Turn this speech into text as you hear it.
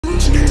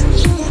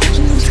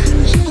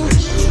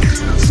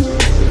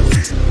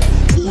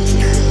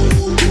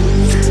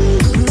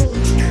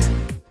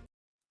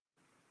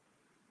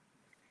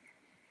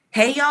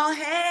Hey y'all,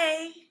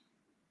 hey.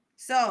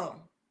 So,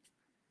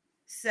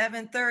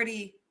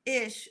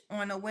 7:30-ish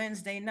on a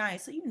Wednesday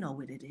night. So you know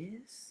what it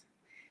is.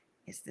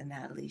 It's the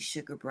Natalie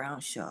Sugar Brown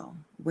show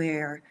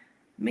where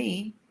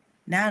me,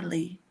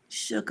 Natalie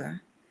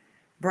Sugar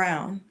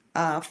Brown,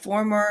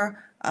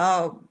 former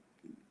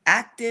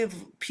active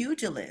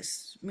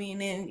pugilist,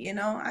 meaning,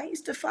 I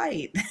used to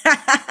fight.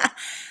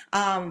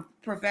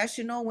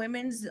 Professional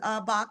women's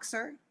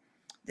boxer.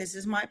 This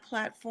is my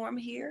platform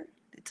here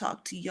to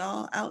talk to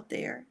y'all out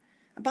there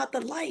about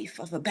the life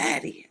of a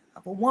baddie,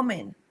 of a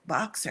woman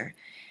boxer,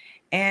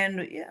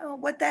 and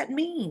what that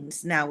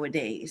means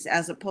nowadays,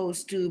 as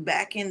opposed to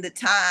back in the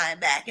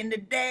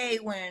day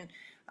when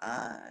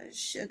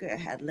Sugar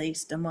had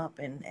laced them up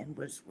and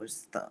was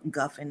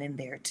guffing in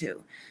there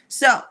too.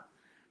 So,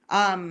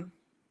 um,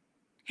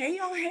 hey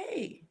y'all,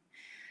 hey.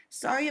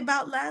 Sorry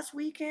about last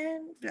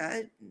weekend.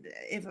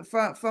 If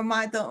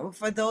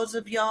for those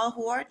of y'all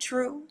who are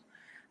true,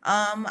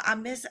 I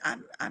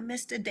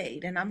missed a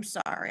date, and I'm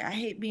sorry. I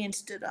hate being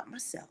stood up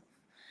myself,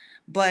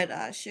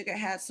 but Sugar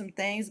had some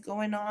things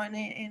going on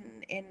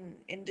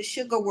in the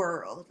sugar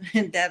world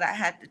that I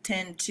had to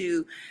tend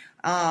to,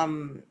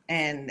 and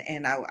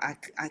I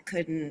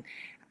couldn't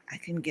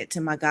get to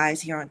my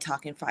guys here on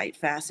Talking Fight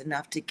fast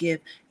enough to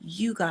give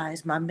you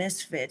guys, my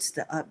misfits,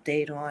 the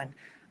update on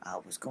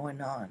what's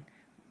going on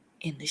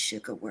in the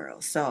sugar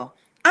world. So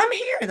I'm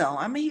here though.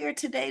 I'm here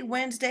today,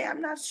 Wednesday. I'm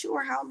not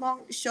sure how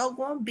long the show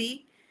gonna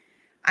be.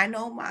 I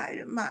know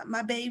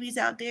my babies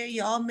out there,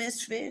 y'all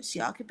misfits,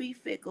 y'all could be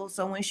fickle.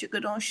 So when Sugar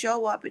don't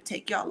show up, it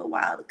take y'all a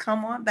while to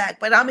come on back.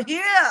 But I'm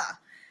here.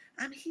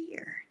 I'm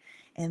here.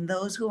 And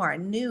those who are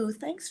new,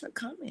 thanks for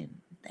coming.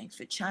 Thanks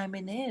for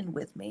chiming in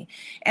with me.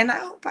 And I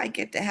hope I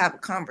get to have a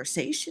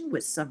conversation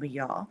with some of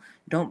y'all.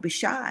 Don't be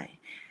shy.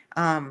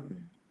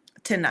 Um,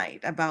 Tonight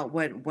about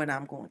what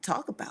I'm going to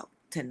talk about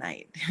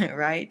tonight,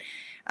 right?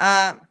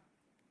 Uh,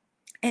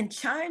 and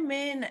chime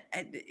in,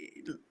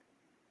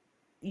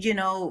 you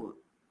know,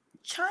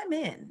 chime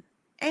in.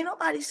 Ain't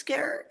nobody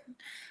scared.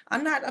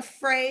 I'm not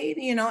afraid.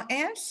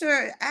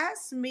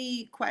 Ask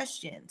me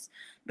questions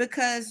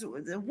because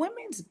the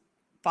women's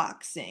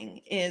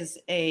boxing is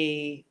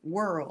a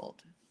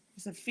world,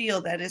 it's a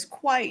field that is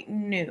quite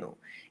new.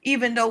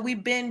 Even though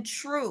we've been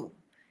true,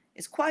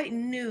 it's quite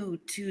new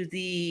to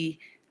the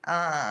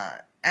uh,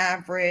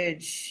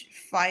 average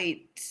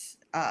fight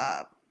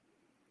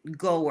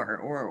goer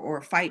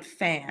or fight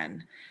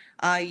fan.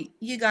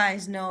 You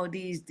guys know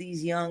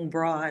these young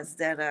broads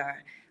that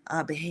are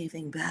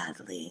behaving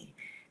badly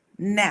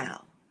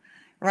now,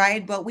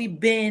 right? But we've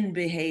been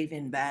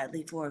behaving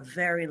badly for a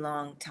very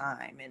long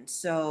time, and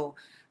so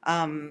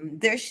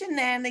there's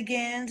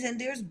shenanigans and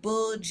there's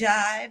bull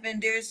jive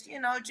and there's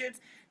just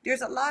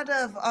there's a lot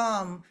of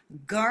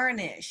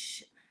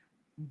garnish,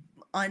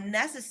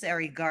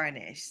 unnecessary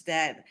garnish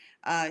that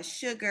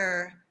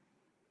Sugar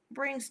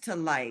brings to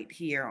light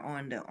here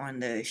on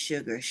the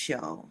Sugar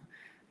Show,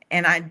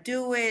 and I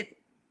do it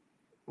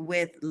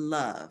with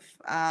love.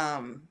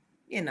 A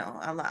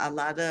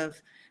lot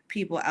of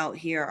people out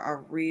here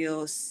are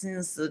real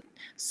sensitive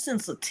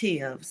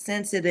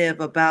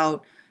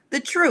about the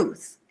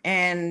truth.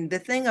 And the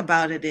thing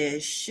about it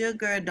is,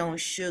 Sugar don't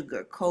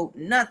sugarcoat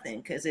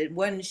nothing because it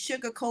wasn't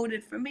sugar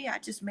coated for me. I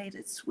just made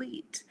it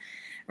sweet,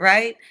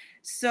 right?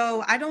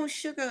 So I don't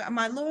sugar,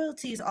 my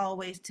loyalty is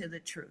always to the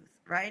truth,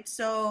 right?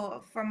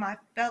 So for my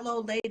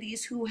fellow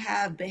ladies who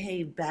have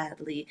behaved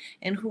badly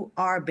and who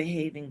are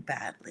behaving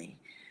badly,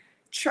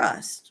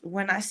 trust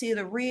when I see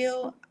the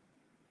real.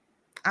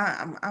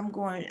 I'm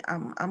going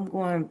I'm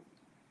going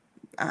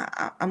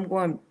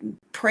to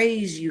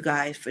praise you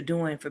guys for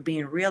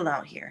being real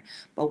out here.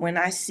 But when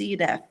I see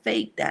that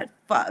fake, that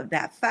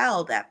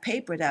foul, that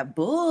paper, that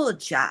bull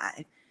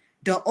jive,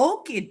 the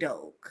okey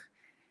doke,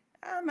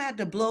 I'm gonna have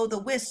to blow the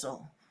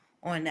whistle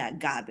on that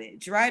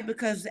garbage, right?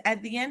 Because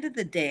at the end of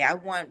the day, I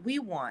want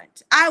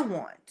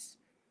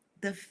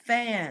the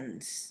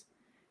fans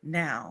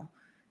now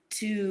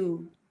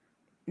to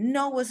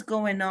know what's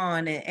going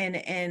on,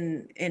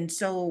 and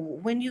so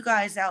when you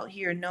guys out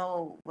here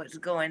know what's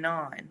going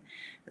on,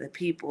 the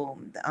people,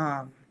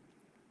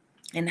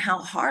 and how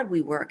hard we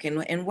work,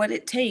 and what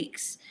it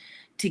takes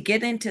to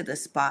get into the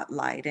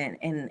spotlight,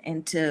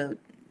 and to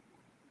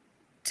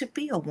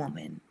be a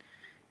woman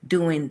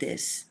doing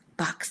this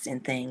boxing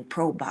thing,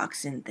 pro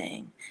boxing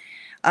thing,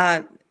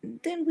 uh,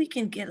 then we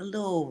can get a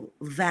little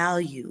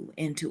value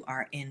into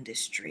our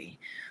industry,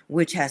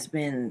 which has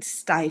been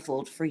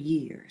stifled for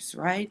years,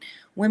 right?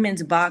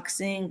 Women's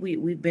boxing,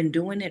 we've been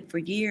doing it for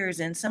years,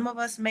 and some of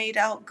us made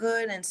out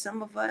good, and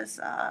some of us,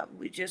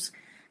 we just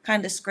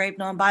kind of scraped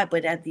on by.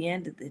 But at the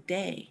end of the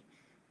day,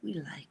 we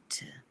like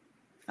to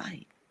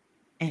fight,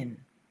 and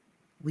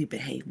we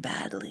behave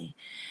badly.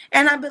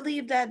 And I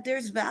believe that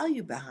there's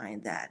value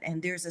behind that.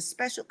 And there's a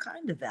special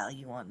kind of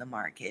value on the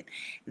market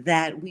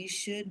that we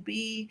should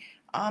be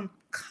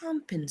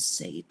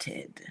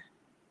compensated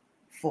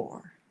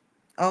for.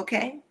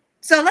 Okay?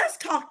 So let's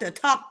talk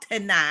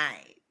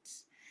tonight.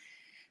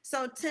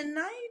 So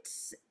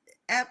tonight's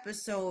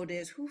episode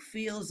is Who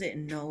Feels It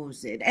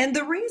Knows It. And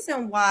the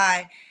reason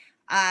why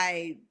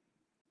I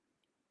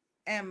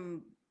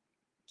am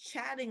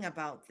chatting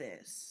about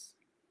this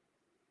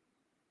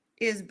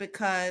is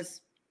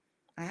because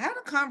I had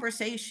a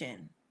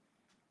conversation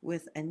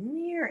with a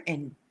near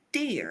and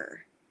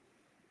dear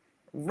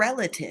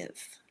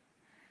relative,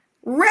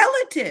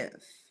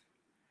 relative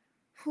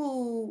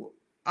who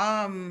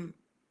shined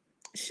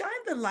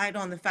the light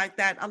on the fact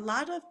that a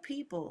lot of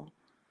people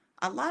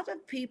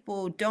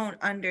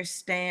don't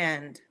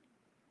understand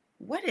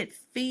what it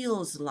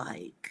feels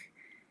like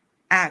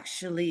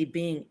actually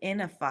being in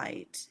a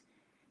fight.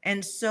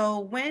 And so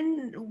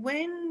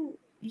when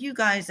you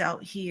guys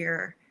out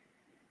here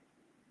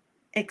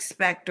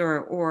expect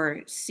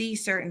or see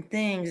certain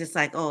things, it's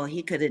like, oh,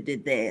 he could have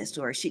did this,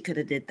 or she could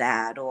have did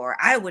that, or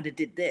I would have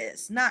did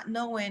this, not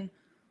knowing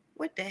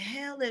what the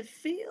hell it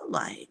feel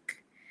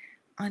like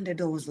under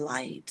those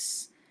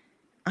lights,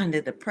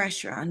 under the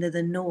pressure, under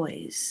the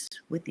noise,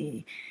 with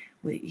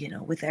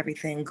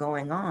everything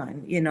going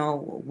on.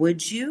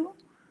 Would you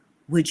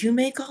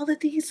make all of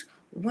these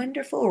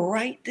wonderful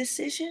right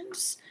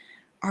decisions?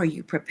 Are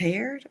you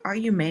prepared? Are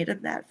you made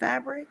of that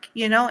fabric?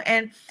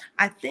 And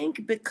I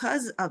think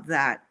because of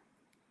that,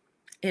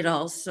 it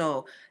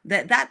also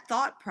that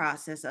thought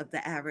process of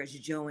the average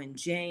Joe and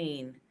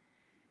Jane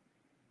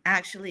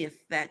actually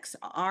affects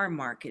our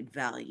market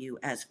value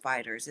as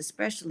fighters,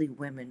 especially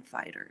women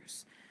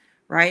fighters,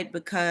 right?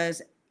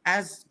 Because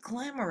as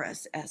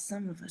glamorous as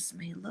some of us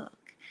may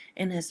look,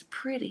 and as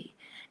pretty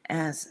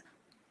as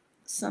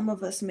some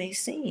of us may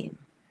seem,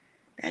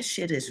 that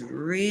shit is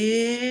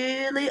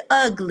really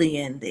ugly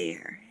in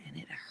there, and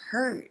it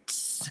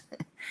hurts,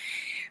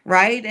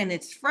 right? And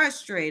it's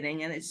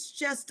frustrating, and it's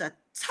just a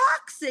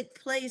toxic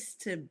place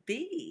to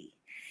be.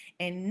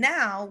 And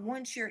now,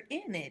 once you're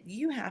in it,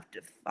 you have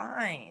to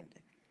find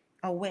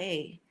a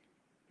way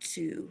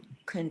to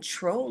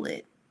control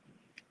it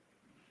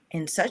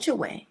in such a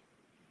way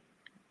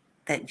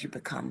that you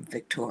become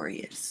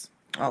victorious.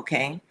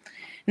 Okay?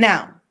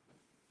 Now,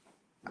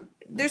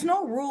 there's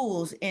no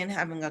rules in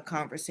having a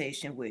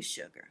conversation with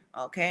sugar.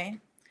 Okay?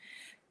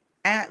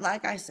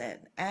 Like I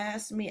said,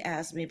 ask me,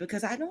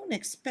 because I don't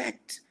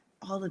expect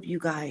all of you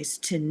guys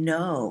to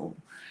know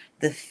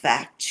the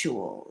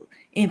factual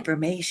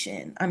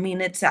information. I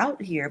mean, it's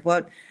out here,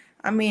 but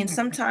I mean,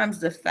 sometimes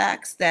the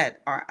facts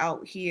that are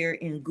out here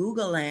in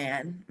Google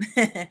land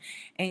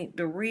ain't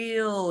the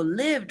real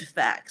lived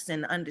facts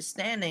and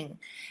understanding.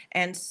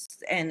 And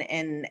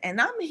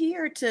I'm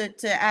here to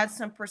add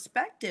some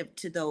perspective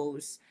to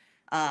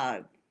uh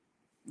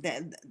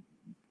that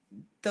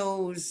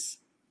those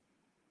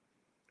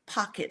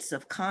pockets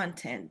of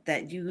content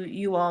that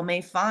you all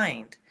may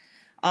find.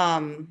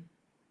 Um,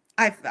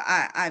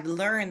 I've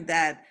learned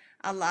that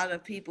a lot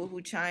of people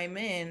who chime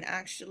in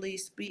actually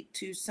speak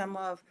to some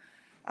of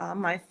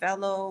my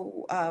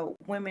fellow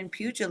women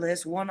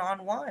pugilists one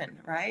on one,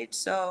 right?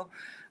 So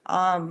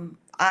I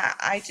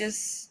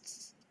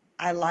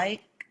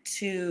like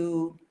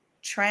to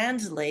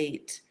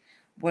translate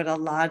what a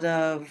lot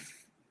of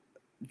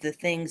the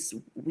things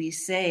we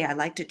say. I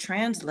like to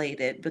translate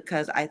it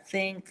because I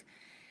think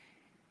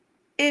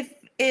if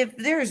if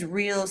there's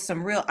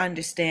some real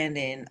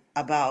understanding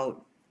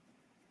about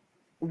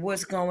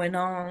what's going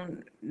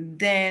on,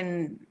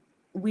 then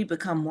we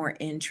become more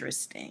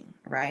interesting,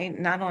 right?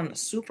 Not on a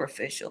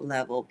superficial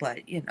level,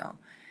 but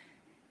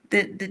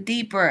the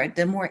deeper,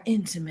 the more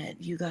intimate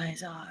you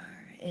guys are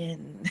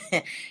in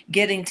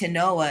getting to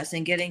know us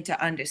and getting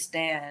to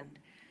understand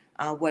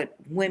what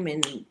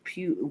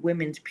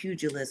women's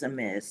pugilism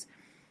is,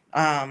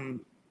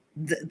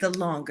 the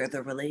longer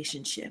the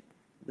relationship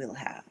we'll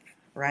have,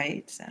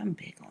 right? So I'm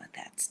big on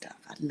that stuff.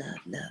 I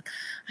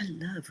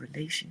love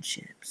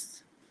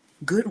relationships,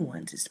 good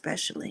ones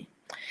especially.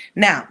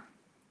 Now,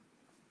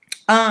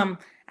 I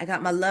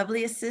got my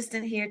lovely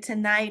assistant here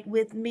tonight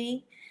with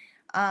me.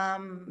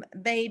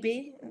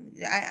 Baby,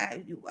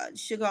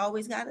 Sugar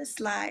always got a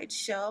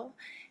slideshow,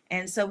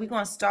 and so we're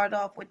gonna start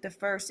off with the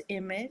first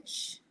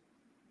image.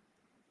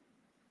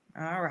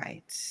 All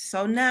right.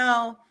 So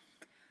now,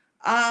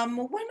 when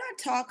I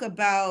talk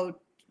about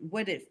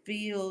what it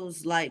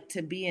feels like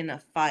to be in a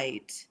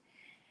fight,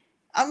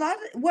 a lot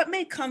of what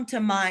may come to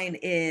mind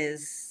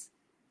is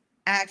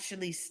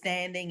actually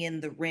standing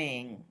in the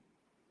ring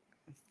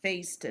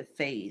face to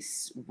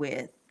face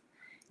with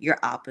your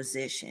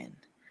opposition.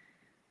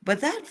 But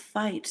that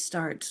fight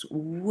starts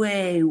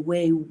way,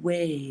 way,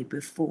 way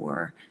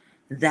before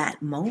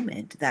that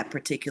moment, that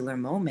particular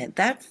moment.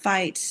 That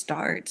fight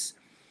starts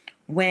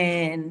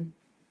when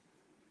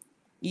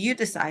you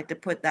decide to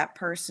put that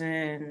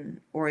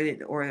person or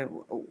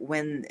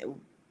when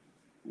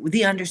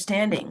the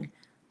understanding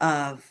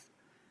of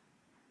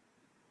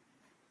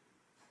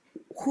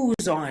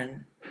who's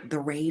on the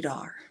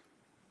radar.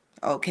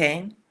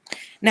 Okay.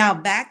 Now,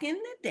 back in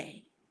the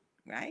day,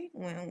 right,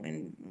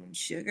 when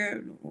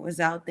Sugar was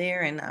out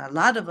there, and a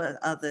lot of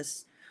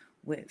others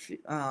with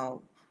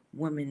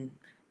women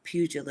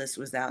pugilist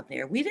was out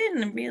there. We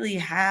didn't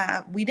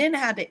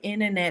have the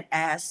internet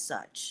as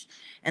such,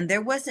 and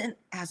there wasn't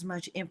as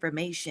much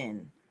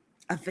information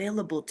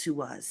available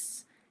to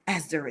us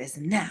as there is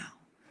now,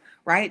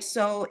 right?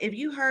 So if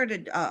you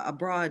heard a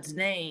broad's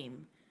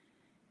name,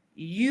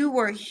 you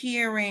were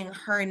hearing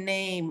her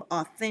name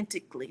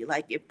authentically.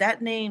 Like if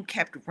that name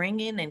kept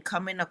ringing and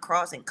coming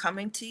across and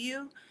coming to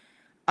you,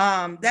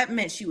 that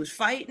meant she was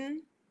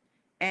fighting,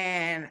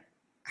 and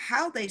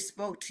how they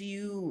spoke to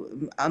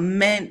you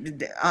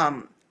meant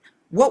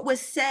what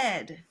was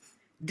said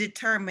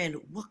determined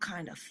what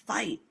kind of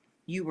fight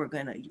you were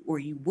gonna or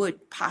you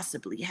would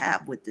possibly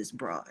have with this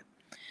broad.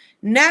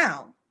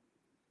 Now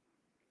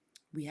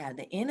we have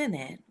the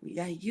internet, we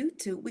got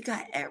YouTube,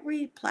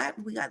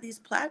 we got these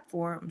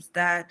platforms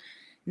that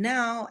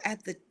now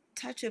at the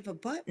touch of a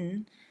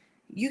button,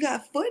 you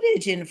got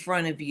footage in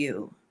front of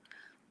you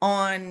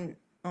on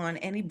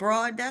any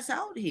broad that's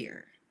out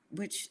here.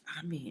 Which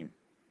I mean,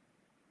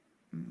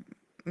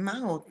 my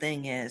whole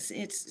thing is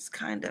it's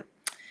kind of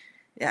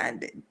yeah,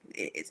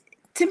 it's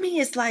to me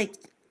it's like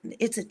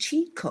it's a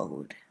cheat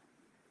code,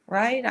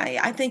 right?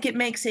 I think it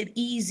makes it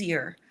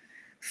easier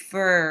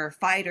for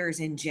fighters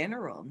in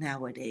general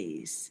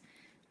nowadays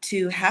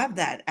to have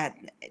that at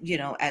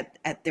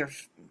at their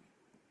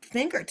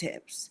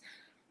fingertips,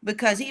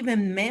 because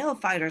even male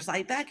fighters,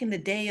 like back in the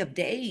day of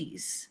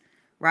days,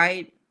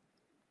 right,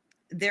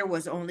 there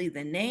was only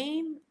the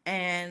name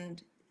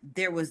and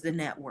there was the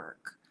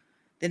network.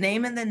 The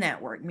name and the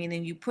network,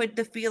 meaning you put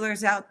the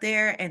feelers out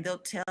there and they'll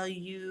tell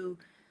you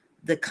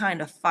the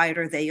kind of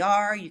fighter they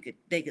are.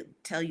 They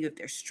could tell you if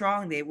they're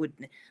strong. They would,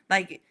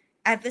 like,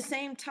 at the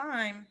same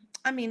time,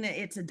 I mean,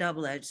 it's a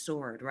double-edged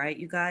sword, right,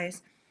 you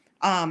guys?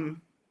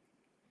 Um,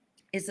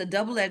 it's a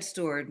double-edged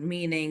sword,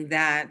 meaning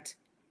that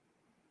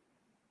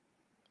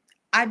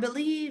I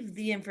believe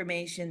the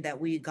information that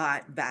we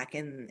got back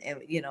in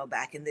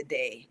the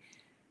day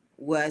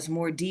was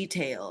more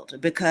detailed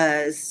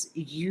because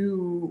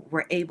you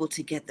were able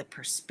to get the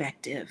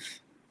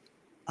perspective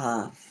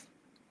of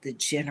the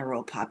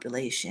general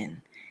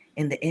population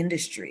in the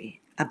industry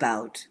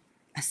about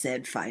a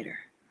said fighter,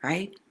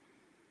 right?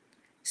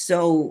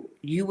 So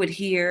you would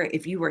hear,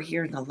 if you were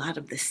hearing a lot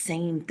of the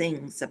same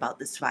things about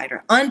this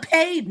fighter,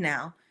 unpaid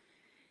now,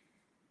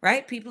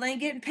 right? People ain't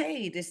getting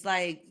paid. It's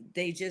like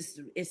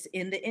it's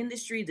in the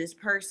industry. This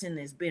person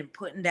has been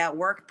putting that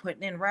work,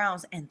 putting in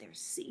rounds, and they're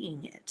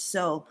seeing it.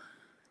 So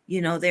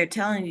they're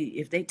telling you,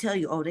 if they tell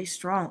you, oh, they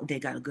strong, they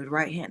got a good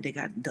right hand, they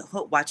got the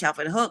hook, watch out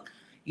for the hook,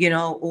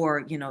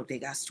 or, they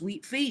got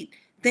sweet feet,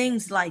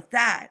 things like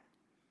that.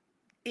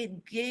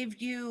 It gave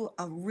you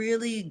a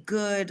really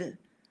good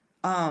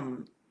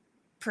um,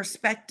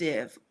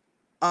 perspective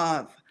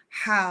of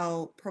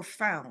how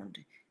profound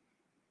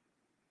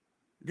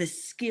the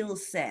skill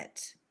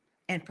set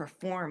and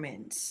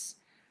performance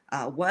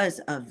was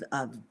of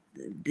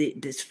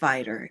this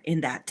fighter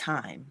in that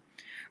time,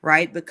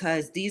 right?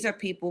 Because these are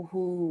people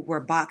who were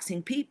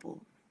boxing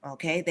people.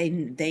 Okay, they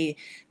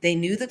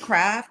knew the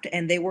craft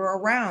and they were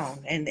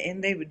around and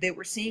they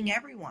were seeing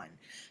everyone.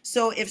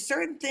 So if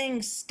certain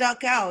things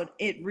stuck out,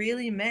 it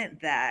really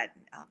meant that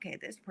okay,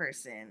 this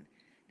person,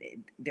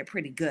 they're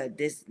pretty good.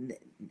 This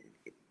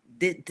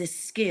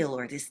skill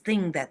or this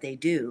thing that they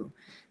do,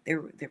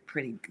 they're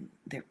pretty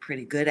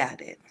good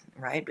at it,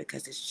 right?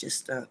 Because it's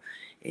just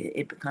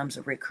it becomes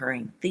a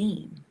recurring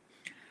theme,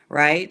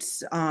 right?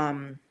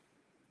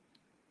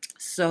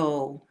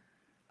 So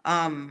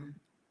um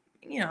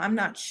I'm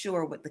not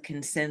sure what the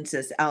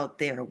consensus out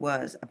there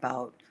was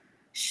about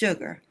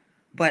Sugar,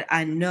 but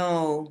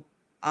um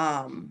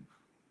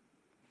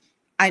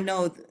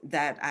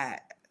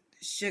that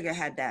Sugar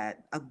had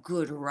that a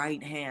good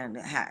right hand.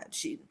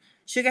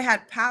 Sugar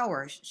had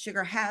power.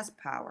 Sugar has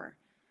power,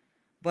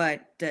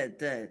 but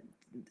the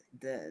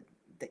the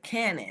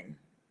cannon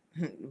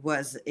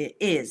it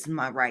is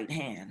my right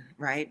hand,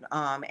 right?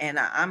 And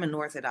I'm an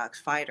orthodox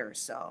fighter,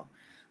 so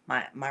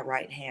my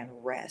right hand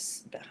rests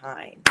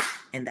behind,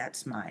 and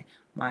that's my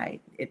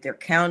if you're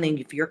counting,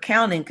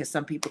 because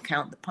some people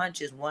count the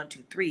punches, 1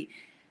 2 3,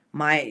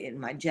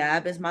 my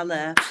jab is my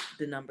left,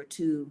 the number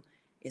 2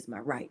 is my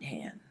right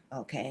hand.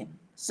 Okay,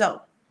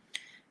 so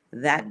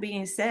that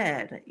being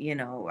said,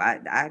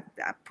 I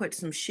put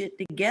some shit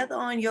together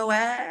on your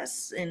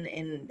ass,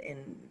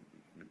 and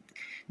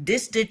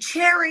this the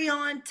cherry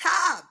on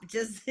top.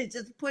 Just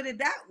put it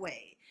that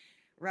way,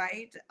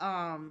 right?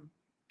 And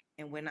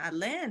when I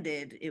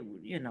landed, it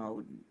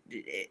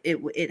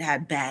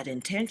had bad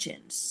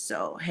intentions.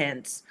 So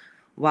hence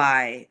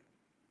why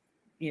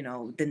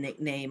the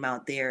nickname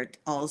out there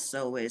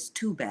also is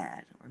Too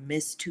Bad or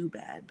Miss Too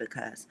Bad,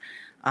 because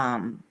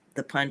my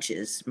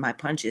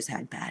punches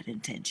had bad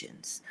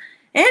intentions.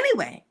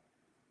 Anyway,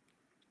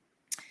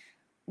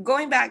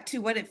 going back to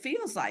what it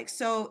feels like.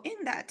 So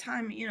in that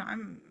time,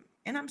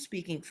 I'm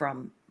speaking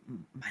from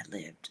my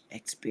lived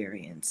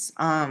experience.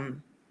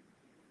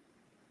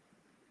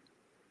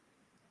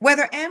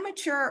 Whether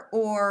amateur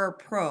or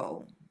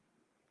pro,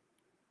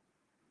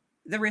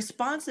 the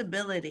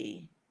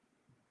responsibility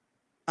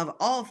of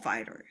all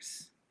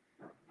fighters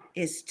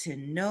is to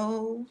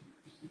know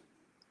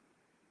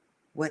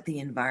what the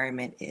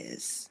environment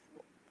is,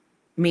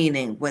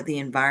 meaning what the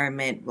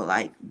environment will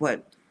like,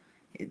 what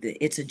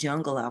it's a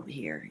jungle out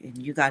here,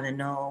 and you got to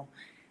know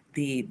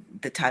the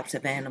types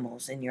of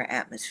animals in your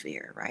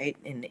atmosphere, right?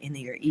 In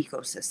your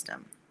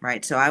ecosystem,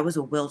 right? So I was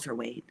a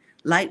welterweight,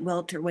 light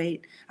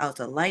welterweight. I was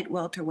a light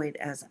welterweight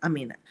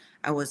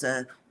I was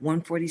a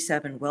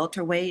 147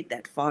 welterweight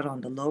that fought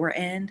on the lower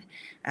end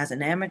as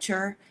an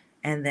amateur,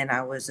 and then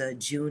I was a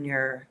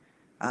junior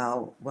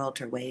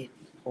welterweight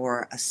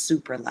or a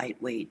super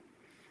lightweight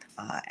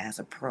as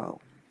a pro,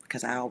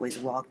 because I always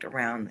walked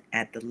around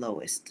at the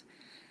lowest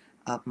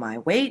of my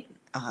weight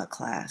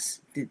class.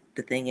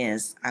 The thing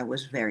is, I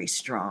was very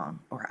strong,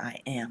 or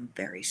I am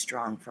very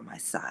strong for my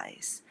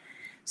size.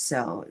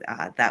 So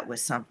that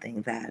was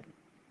something that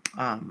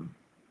um,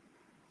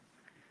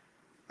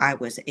 I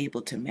was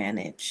able to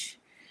manage.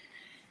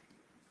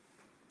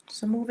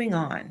 So moving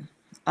on.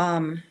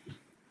 Um,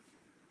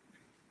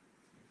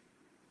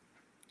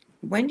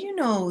 when you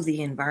know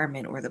the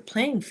environment or the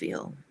playing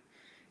field,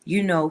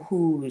 you know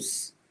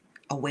who's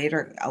a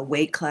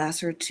weight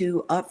class or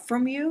two up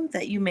from you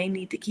that you may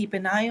need to keep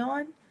an eye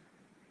on,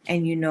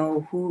 and you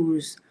know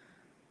who's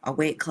a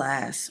weight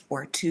class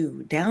or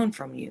two down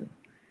from you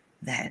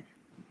that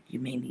you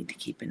may need to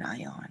keep an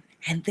eye on.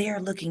 And they're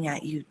looking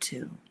at you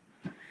too,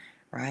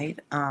 right?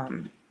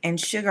 And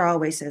Sugar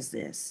always says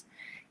this,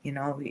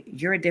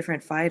 you're a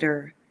different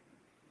fighter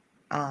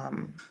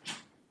um,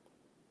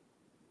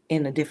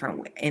 in a different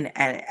way,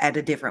 at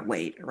a different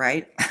weight,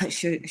 right?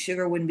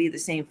 Sugar wouldn't be the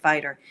same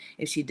fighter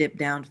if she dipped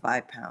down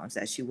 5 pounds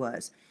as she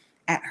was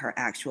at her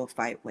actual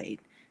fight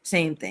weight.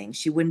 Same thing.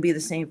 She wouldn't be the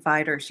same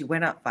fighter if she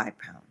went up 5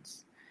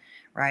 pounds,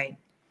 right?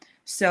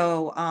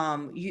 So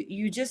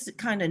you just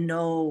kind of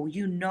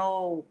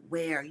know,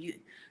 where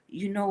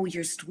you know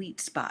your sweet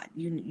spot.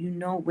 You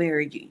know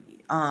where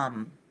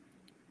um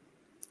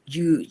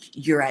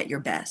you're at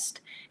your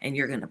best, and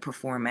you're going to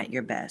perform at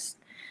your best.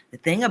 The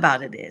thing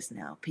about it is,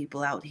 now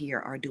people out here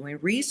are doing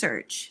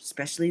research,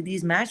 especially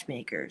these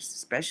matchmakers,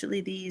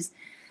 especially these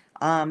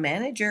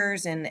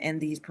managers,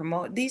 and these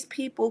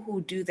people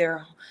who do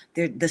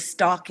the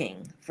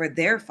stalking for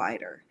their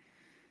fighter,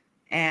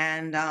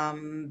 and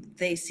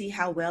they see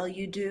how well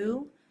you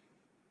do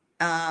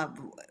uh,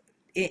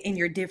 in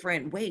your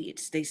different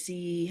weights. They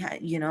see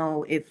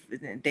if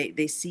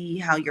they see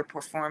how your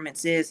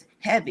performance is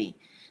heavy,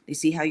 they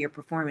see how your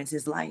performance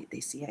is light,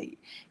 they see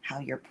how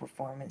your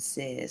performance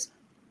is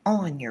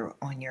on your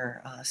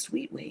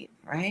sweet weight,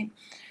 right?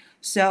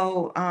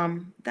 So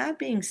that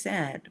being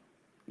said,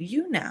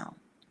 now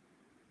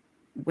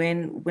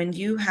when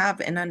you have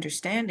an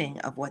understanding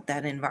of what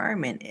that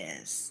environment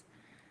is,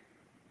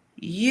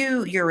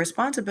 your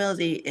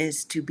responsibility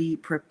is to be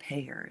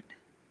prepared,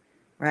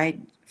 right?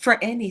 For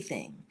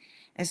anything,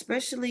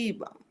 especially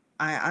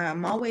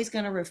I'm always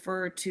going to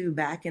refer to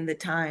back in the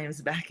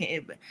times, back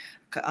in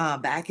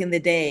the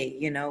day,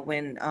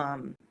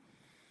 when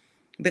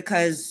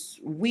because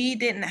we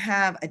didn't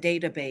have a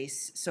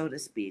database, so to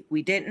speak.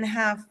 We didn't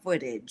have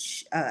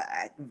footage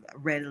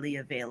readily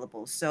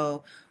available.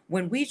 So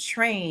when we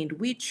trained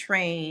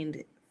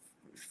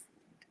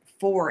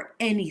for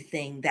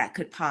anything that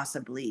could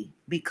possibly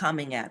be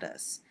coming at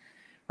us,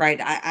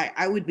 right?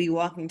 I would be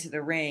walking to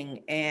the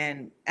ring,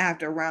 and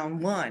after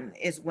round one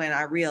is when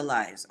I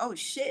realized, oh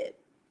shit,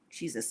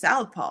 she's a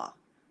southpaw.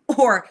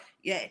 Or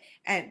yeah,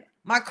 and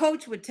my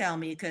coach would tell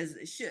me, because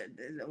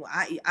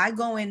I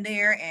go in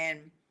there,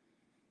 and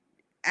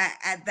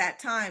at that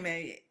time,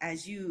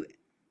 as you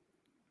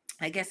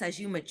I guess as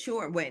you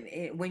mature,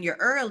 when you're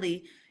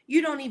early,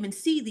 you don't even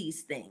see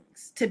these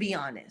things, to be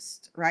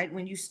honest, right?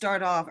 When you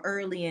start off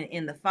early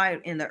in the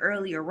fight, in the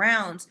earlier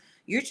rounds,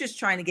 you're just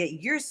trying to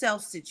get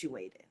yourself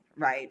situated,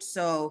 right?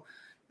 So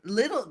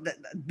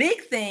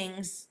big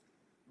things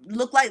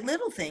look like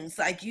little things,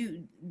 like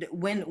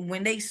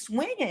when they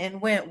swinging,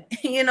 when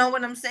you know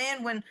what I'm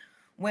saying, when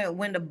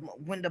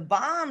the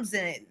bombs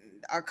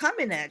are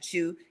coming at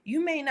you,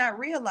 you may not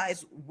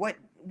realize what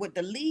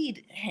the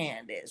lead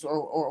hand is,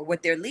 or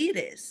what their lead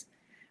is,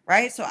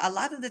 right? So a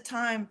lot of the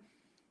time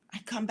I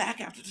come back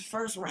after the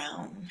first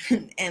round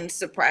and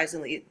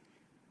surprisingly,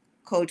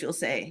 coach will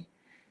say,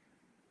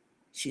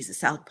 she's a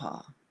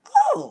southpaw.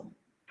 Oh,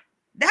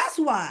 that's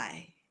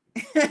why.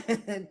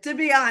 To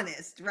be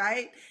honest,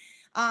 right?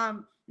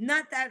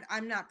 Not that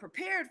I'm not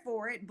prepared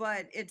for it,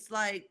 but it's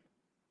like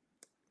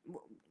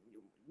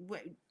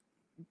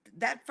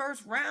that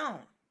first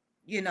round,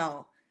 you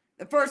know,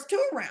 the first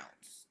two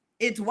rounds,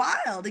 it's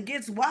wild. It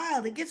gets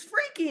wild. It gets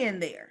freaky in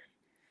there,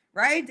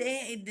 right?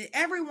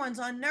 Everyone's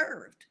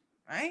unnerved,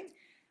 right?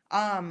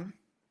 Um,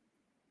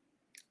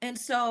 and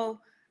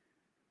so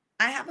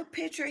I have a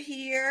picture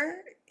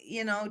here,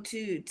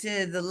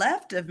 to the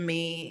left of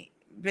me,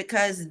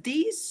 because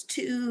these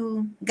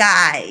two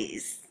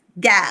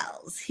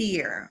gals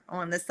here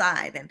on the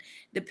side, and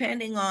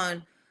depending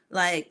on,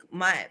 like,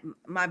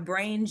 my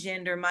brain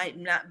gender might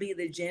not be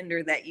the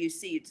gender that you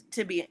see,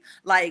 to be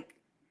like,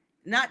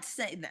 not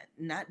saying that,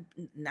 not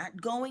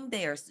going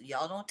there, so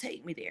y'all don't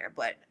take me there,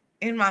 but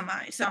in my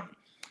mind, so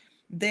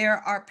There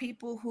are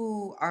people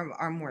who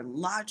are more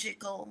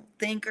logical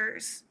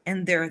thinkers,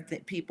 and there are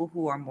people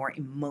who are more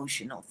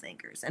emotional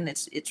thinkers. And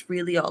it's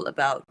really all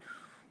about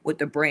what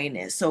the brain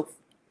is. So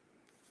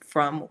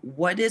from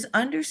what is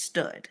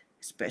understood,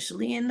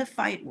 especially in the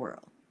fight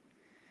world,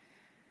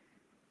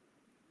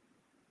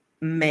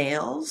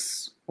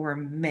 males or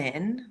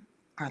men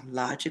are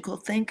logical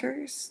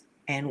thinkers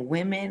and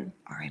women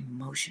are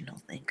emotional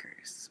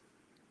thinkers.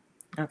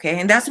 Okay,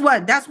 and that's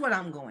what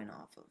I'm going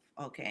off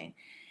of. Okay,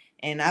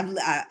 and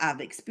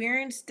I've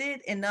experienced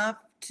it enough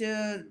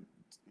to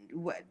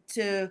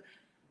to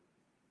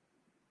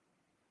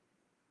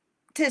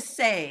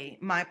say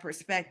my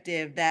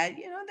perspective that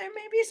there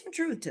may be some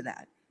truth to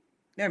that.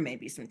 There may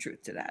be some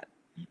truth to that,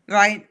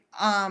 right?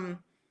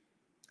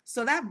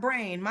 So that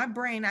brain, my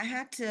brain, I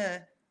had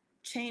to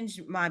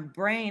change my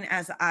brain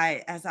as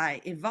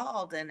I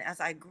evolved and as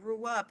I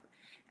grew up,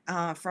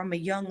 from a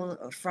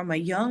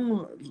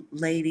young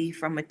lady,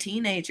 from a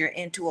teenager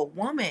into a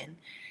woman,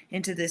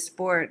 into this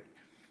sport,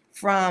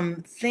 from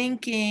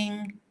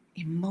thinking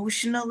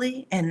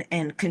emotionally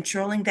and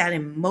controlling that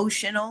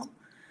emotional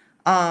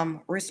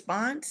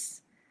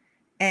response,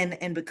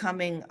 and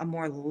becoming a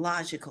more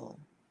logical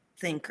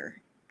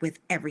thinker with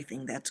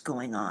everything that's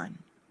going on.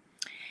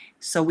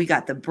 So we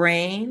got the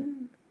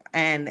brain,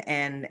 and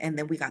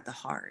then we got the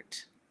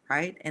heart,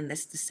 right? And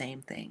that's the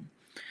same thing.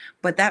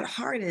 But that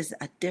heart is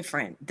a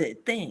different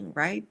thing,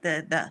 right?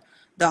 The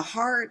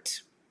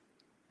heart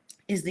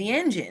is the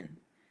engine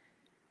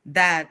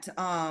that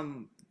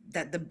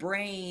the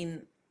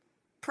brain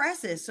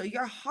presses. So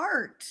your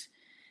heart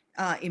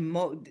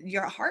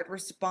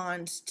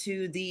responds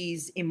to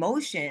these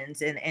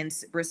emotions, and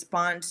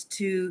responds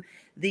to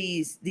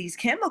these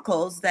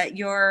chemicals that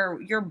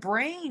your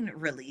brain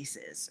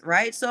releases,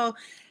 right? So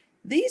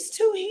these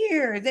two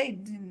here, they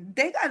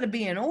got to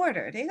be in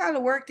order. They got to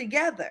work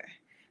together,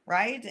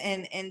 right?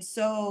 And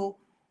so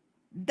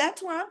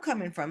that's where I'm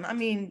coming from. I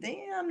mean,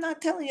 I'm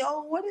not telling you,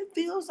 oh, what it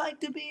feels like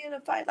to be in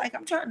a fight. Like,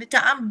 I'm trying to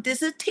tell.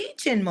 This is a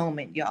teaching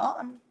moment, y'all.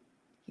 I'm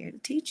here to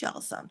teach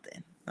y'all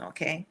something.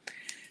 Okay.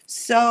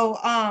 So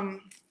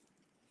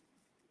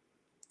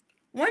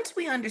once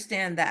we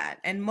understand that,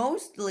 and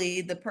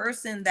mostly the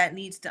person that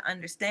needs to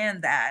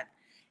understand that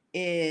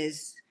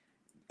is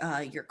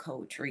your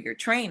coach or your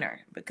trainer,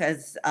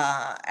 because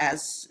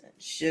as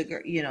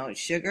Sugar,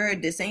 Sugar,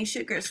 this ain't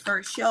Sugar's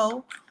first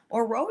show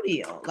or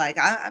rodeo. Like,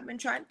 I've been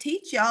trying to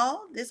teach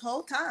y'all this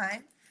whole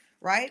time,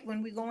 right?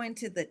 When we go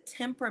into the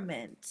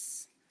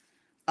temperaments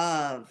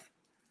of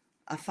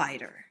a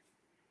fighter,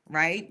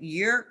 right?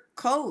 Your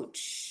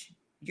coach,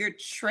 your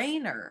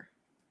trainer,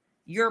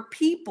 your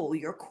people,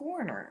 your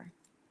corner,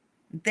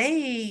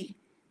 they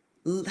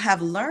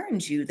have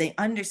learned you. They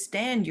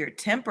understand your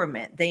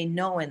temperament. They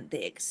know and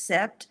they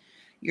accept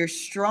your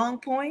strong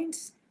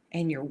points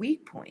and your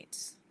weak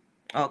points.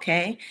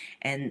 Okay?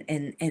 And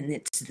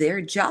it's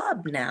their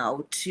job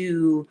now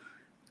to,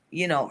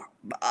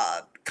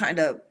 kind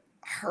of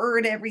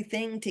herd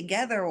everything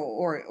together,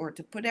 or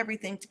to put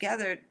everything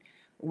together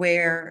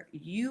where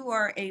you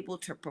are able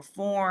to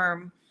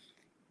perform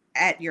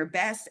at your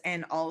best,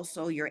 and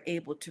also you're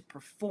able to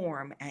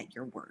perform at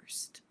your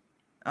worst.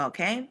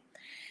 Okay?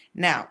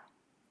 Now,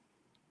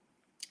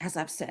 as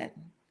I've said,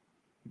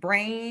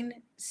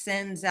 brain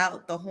sends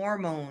out the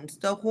hormones.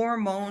 The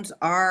hormones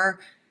are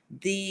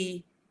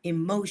the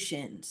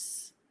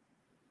emotions,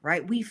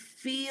 right? We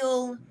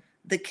feel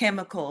the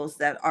chemicals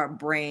that our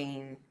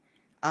brain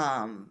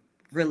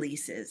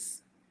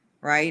releases,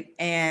 right?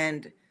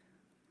 And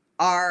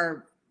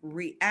our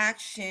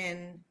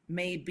reaction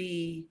may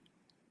be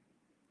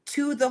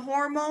to the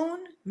hormone,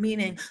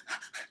 meaning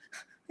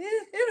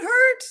it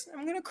hurts,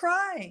 I'm gonna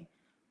cry,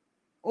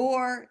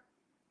 or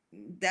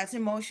that's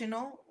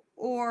emotional,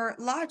 or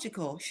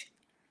logical.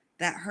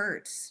 That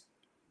hurts.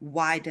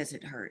 Why does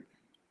it hurt?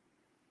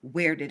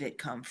 Where did it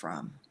come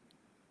from?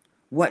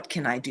 What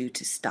can I do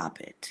to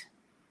stop it?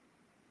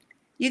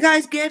 You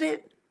guys get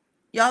it?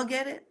 Y'all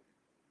get it?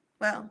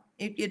 Well,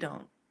 if you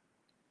don't,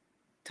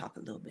 talk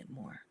a little bit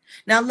more.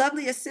 Now,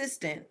 lovely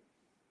assistant,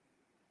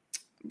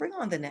 bring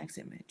on the next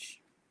image.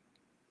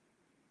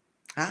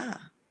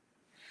 Ah,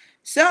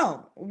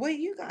 so what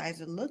you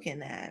guys are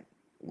looking at,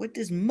 what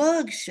this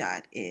mug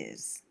shot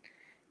is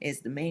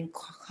the main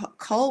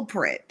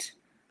culprit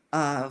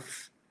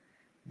of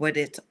what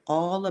it's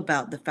all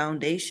about, the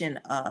foundation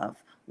of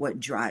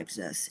what drives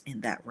us in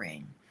that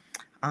ring.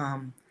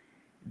 Um,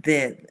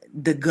 the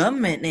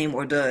government name,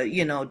 or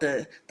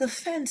the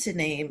fancy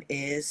name,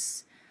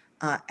 is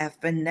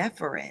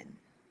epinephrine,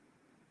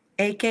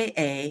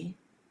 aka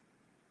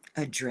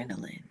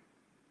adrenaline.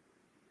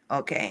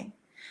 Okay,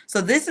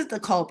 so this is the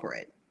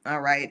culprit.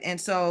 All right, and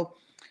so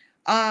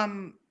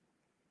um,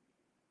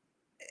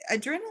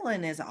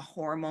 adrenaline is a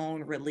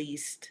hormone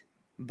released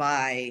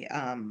by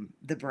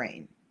the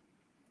brain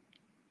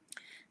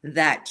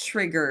that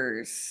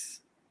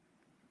triggers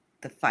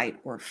the fight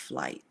or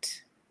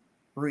flight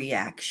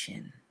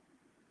reaction.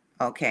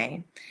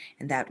 Okay.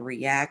 And that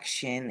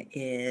reaction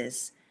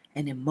is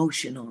an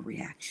emotional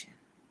reaction,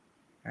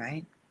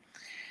 right?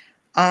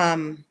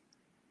 Um,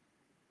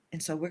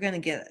 And so we're going to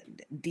get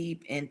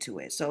deep into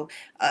it. So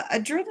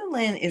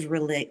adrenaline is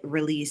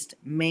released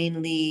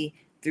mainly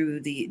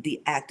through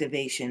the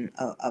activation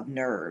of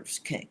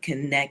nerves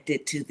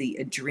connected to the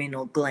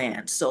adrenal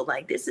glands. So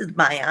like this is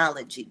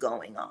biology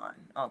going on,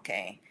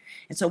 okay?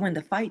 And so when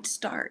the fight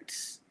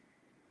starts,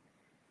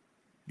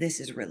 this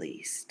is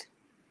released.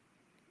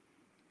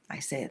 I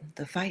said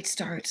the fight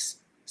starts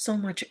so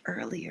much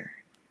earlier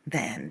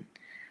than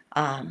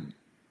um,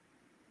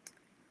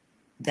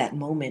 that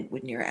moment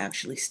when you're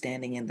actually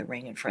standing in the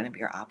ring in front of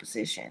your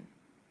opposition.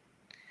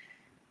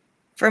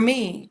 For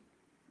me,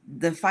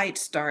 the fight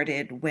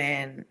started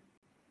when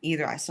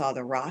either I saw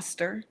the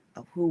roster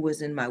of who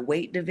was in my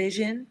weight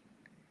division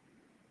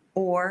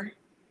or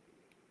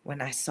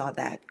when I saw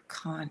that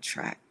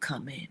contract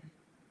come in.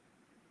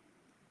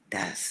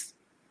 That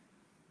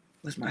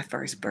was my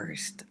first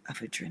burst of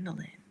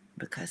adrenaline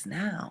because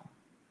now,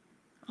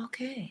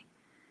 okay,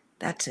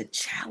 that's a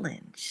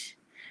challenge,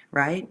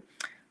 right?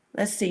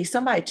 Let's see,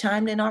 somebody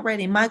chimed in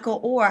already. Michael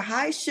Orr,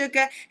 hi,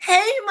 sugar.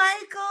 Hey,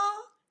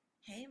 Michael.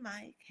 Hey,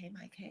 Mike. Hey,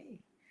 Mike. Hey.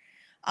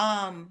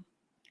 Um,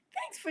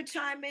 Thanks for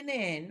chiming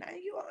in.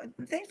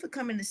 Thanks for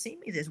coming to see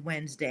me this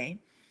Wednesday.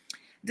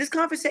 This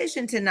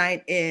conversation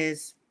tonight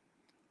is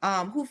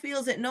who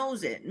feels it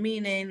knows it,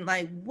 meaning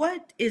like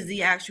what is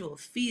the actual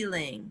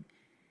feeling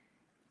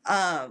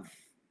of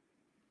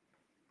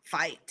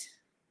fight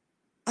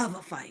of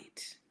a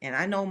fight. And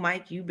I know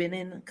Mike, you've been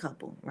in a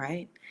couple,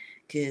 right?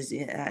 Because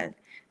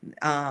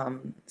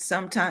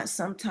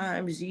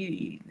sometimes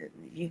you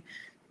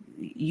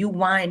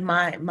wind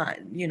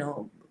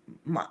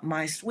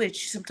my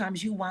switch.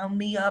 Sometimes you wound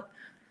me up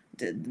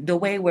the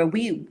way where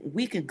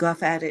we could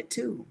guff at it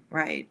too,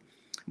 right?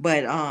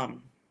 But I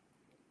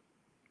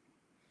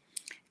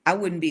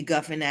wouldn't be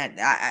guffing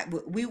at.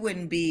 We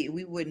wouldn't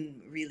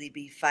really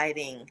be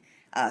fighting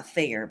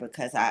fair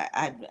because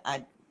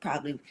I'd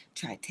probably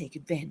try to take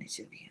advantage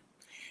of you.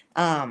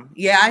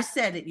 Yeah, I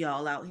said it,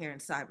 y'all, out here in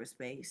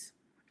cyberspace.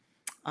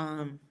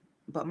 Um,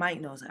 but Mike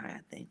knows how I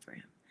think for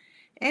him.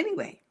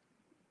 Anyway,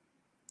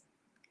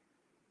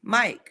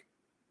 Mike,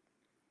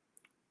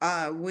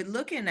 we're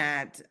looking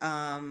at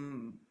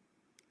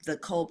the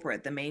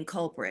culprit, the main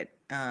culprit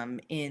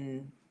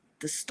in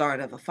the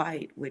start of a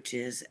fight, which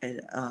is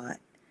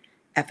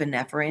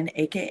epinephrine,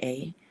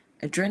 aka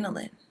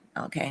adrenaline.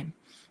 Okay,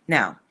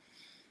 now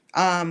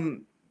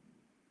um,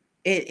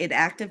 it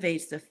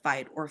activates the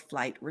fight or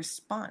flight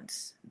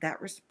response.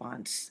 That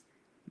response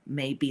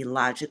may be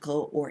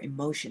logical or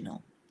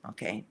emotional.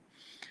 Okay,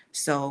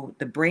 so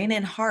the brain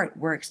and heart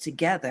works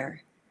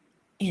together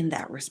in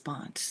that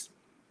response.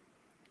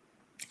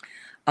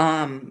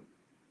 Um,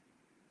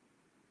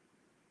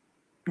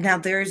 Now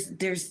there's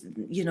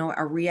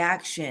a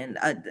reaction,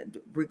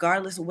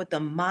 regardless of what the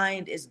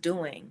mind is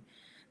doing.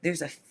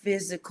 There's a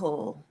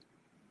physical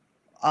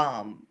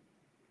um,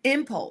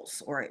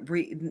 impulse, or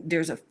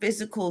there's a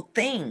physical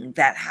thing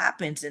that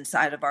happens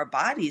inside of our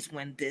bodies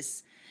when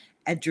this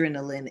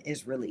adrenaline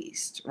is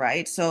released,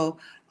 right? So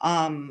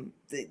and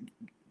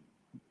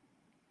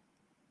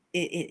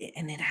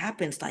it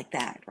happens like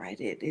that, right?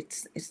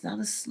 It's not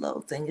a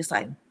slow thing. It's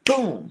like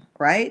boom,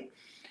 right?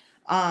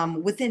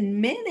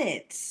 Within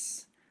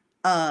minutes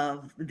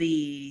of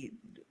the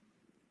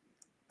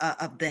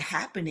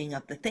happening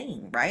of the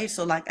thing, right?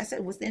 So like I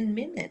said, within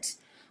minutes,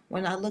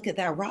 when I look at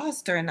that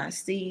roster and I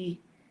see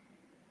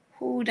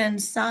who done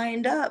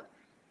signed up,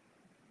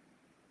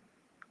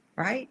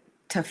 right,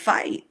 to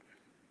fight,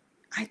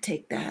 I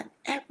take that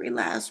every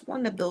last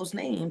one of those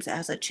names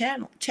as a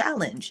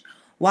challenge.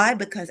 Why?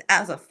 Because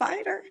as a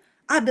fighter,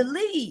 I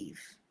believe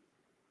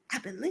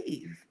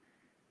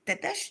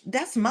that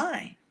that's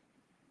mine.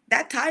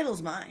 That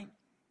title's mine.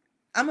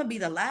 I'm gonna be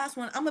the last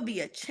one. I'm gonna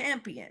be a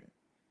champion,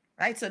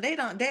 right? So they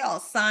all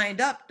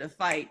signed up to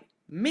fight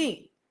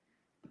me.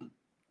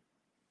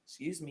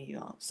 Excuse me,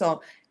 y'all.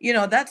 So,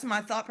 that's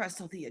my thought process.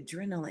 So the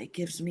adrenaline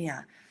gives me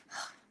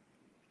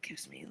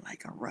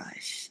like a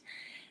rush.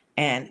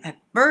 And at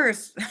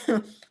first,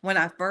 when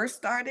I first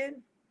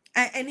started,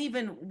 and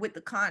even with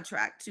the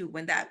contract too,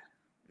 when that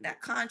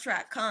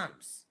contract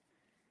comes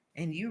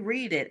and you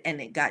read it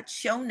and it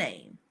got your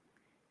name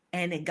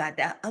and it got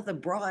that other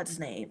broad's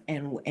name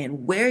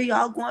and where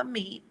y'all gonna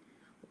meet,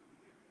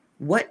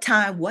 what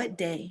time, what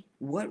day,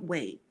 what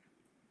weight,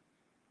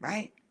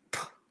 right?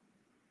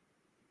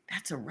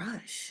 That's a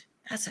rush.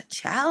 That's a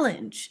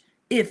challenge.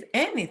 If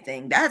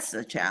anything, that's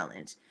a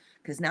challenge.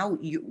 Because now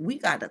we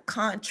got a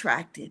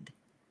contracted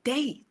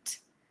date.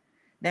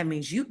 That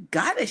means you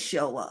got to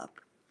show up,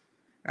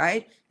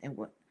 right? And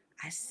what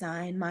I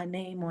signed my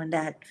name on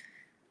that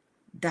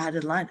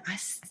dotted line. I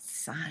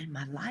signed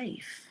my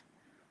life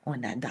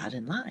on that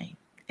dotted line.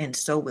 And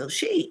so will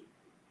she,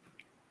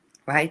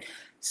 right?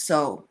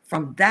 So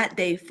from that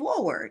day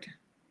forward,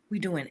 we're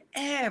doing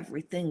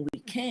everything we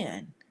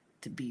can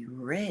to be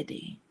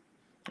ready.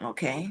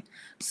 Okay,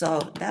 so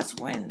that's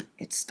when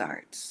it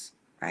starts,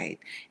 right?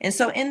 And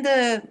so, in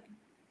the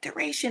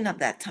duration of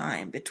that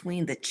time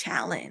between the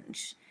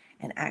challenge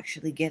and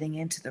actually getting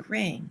into the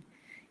ring,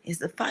 is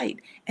the fight.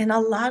 And a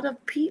lot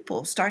of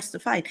people starts to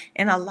fight.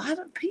 And a lot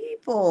of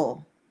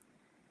people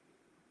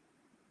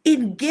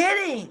in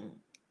getting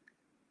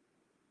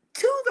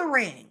to the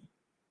ring,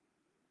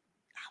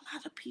 a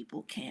lot of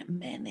people can't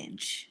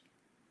manage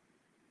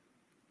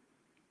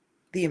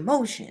the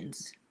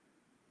emotions,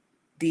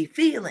 the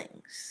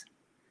feelings,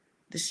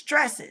 the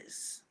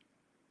stresses,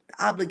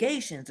 the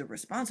obligations, the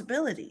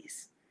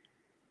responsibilities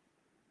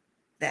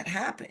that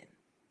happen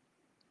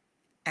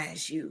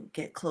as you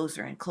get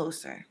closer and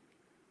closer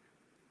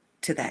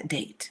to that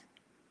date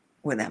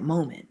or that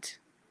moment.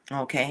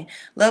 Okay.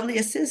 Lovely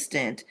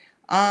assistant.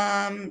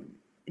 Um,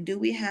 do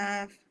we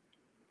have,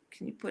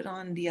 can you put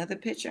on the other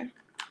picture,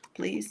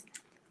 please?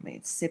 Let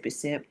me sip it,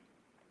 sip.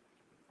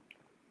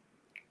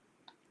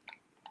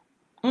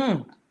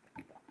 Mm.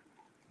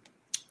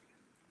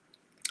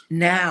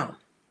 Now,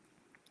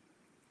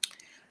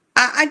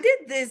 I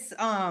did this.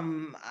 I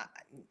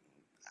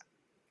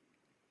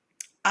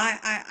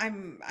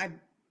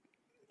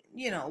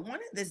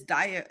wanted this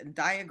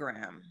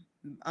diagram,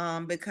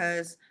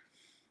 because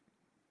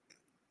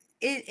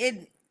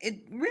it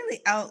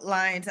really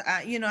outlines.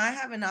 I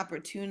have an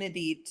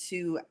opportunity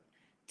to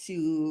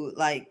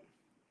like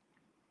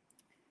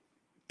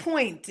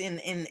point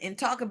and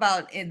talk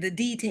about in the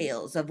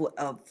details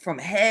of from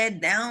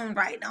head down,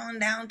 right on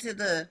down to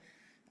the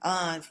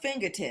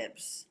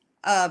fingertips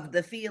of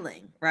the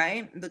feeling,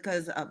 right?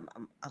 Because a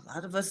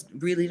lot of us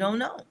really don't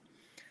know,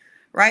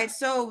 right?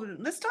 So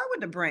let's start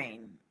with the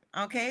brain.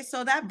 Okay,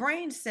 so that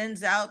brain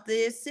sends out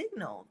this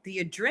signal, the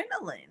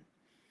adrenaline,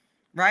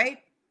 right?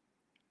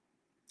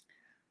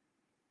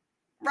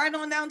 Right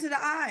on down to the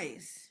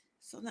eyes.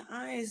 So the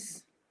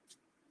eyes,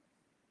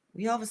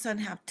 we all of a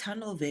sudden have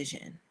tunnel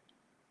vision.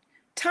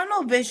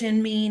 Tunnel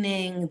vision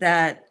meaning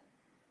that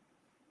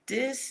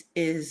this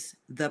is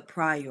the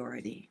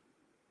priority.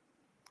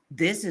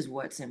 This is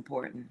what's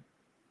important.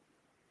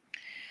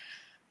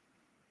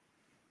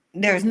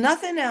 There's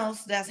nothing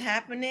else that's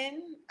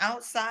happening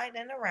outside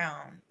and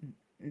around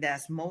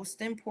that's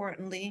most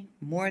importantly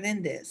more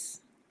than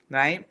this,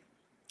 right?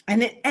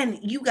 And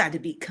you got to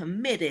be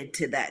committed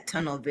to that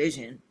tunnel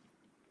vision.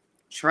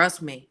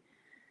 Trust me.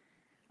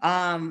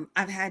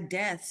 I've had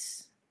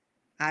deaths.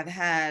 I've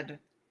had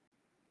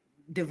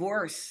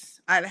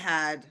divorce. I've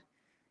had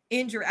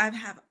injury. I've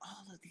had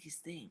all of these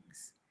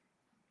things.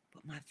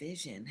 But my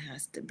vision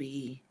has to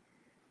be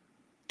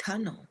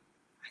tunnel.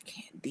 I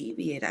can't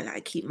deviate. I got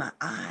to keep my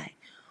eye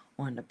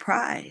on the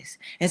prize.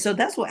 And so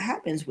that's what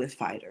happens with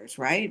fighters,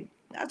 right?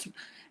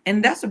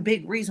 That's a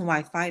big reason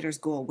why fighters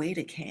go away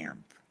to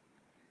camp,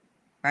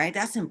 right?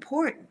 That's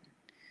important.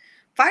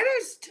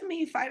 Fighters, to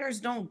me,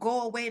 fighters don't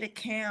go away to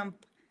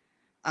camp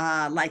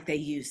like they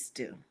used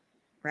to,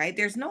 right?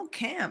 There's no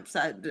camps.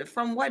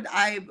 From what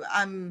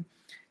I'm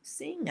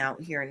seeing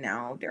out here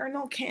now, there are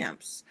no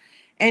camps.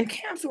 And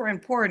camps were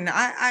important.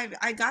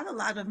 I got a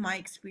lot of my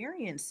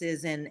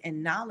experiences and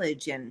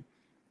knowledge and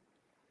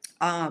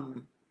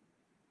um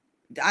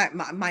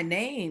my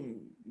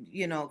name,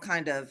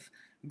 kind of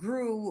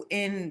grew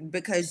in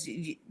because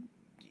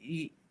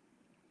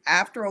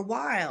after a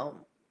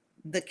while,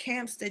 the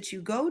camps that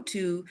you go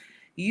to,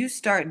 you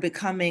start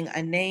becoming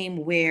a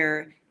name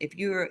where if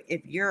you're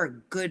a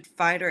good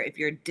fighter, if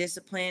you're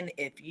disciplined,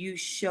 if you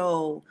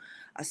show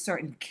a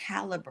certain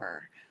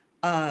caliber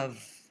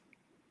of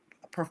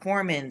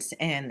performance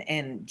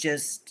and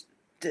just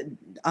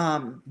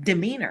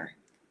demeanor,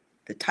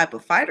 the type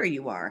of fighter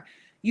you are,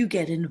 you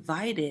get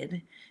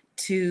invited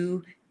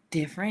to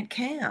different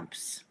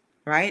camps,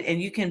 right? And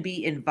you can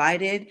be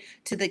invited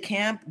to the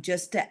camp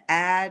just to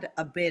add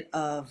a bit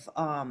of,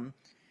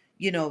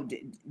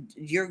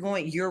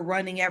 you're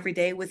running every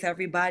day with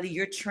everybody,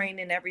 you're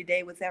training every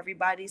day with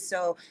everybody.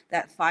 So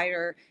that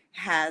fighter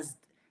has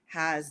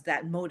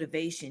that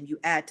motivation. You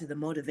add to the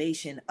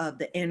motivation of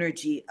the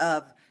energy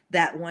of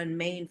that one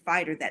main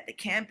fighter that the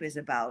camp is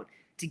about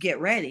to get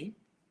ready,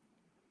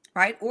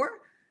 right? Or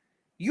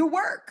your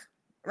work,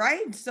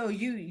 right? So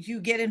you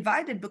get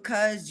invited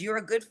because you're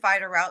a good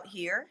fighter out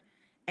here,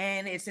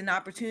 and it's an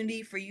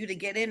opportunity for you to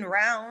get in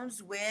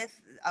rounds with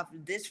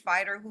this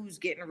fighter who's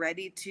getting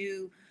ready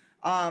to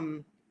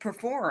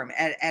perform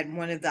at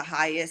one of the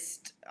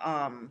highest,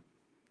 at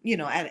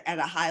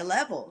a high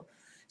level.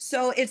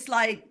 So it's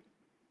like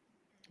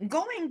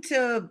going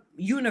to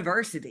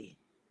university,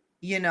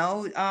 you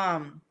know,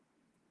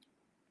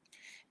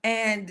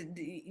 and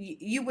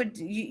you would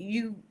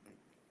you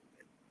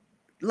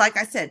like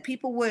I said,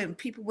 people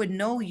would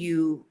know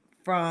you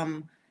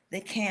from the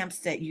camps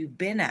that you've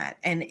been at.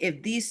 And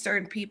if these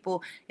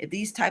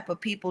type of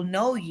people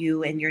know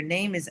you and your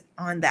name is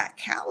on that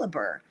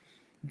caliber,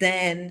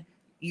 then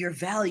your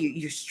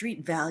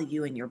street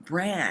value and your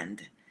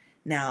brand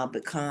now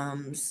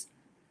becomes,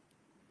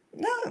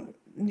 no,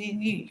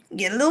 you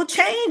get a little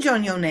change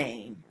on your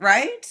name,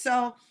 right?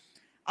 So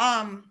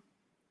um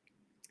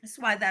that's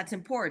why that's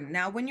important.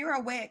 Now, when you're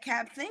away at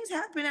camp, things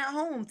happen at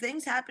home,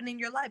 things happen in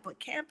your life, but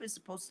camp is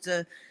supposed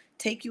to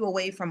take you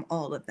away from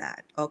all of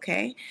that,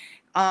 okay?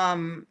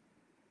 Um,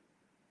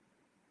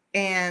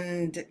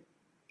 and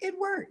it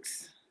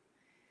works.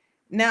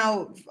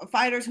 Now,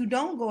 fighters who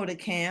don't go to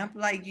camp,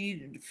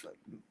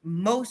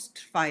 most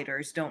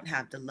fighters don't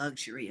have the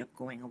luxury of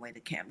going away to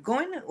camp.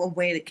 Going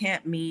away to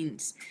camp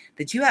means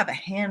that you have a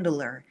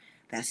handler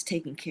that's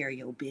taking care of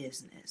your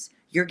business.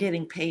 You're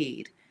getting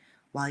paid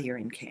while you're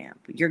in camp.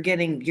 You're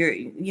getting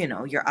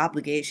your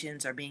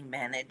obligations are being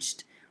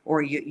managed,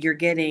 or you're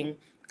getting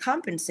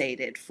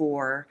compensated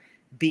for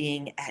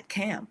being at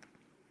camp.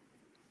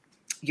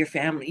 Your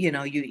family, you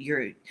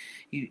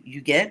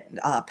get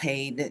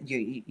paid.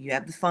 You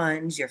have the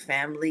funds. Your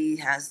family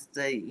has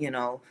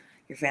your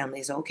family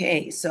is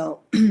okay, so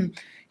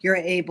you're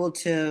able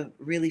to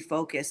really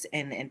focus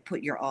and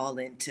put your all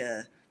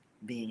into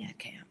being at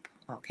camp.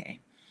 Okay,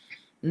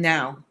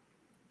 now,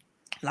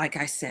 like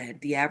I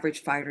said, the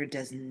average fighter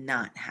does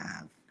not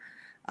have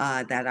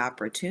that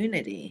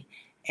opportunity.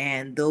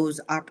 And those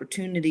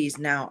opportunities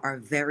now are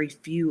very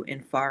few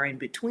and far in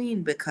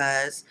between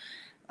because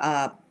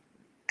uh,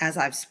 as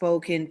I've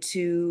spoken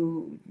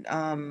to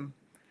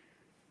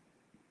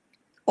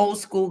old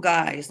school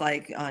guys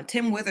like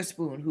Tim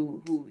Witherspoon,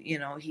 who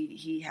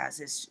he has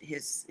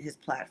his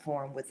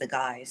platform with the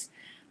guys.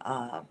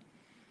 Uh,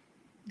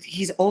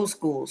 he's old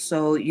school,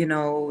 so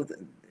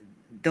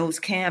those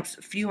camps,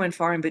 few and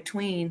far in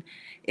between,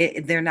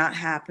 they're not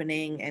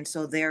happening, and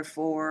so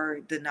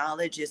therefore the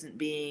knowledge isn't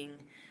being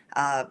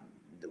uh,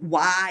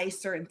 why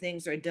certain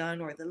things are done,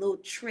 or the little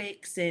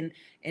tricks, and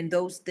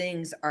those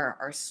things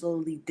are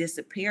slowly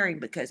disappearing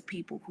because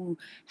people who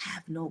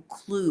have no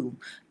clue,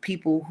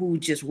 people who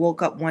just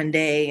woke up one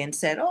day and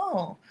said,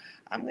 "Oh,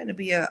 I'm going to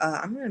be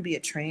a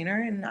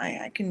trainer, and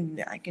I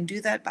can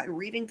do that by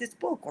reading this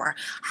book, or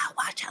I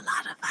watch a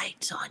lot of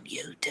fights on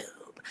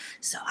YouTube.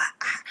 So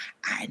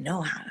I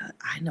know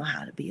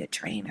how to be a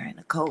trainer and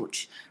a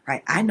coach,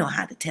 right? I know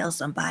how to tell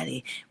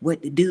somebody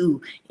what to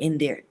do in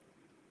their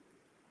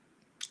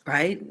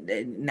right.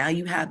 Now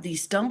you have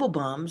these stumble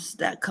bums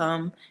that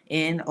come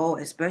in. Oh,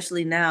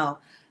 especially now.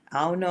 I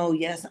don't know.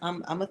 Yes,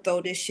 I'm gonna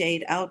throw this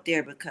shade out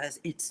there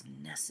because it's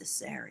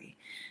necessary.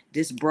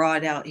 This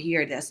broad out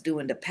here that's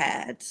doing the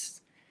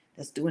pads,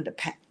 that's doing the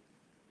pad,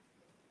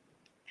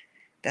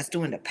 that's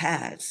doing the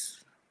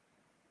pads.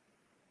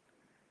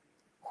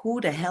 Who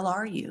the hell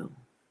are you?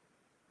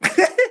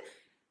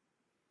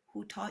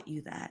 Who taught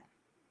you that?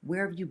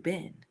 Where have you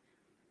been?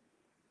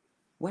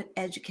 What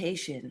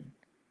education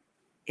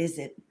is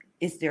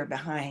there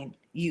behind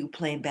you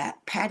playing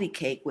patty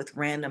cake with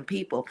random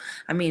people?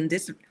 I mean,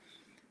 this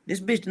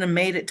bitch done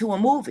made it to a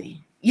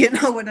movie. You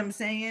know what I'm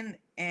saying?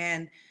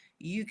 And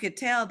you could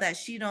tell that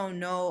she don't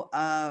know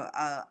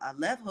a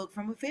left hook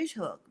from a fish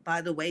hook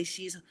by the way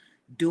she's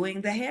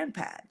doing the hand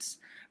pads,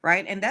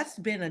 right? And that's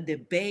been a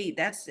debate.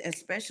 That's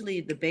especially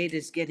a debate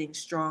is getting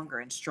stronger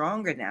and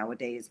stronger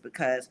nowadays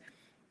because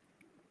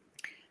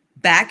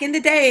back in the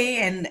day,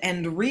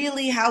 and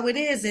really how it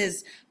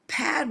is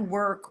pad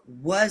work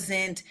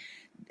wasn't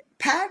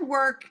pad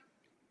work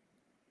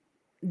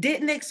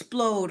didn't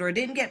explode or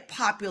didn't get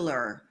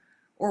popular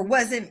or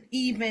wasn't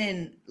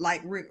even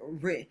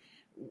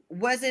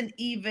wasn't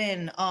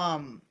even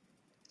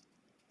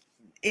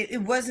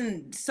it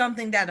wasn't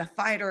something that a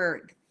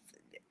fighter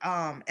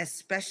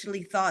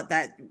especially thought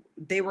that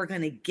they were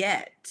going to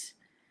get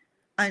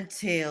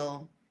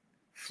until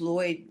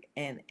Floyd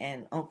and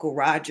Uncle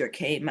Roger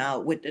came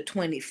out with the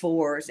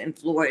 24s, and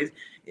Floyd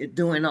is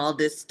doing all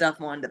this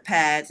stuff on the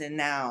pads. And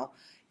now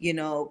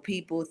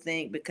people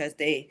think because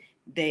they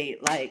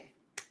like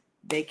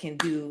they can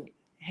do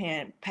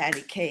hand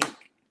patty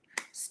cake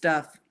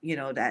stuff,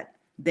 that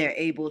they're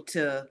able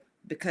to,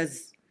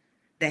 because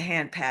the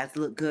hand pads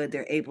look good,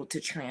 they're able to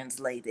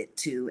translate it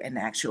to an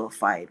actual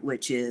fight,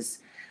 which is,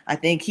 I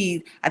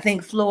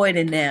think Floyd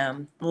and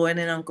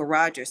Uncle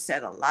Roger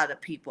set a lot of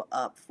people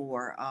up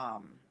for,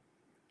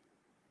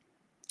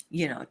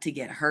 to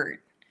get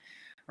hurt,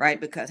 right?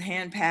 Because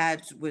hand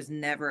pads was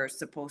never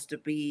supposed to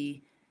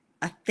be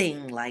a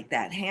thing like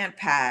that. Hand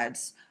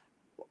pads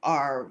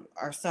are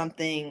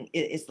something.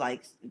 It's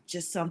like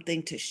just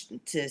something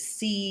to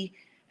see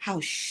how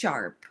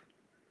sharp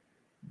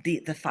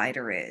the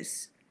fighter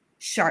is.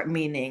 Sharp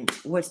meaning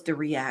what's the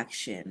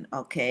reaction?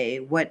 Okay,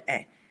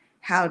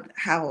 how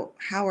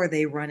are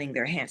they running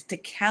their hands to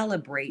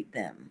calibrate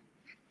them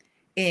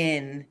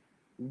in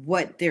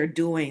what they're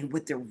doing,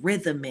 what the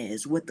rhythm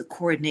is, what the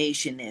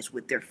coordination is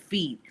with their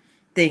feet,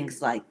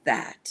 things like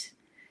that,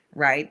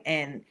 right?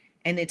 And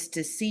it's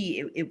to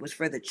see, it was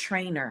for the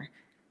trainer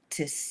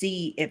to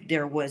see if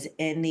there was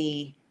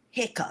any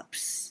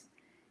hiccups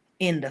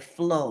in the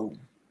flow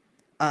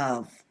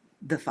of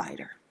the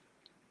fighter.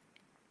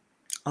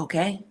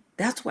 Okay,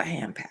 that's what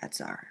hand pads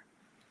are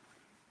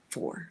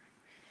for.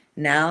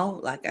 Now,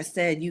 like I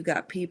said, you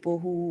got people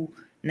who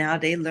now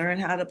they learn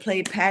how to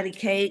play patty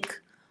cake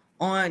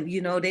on,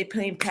 they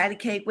playing patty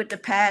cake with the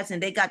pads,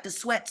 and they got the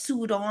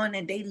sweatsuit on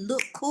and they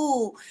look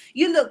cool.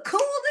 You look cool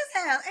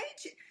as hell,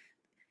 ain't you?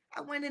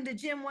 I went in the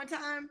gym one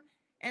time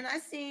and I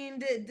seen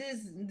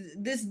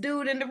this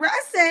dude in the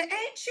I said,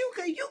 "Ain't you?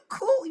 Cause you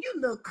cool. You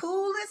look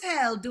cool as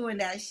hell doing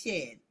that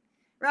shit,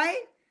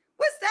 right?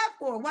 What's that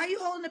for? Why you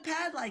holding the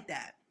pad like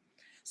that?"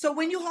 So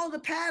when you hold a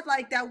pad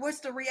like that, what's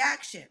the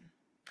reaction?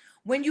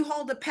 When you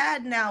hold a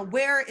pad now,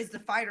 where is the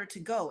fighter to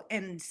go?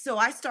 And so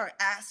I start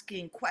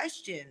asking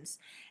questions,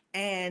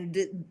 and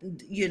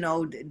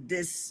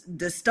this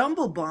the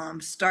stumble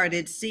bomb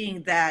started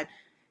seeing that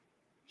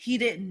he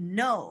didn't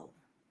know.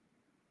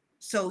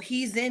 So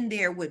he's in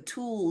there with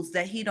tools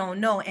that he don't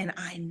know, and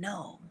I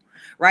know,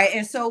 right?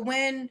 And so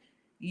when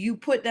you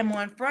put them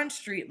on Front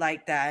Street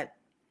like that,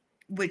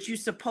 which you're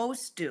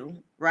supposed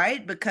to,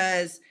 right?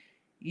 Because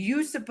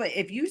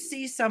if you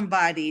see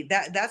somebody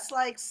that's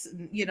like,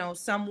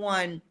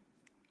 someone,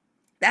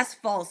 that's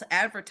false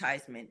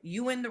advertisement.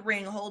 You in the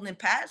ring holding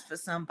pads for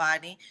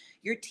somebody,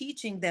 you're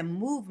teaching them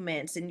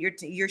movements, and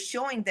you're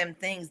showing them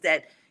things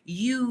that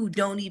you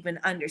don't even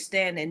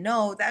understand and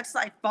know. That's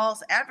like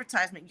false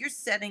advertisement. You're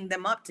setting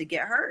them up to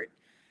get hurt,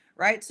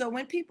 right? So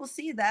when people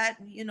see that,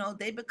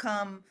 they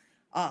become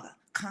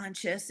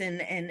conscious,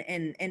 and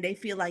they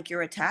feel like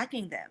you're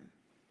attacking them,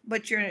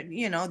 but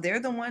they're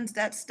the ones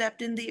that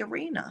stepped in the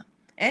arena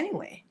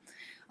anyway.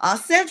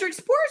 Cedric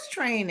Sports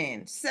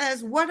Training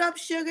says, "What up,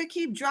 sugar?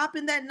 Keep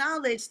dropping that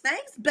knowledge.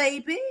 Thanks,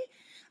 baby."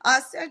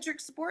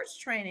 Cedric Sports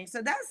Training.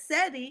 So that's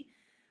Seti,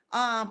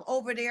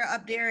 over there,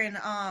 up there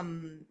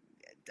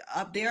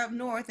up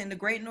north in the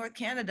Great North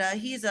Canada.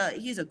 He's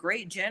a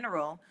great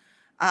general,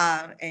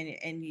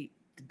 and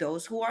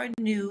those who are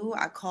new,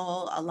 I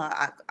call a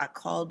lot. I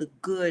call the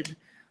good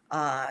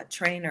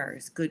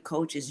trainers, good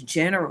coaches,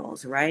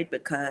 generals, right?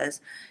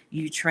 Because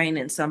you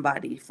training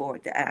somebody for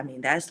that. I mean,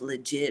 that's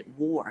legit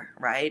war,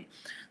 right?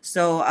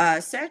 So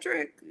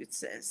Cedric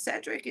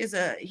is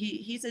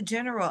he's a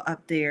general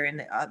up there in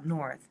the up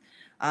north.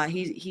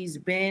 He's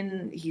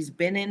been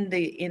in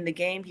the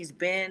game. He's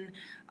been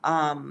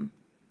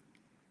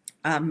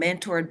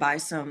mentored by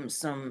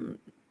some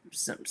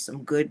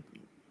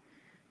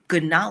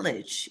good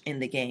knowledge in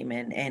the game,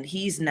 and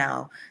he's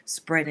now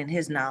spreading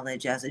his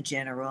knowledge as a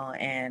general,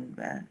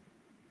 and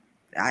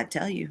I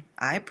tell you,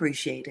 I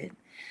appreciate it.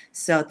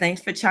 So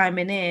thanks for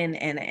chiming in,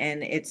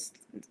 and it's,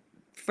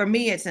 for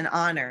me, it's an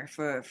honor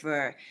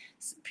for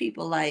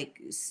people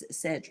like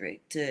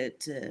Cedric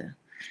to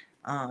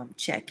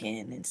check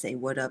in and say,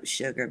 "What up,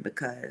 sugar?"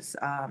 Because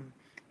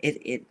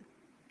it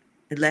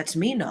lets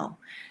me know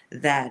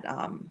that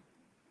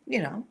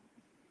you know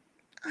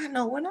I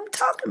know what I'm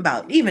talking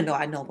about, even though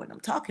I know what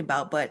I'm talking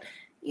about. But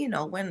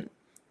when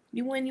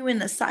you in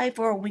the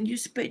cipher, or when you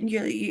spitting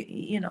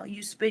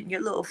you spitting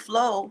your little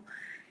flow,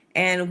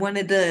 and one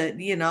of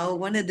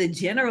the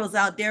generals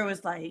out there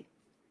was like,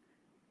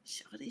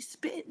 "Shorty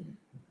spitting,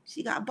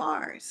 she got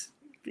bars."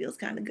 Feels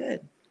kind of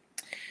good.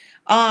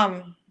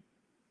 Um,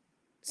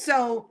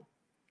 so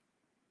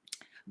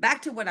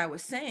back to what I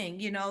was saying.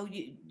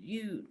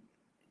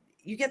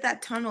 You get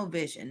that tunnel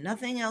vision.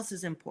 Nothing else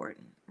is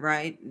important,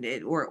 right?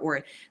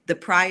 Or the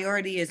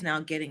priority is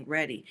now getting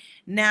ready.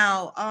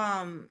 Now,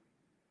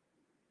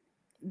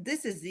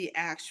 this is the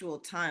actual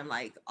time,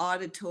 like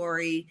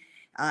auditory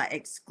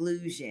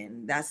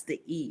exclusion. That's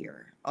the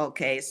ear.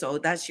 Okay, so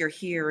that's your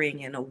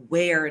hearing and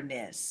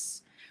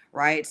awareness,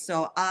 right?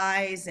 So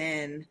eyes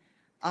and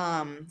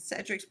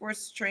Cedric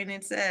Sports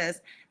Training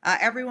says,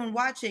 everyone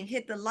watching,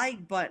 hit the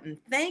like button.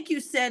 Thank you,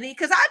 Seti,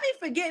 because I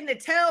be forgetting to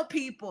tell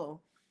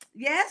people.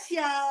 Yes,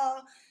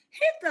 y'all,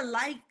 hit the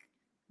like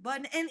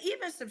button, and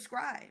even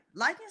subscribe.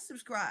 Like and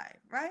subscribe,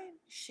 right?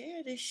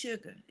 Share this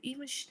sugar.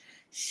 Even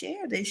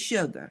share this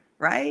sugar,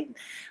 right?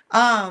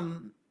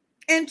 Um,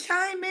 and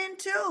chime in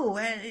too,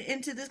 and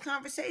into this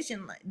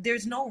conversation. Like,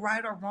 there's no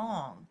right or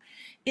wrong.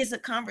 It's a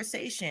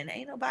conversation.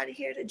 Ain't nobody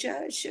here to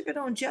judge. Sugar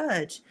don't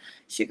judge.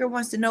 Sugar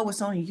wants to know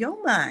what's on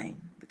your mind,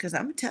 because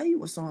I'm gonna tell you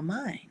what's on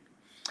mine.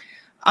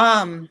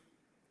 Um,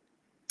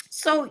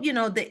 so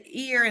the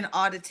ear and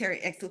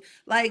auditory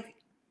like,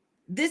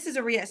 this is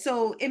a real.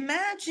 So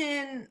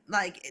imagine,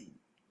 like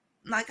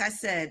I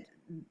said,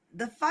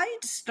 the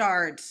fight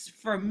starts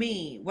for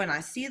me when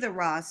I see the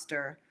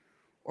roster,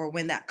 or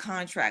when that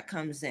contract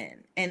comes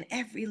in. And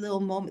every little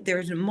moment,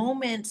 there's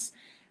moments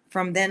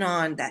from then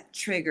on that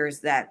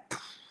triggers that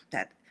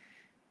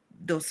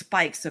those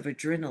spikes of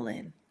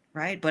adrenaline,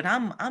 right? But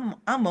I'm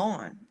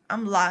on.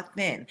 I'm locked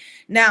in.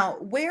 Now,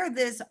 where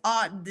this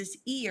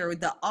ear,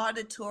 the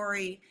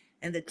auditory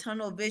and the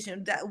tunnel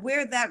vision, that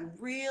where that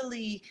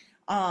really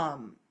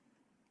um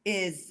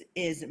is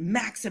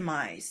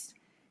maximized,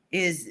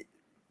 is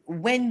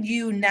when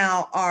you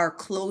now are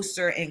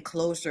closer and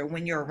closer,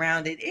 when you're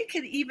around it. It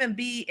could even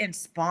be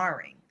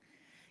inspiring,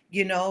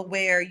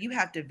 where you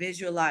have to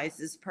visualize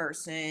this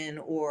person,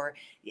 or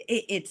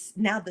it's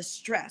now the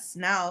stress.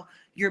 Now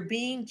you're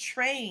being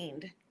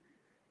trained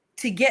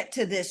to get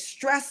to this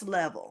stress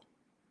level.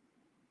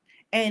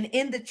 And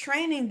in the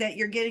training that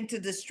you're getting to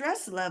the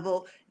stress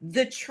level,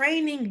 the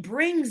training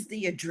brings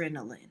the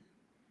adrenaline,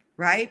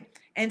 right?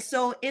 And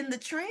so in the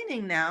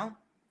training now,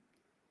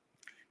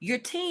 your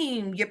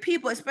team, your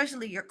people,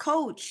 especially your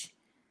coach,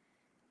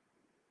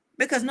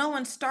 because no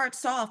one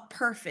starts off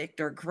perfect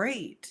or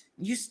great.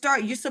 You're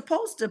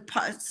supposed to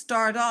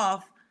start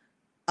off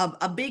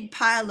a big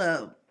pile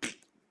of,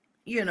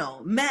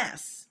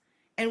 mess.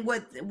 And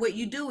what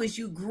you do is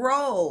you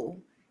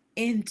grow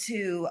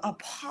into a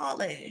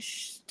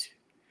polished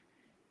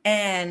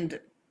and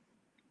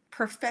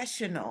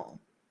professional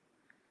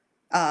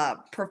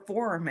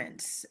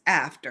performance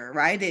after,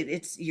 right?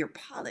 It's you're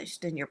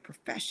polished and you're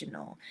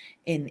professional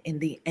in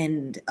the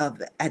end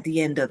of at the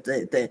end of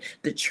the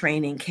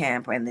training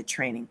camp and the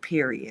training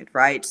period,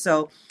 right?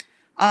 So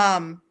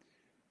um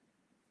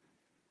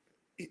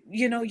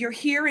you're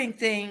hearing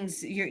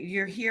things,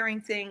 you're hearing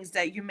things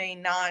that you may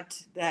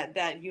not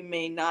that you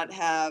may not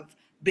have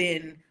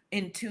been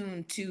in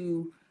tune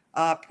to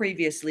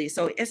previously,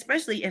 so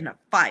especially in a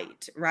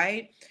fight,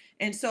 right?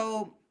 And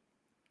so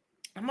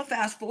I'm gonna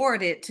fast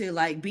forward it to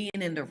like being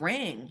in the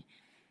ring,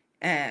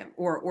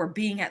 or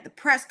being at the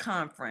press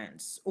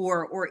conference,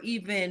 or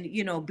even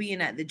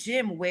being at the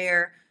gym,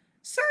 where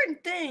certain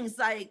things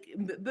like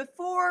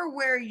before,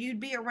 where you'd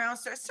be around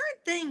certain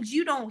things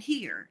you don't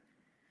hear,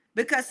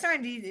 because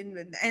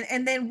certain,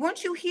 and then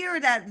once you hear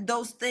that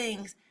those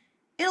things,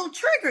 it'll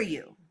trigger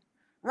you,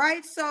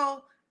 right?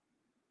 So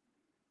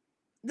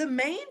the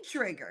main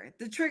trigger,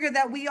 the trigger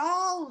that we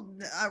all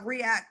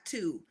react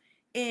to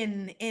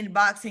in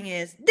boxing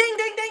is ding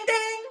ding ding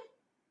ding,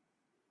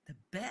 the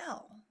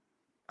bell.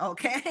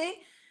 Okay,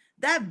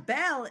 that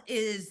bell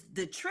is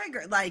the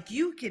trigger. Like,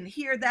 you can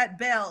hear that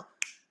bell,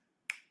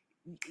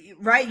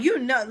 right?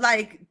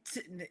 Like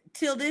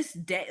till this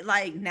day,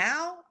 like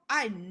now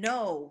I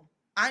know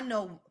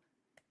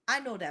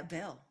that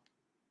bell.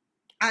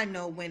 I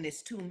know when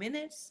it's 2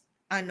 minutes.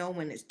 I know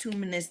when it's 2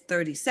 minutes,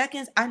 30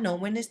 seconds. I know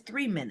when it's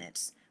 3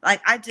 minutes.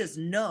 Like, I just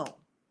know,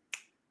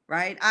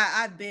 right?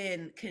 I've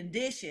been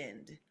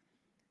conditioned.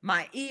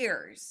 My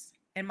ears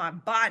and my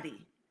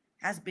body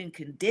has been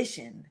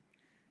conditioned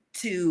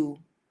to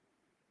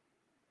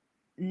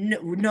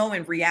know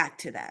and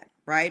react to that,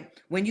 right?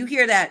 When you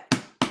hear that,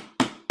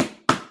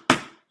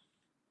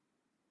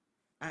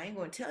 I ain't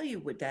going to tell you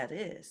what that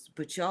is,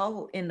 but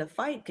y'all in the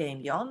fight game,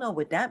 y'all know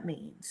what that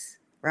means,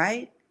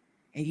 right?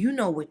 And you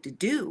know what to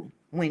do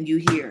when you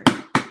hear,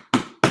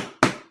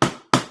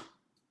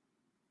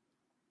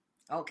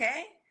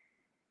 okay?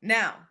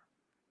 Now,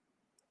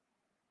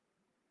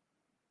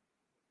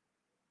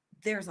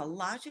 there's a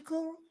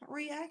logical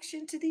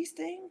reaction to these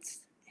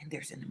things, and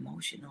there's an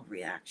emotional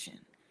reaction.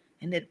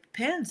 And it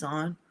depends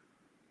on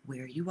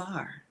where you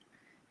are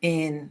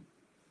in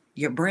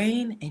your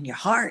brain and your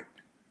heart,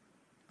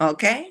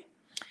 okay?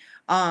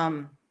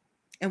 Um,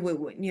 and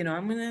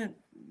I'm gonna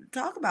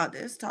talk about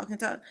this, talking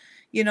to,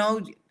 you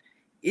know,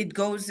 it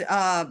goes.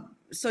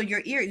 So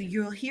your ear,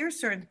 you'll hear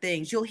certain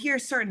things, you'll hear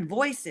certain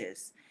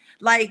voices,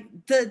 like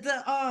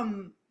the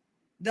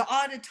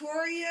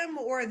auditorium,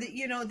 or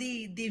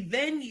the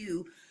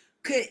venue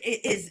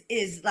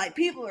is like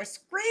people are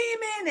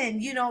screaming,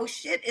 and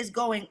shit is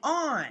going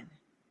on.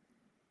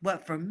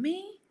 But for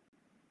me,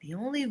 the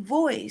only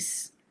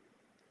voice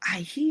I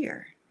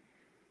hear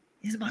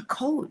is my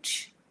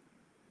coach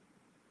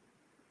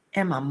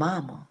and my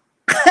mama.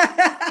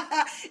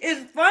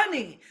 It's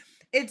funny.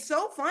 It's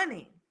so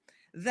funny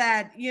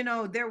that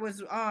there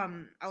was I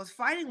was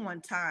fighting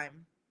one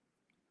time,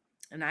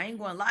 and I ain't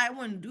gonna lie, I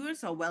wasn't doing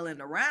so well in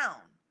the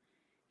round.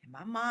 And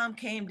my mom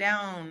came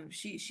down.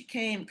 She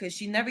came because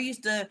she never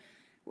used to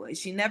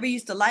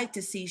like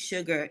to see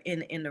Sugar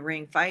in the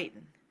ring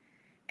fighting.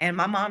 And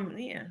my mom,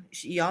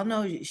 y'all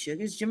know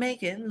Sugar's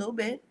Jamaican, a little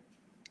bit,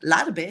 a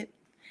lot of bit.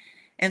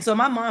 And so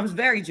my mom's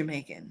very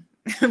Jamaican,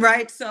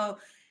 right? So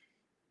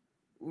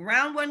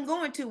round wasn't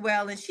going too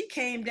well, and she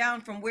came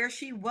down from where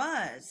she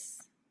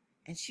was,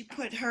 and she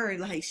put her,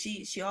 like,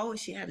 she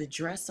had a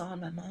dress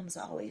on. My mom's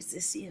always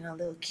this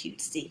little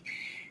cutesy,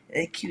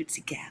 a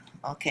cutesy gal.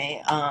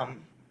 Okay,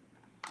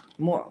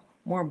 more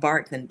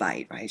bark than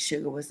bite, right?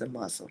 Sugar was the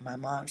muscle. My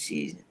mom,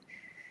 she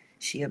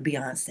a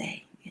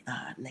Beyonce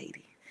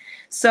lady.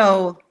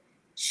 So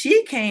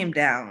she came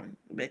down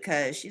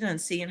because she done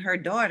seen her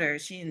daughter,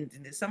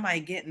 somebody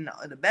getting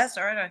the best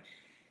of her.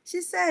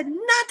 She said,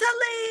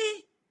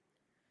 Natalie,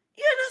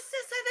 you know,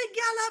 sister, the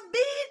gal I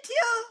beat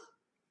you.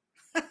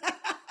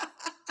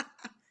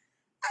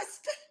 I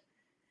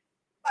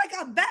like,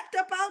 I backed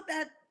up out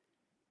that,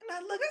 and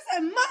I look, I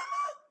said, Mama,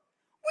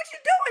 what you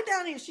doing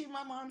down here?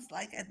 My mom's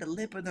like at the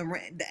lip of the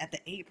ring, at the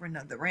apron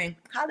of the ring.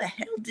 How the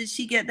hell did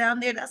she get down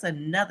there? That's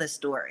another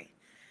story,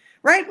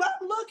 right? Well,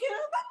 I'm looking, I'm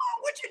like,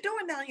 Mom, what you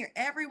doing down here?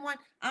 Everyone,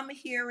 I'm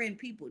hearing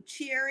people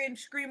cheering,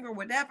 screaming, or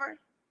whatever.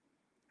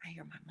 I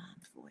hear my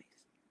mom's voice,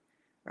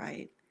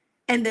 right?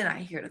 And then I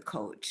hear the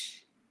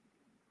coach.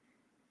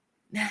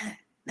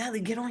 Natalie,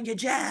 get on your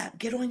jab.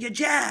 Get on your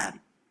jab.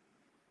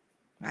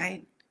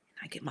 Right?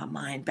 I get my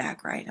mind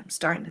back, right? I'm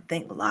starting to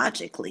think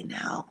logically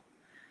now.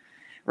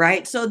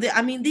 Right? So,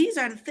 these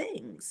are the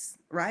things,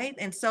 right?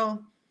 And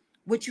so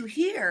what you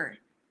hear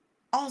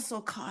also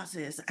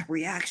causes a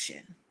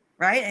reaction,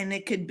 right? And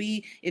it could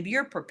be, if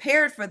you're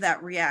prepared for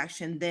that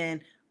reaction,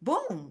 then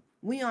boom,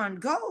 we on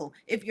go.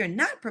 If you're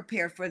not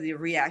prepared for the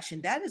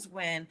reaction, that is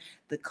when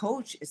the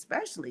coach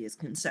especially is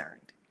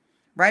concerned,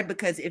 right?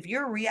 Because if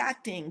you're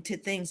reacting to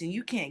things and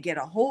you can't get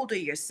a hold of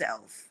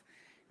yourself,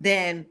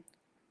 then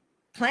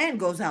plan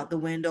goes out the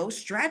window,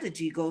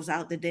 strategy goes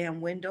out the damn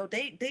window.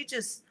 They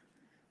just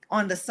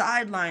on the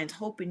sidelines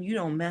hoping you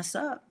don't mess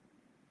up,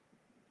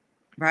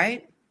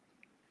 right?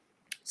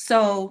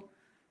 So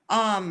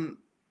um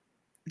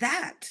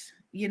that,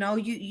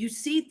 you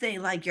see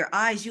things, like your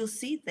eyes, you'll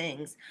see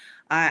things.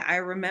 I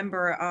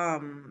remember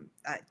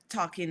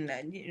talking,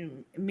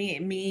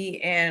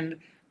 me and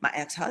my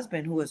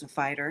ex-husband, who was a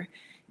fighter,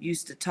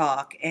 used to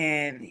talk,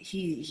 and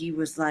he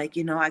was like,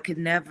 I could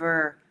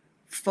never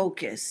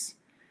focus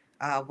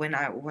when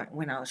I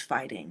was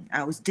fighting.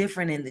 I was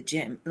different in the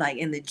gym. Like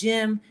in the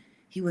gym,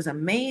 he was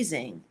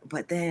amazing,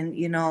 but then,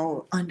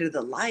 under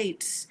the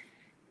lights,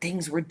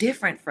 things were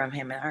different from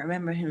him. And I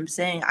remember him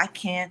saying, I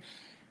can't,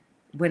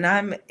 when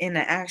I'm in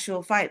an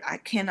actual fight, I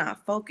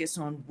cannot focus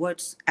on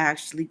what's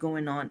actually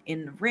going on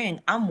in the ring.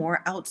 I'm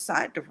more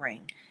outside the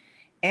ring.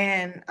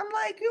 And I'm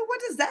like, "Yo, what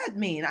does that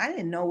mean?" I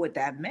didn't know what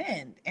that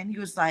meant. And he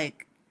was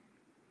like,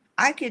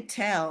 I could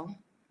tell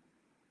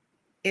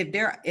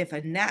if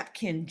a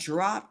napkin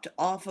dropped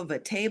off of a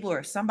table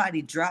or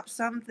somebody dropped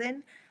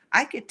something,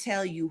 I could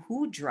tell you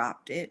who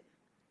dropped it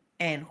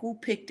and who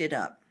picked it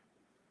up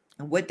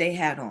and what they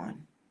had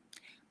on.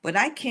 But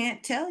I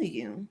can't tell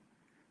you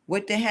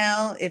what the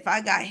hell, if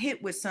I got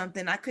hit with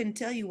something, I couldn't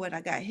tell you what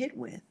I got hit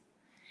with.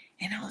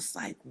 And I was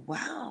like,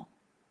 wow,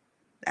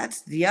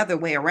 that's the other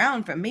way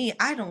around for me.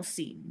 I don't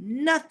see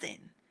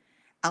nothing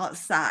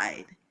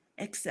outside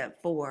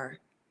except for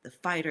the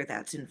fighter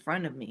that's in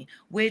front of me,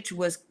 which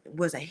was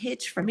a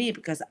hitch for me,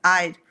 because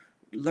I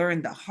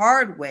learned the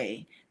hard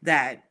way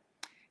that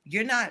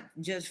you're not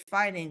just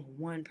fighting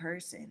one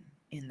person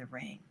in the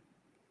ring.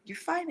 You're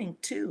fighting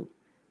two.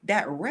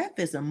 That ref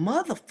is a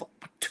motherfucker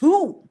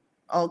too.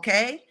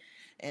 Okay.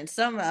 And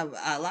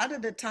a lot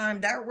of the time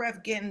that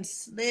ref getting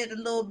slid a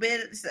little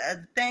bit,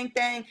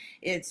 thing,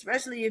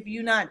 especially if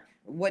you're not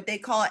what they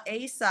call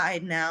A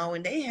side now,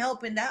 and they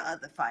helping that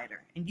other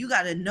fighter. And you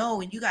got to know,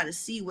 and you got to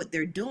see what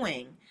they're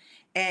doing.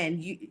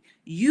 And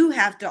you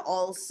have to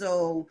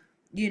also,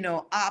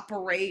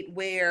 operate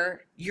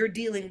where you're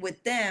dealing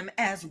with them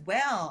as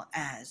well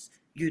as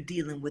you're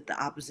dealing with the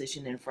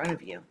opposition in front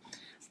of you.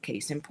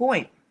 Case in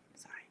point.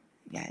 Sorry,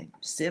 yeah,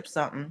 sip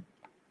something.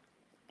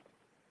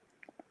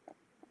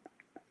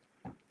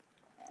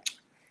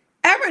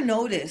 Ever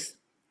notice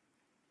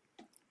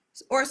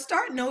or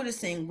start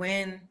noticing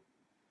when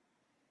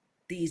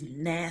these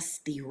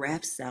nasty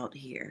refs out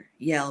here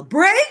yell,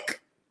 break?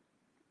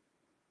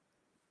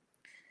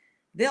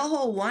 They'll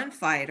hold one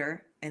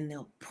fighter and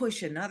they'll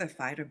push another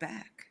fighter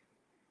back.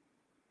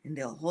 And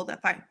they'll hold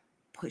that fight,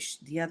 push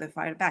the other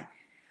fighter back.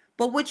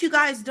 But what you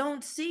guys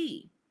don't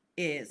see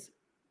is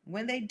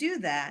when they do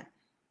that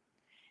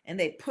and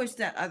they push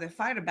that other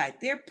fighter back,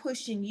 they're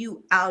pushing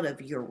you out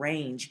of your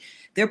range.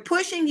 They're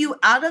pushing you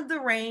out of the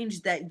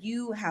range that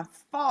you have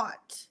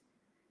fought,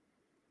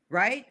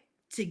 right,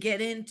 to get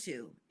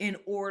into in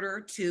order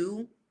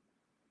to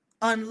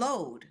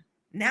unload.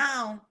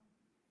 Now,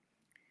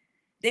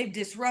 they've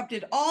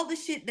disrupted all the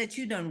shit that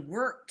you done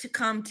worked to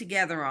come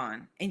together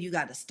on, and you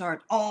got to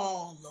start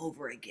all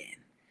over again,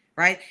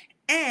 right?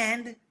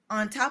 And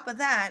on top of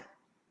that,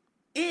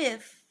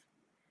 if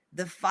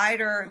the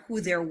fighter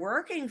who they're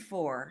working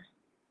for,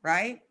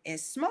 right,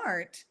 is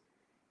smart,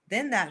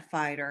 then that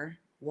fighter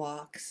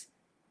walks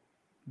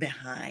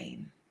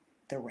behind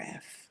the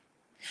ref.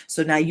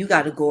 So now you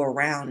got to go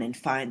around and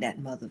find that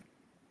mother.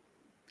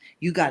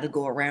 You got to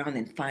go around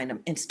and find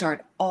them and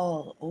start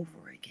all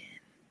over again,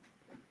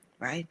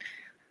 right?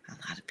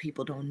 A lot of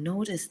people don't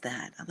notice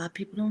that. A lot of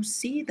people don't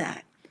see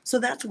that. So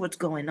that's what's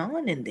going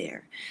on in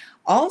there.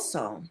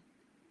 Also,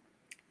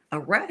 a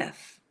lot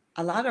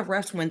of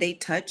refs, when they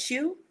touch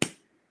you,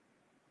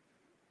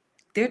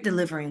 they're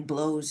delivering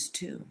blows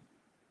too,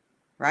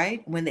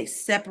 right? When they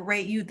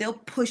separate you, they'll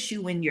push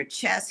you in your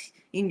chest,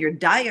 in your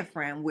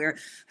diaphragm, where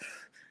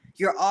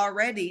your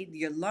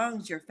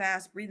lungs, you're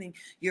fast breathing,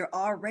 you're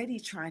already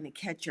trying to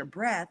catch your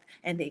breath,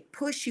 and they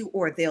push you,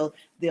 or they'll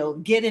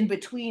get in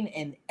between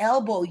and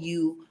elbow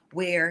you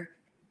where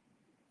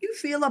you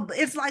feel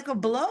it's like a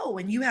blow,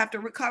 and you have to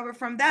recover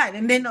from that.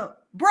 And then they'll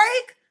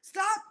break,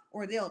 stop,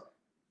 or they'll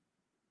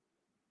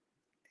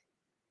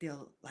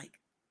like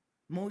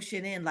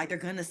motion in like they're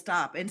gonna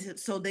stop. And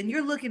so then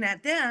you're looking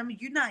at them,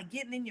 you're not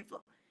getting in your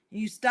flow, and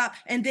you stop,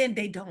 and then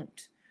they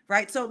don't,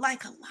 right? So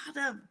like a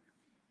lot of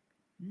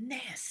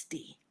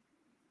nasty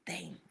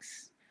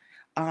things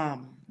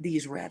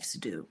these refs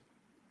do.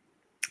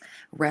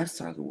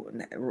 Refs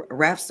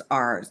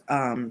are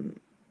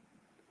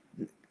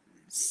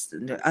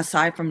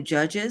aside from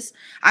judges,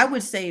 I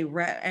would say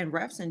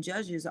refs and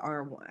judges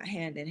are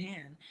hand in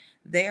hand.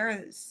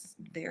 There's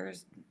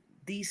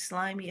these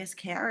slimiest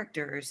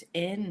characters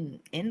in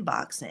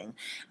boxing.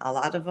 A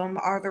lot of them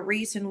are the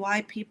reason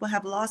why people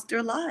have lost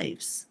their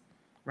lives,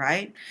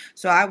 right?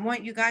 So I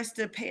want you guys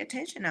to pay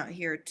attention out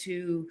here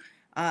to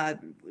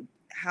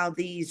how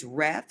these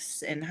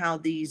refs and how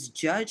these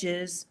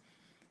judges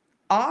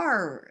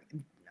are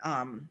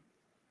um,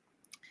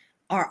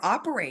 are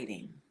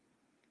operating,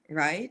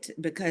 right?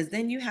 Because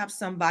then you have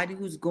somebody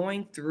who's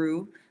going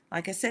through,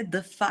 like I said,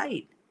 the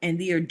fight and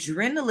the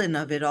adrenaline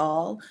of it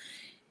all.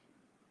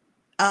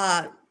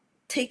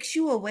 takes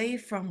you away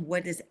from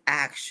what is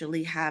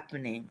actually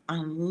happening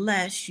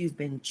unless you've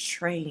been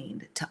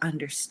trained to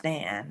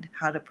understand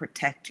how to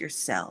protect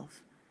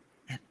yourself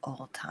at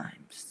all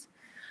times.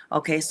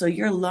 Okay, so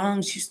your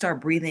lungs, you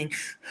start breathing,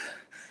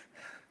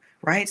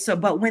 right? So,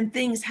 but when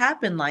things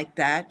happen like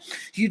that,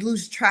 you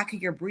lose track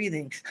of your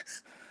breathing.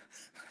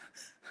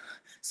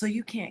 So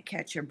you can't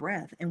catch your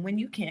breath. And when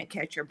you can't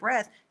catch your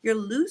breath, you're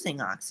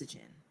losing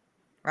oxygen,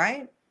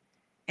 right?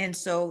 And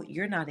so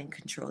you're not in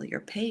control of your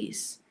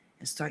pace.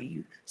 And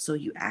so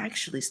you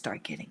actually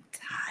start getting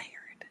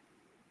tired,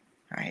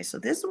 right? So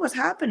this is what's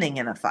happening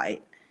in a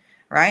fight,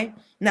 right?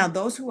 Now,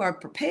 those who are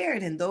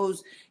prepared and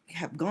those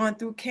have gone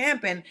through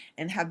camp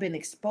and have been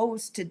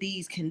exposed to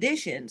these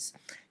conditions,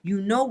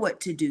 you know what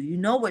to do, you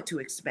know what to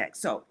expect.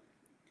 So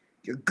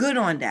you're good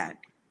on that,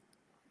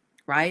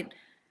 right?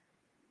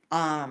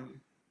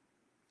 Um,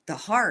 the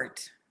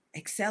heart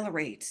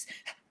accelerates,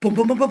 boom,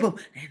 boom, boom, boom, boom,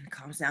 and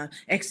calms down,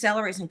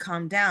 accelerates and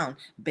calm down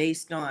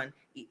based on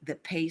the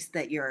pace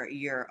that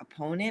your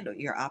opponent or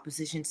your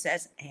opposition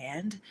sets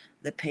and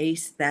the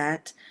pace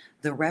that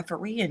the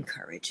referee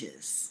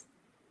encourages.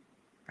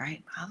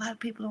 Right? A lot of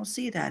people don't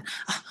see that.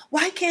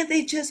 Why can't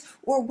they just,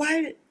 or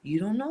why? You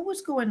don't know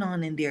what's going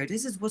on in there.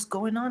 This is what's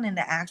going on in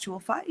the actual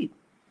fight.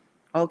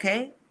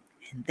 Okay?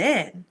 And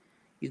then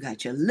you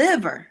got your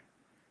liver.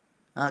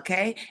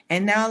 Okay?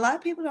 And now a lot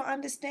of people don't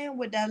understand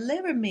what that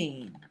liver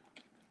means.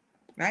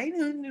 Right?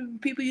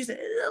 People use it,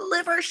 a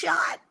liver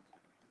shot.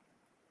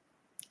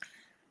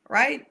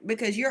 Right?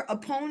 Because your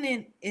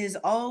opponent is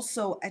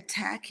also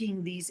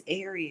attacking these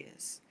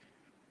areas.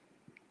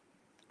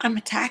 I'm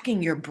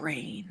attacking your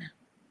brain.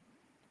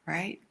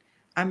 Right?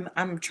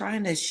 I'm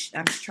trying to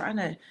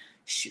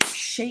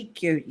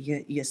shake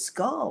your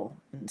skull,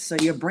 and so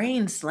your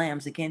brain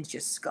slams against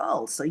your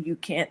skull, so you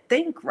can't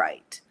think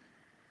right.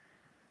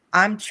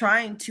 I'm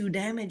trying to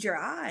damage your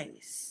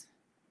eyes,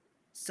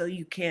 so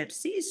you can't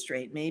see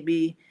straight.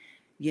 Maybe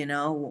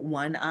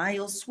one eye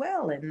will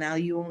swell, and now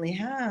you only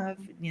have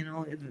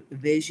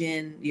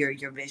vision.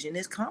 Your vision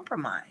is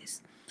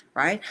compromised,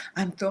 right?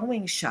 I'm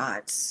throwing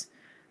shots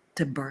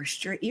to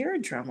burst your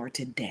eardrum or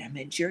to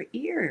damage your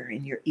ear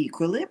and your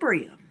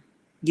equilibrium.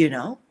 You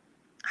know,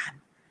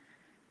 I'm,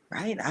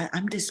 right?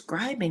 I'm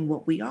describing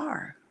what we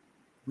are.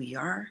 We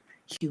are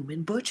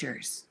human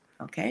butchers.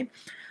 Okay.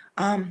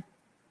 Um,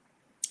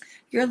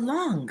 your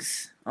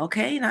lungs.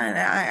 Okay.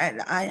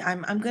 And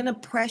I'm going to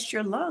press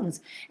your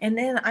lungs, and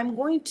then I'm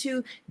going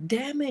to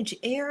damage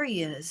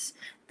areas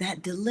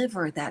that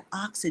deliver that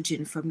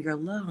oxygen from your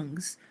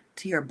lungs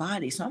to your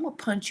body. So I'm going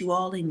to punch you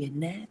all in your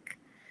neck.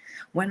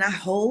 When I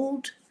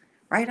hold,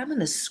 right, I'm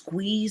going to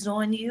squeeze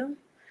on you,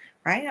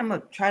 right? I'm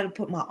going to try to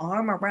put my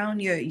arm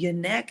around your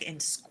neck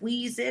and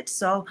squeeze it.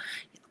 So,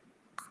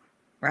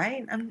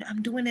 right,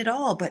 I'm doing it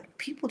all, but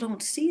people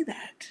don't see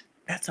that.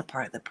 That's a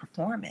part of the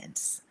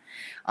performance.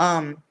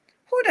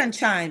 Who done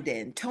chimed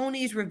in?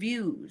 Tony's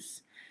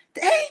reviews.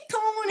 Hey,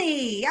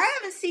 Tony, I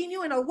haven't seen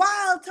you in a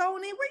while,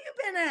 Tony. Where you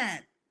been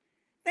at?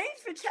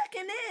 Thanks for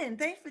checking in.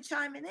 Thanks for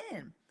chiming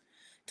in.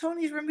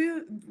 Tony's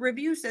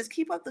review says,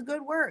 keep up the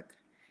good work.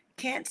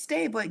 Can't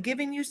stay, but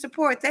giving you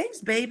support. Thanks,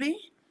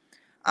 baby.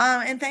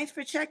 And thanks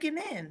for checking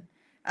in.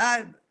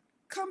 Uh,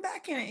 come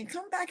back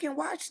and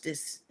watch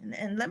this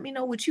and let me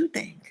know what you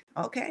think.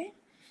 Okay,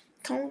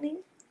 Tony,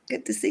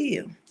 good to see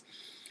you.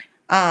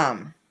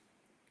 Um,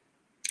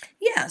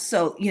 yeah,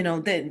 so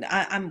then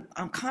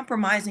I'm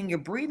compromising your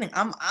breathing.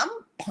 I'm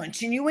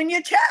punching you in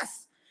your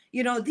chest.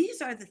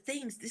 These are the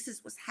things. This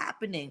is what's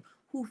happening.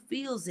 Who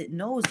feels it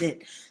knows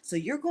it. So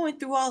you're going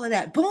through all of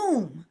that.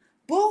 Boom,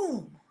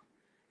 boom.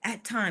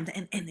 At times,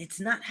 and it's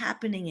not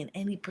happening in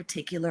any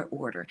particular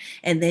order.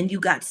 And then you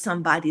got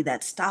somebody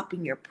that's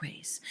stopping your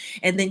pace,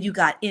 and then you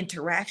got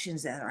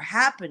interactions that are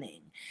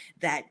happening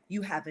that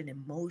you have an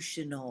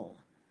emotional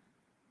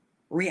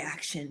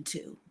reaction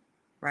to,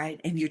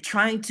 right? And you're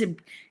trying to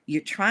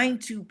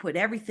put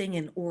everything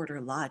in order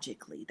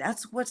logically.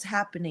 That's what's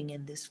happening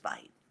in this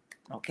fight.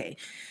 Okay.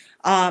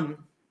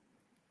 um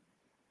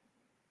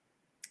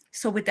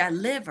so with that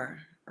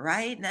liver,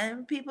 right?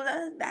 Now people,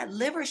 that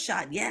liver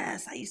shot,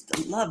 yes, I used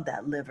to love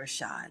that liver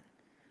shot.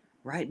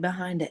 Right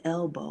behind the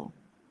elbow,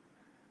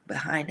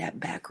 behind that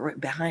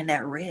behind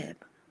that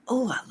rib.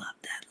 Oh, I love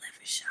that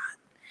liver shot.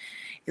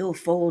 It'll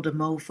fold a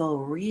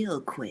mofo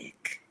real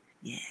quick.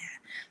 Yeah.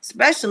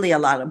 Especially a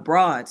lot of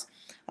broads.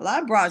 A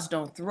lot of broads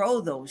don't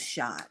throw those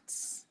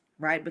shots,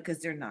 right? Because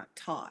they're not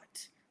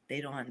taught.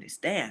 They don't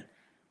understand.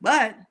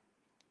 But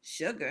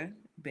Sugar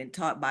been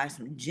taught by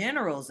some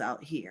generals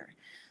out here.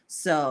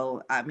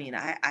 So, I mean,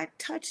 I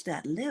touched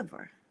that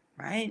liver,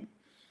 right?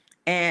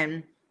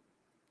 And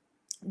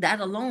that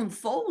alone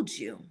folds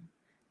you.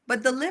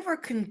 But the liver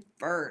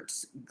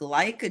converts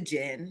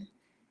glycogen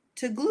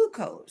to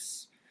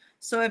glucose.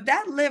 So if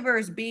that liver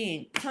is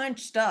being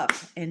punched up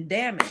and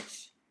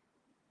damaged,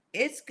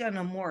 it's going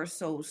to more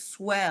so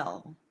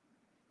swell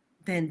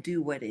than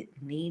do what it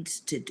needs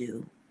to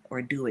do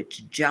or do its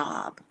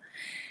job.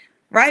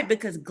 right?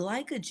 Because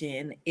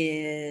glycogen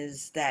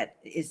is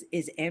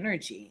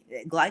energy.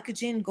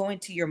 Glycogen going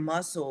to your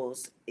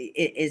muscles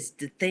is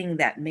the thing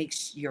that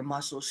makes your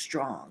muscles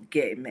strong.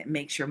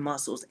 Makes your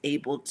muscles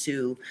able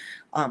to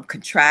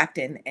contract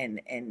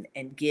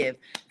and give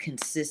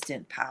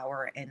consistent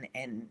power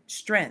and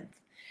strength.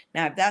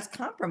 Now, if that's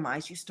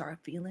compromised, you start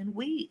feeling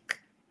weak.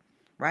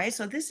 Right.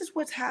 So this is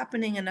what's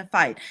happening in a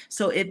fight.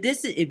 So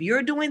if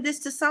you're doing this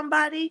to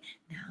somebody,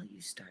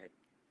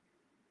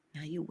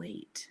 now you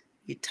wait.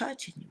 You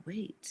touch and you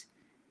wait.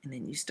 And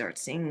then you start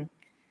seeing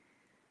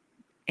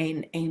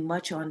ain't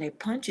much on their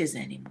punches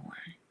anymore.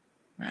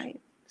 Right?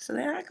 So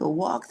then I could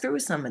walk through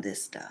some of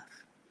this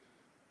stuff.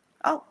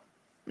 Oh,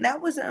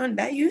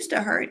 that used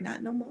to hurt,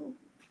 not no more.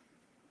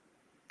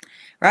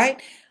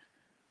 Right?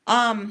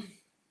 Um,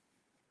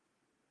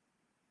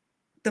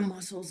 the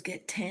muscles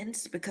get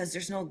tense because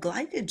there's no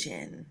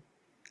glycogen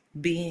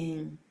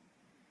being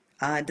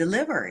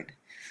delivered.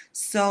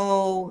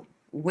 So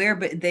where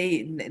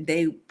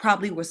they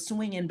probably were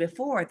swinging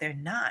before, they're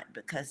not,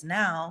 because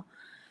now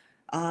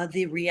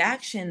the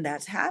reaction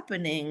that's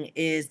happening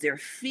is they're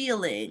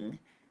feeling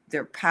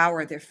their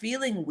power, they're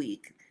feeling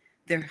weak,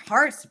 their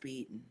heart's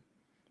beating,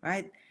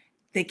 right?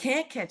 They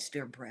can't catch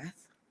their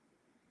breath.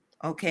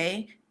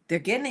 Okay, they're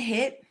getting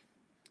hit.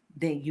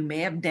 You may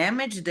have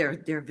damaged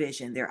their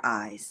vision, their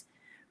eyes,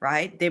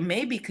 right? They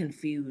may be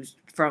confused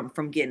from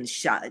getting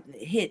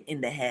hit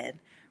in the head,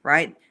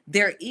 right?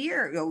 Their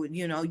ear,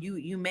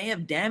 you may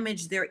have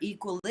damaged their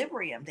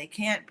equilibrium. They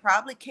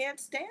probably can't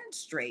stand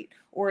straight,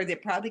 or they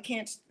probably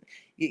can't.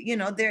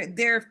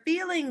 They're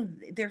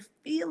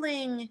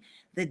feeling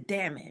the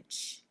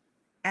damage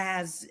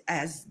as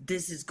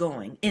this is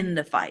going in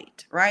the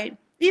fight, right?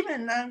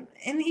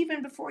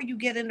 Even before you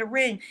get in the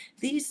ring,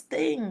 these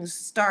things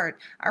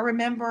start. I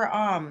remember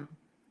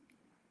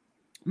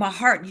my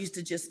heart used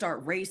to just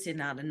start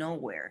racing out of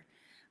nowhere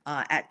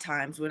at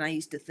times when I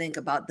used to think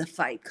about the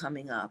fight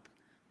coming up,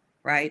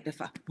 right? The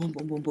fight, boom,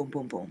 boom, boom, boom,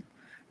 boom, boom,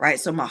 right?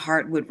 So my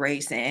heart would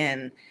race,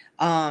 and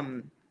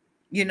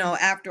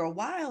after a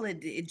while,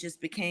 it just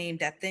became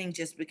that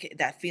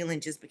feeling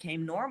just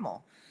became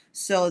normal.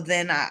 So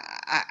then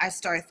I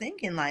started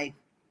thinking, like,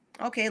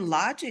 okay,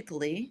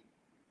 logically,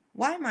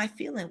 why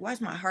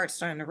is my heart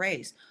starting to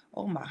race?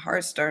 Oh, my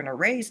heart's starting to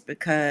race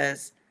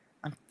because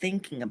I'm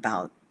thinking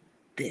about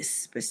this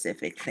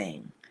specific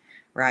thing,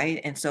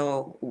 right? And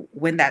so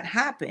when that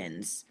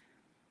happens,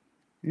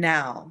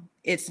 now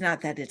it's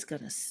not that it's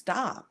going to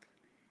stop.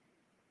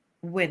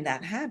 When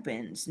that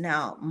happens,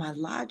 now my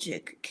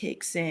logic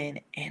kicks in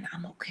and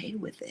I'm okay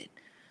with it.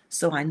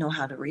 So I know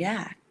how to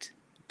react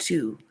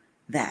to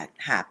that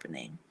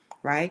happening,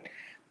 right?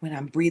 When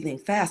I'm breathing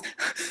fast,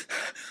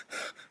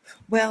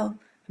 well,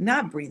 I'm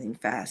not breathing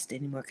fast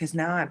anymore because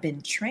now I've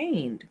been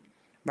trained,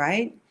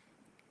 right?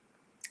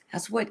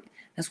 That's what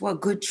that's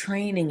what good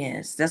training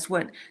is. That's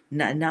what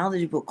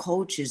knowledgeable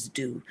coaches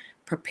do.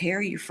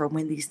 Prepare you for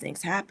when these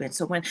things happen.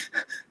 So when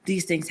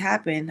these things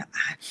happen,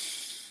 I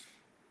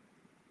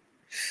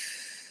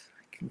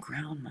can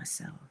ground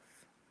myself,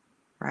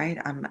 right?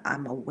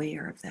 I'm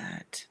aware of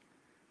that,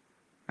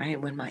 right?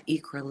 When my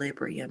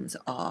equilibrium's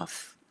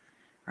off,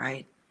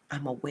 right?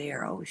 I'm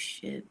aware, oh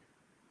shit,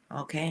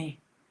 okay.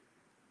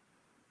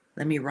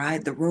 Let me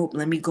ride the rope.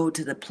 Let me go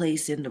to the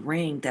place in the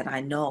ring that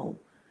I know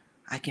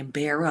I can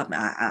bear up.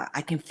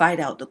 I can fight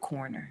out the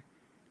corner.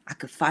 I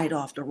could fight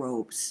off the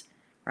ropes,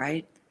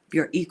 right? If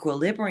your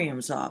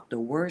equilibrium's off, the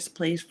worst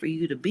place for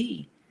you to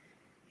be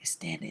is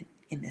standing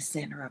in the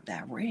center of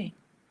that ring,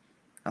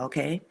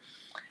 okay?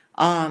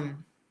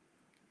 Um,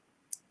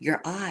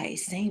 your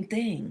eyes, same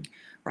thing,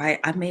 right?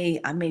 I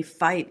may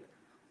fight.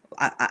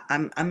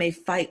 I may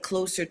fight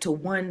closer to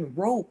one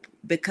rope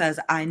because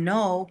I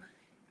know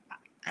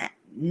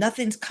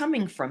nothing's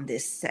coming from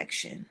this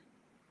section.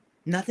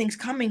 Nothing's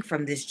coming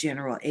from this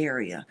general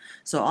area.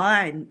 So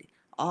I'm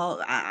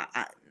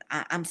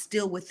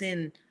still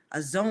within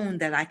a zone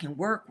that I can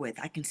work with.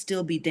 I can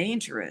still be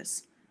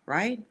dangerous,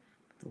 right?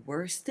 The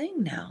worst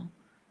thing now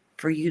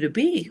for you to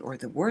be, or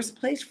the worst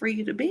place for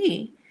you to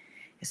be,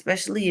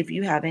 especially if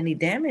you have any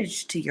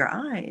damage to your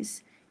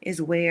eyes,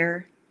 is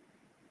where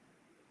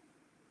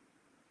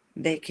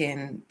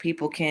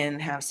people can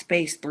have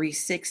space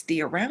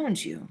 360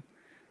 around you,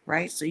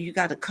 right? So you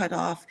got to cut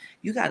off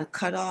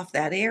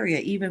that area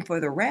even for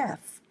the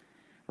ref,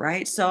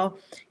 right? So,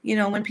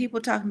 when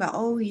people talk about,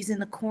 oh, he's in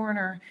the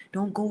corner,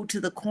 don't go to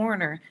the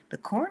corner. The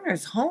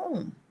corner's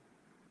home,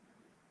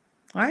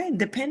 right?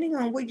 Depending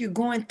on what you're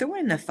going through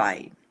in the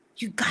fight,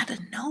 you got to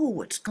know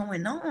what's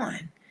going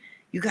on.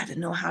 You got to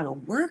know how to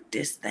work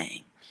this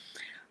thing.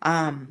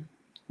 Um,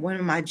 One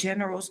of my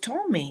generals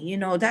told me,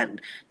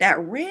 that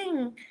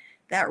ring,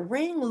 that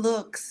ring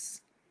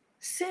looks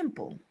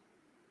simple.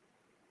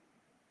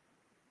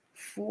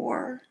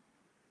 Four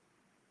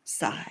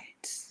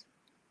sides,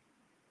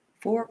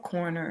 four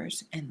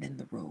corners, and then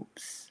the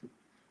ropes.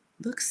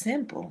 Looks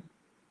simple,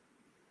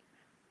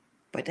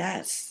 but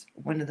that's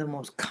one of the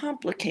most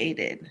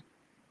complicated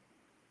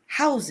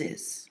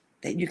houses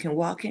that you can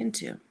walk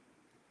into,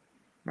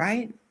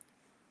 right?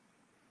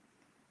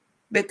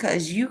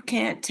 because you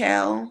can't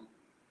tell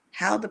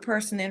how the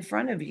person in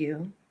front of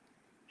you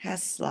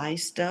has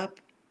sliced up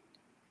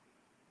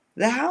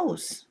the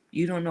house.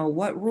 You don't know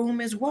what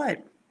room is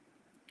what.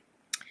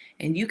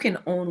 And you can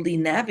only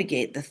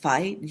navigate the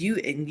fight.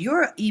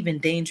 You're even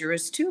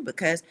dangerous too,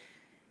 because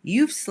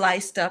you've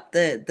sliced up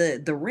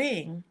the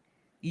ring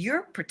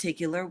your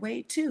particular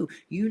way too.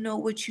 You know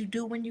what you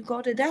do when you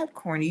go to that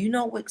corner. You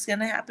know what's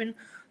gonna happen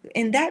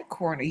in that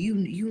corner. You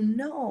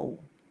know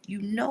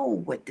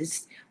what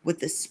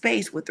the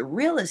space, what the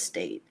real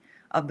estate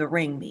of the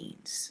ring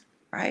means,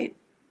 right?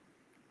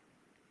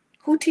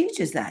 Who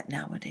teaches that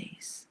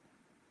nowadays?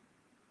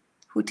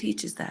 Who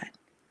teaches that?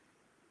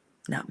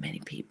 Not many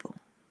people.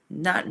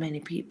 Not many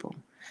people.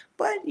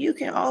 But you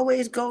can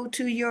always go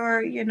to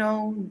your,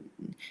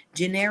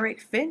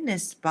 generic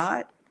fitness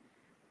spot,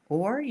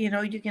 or,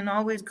 you can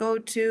always go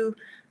to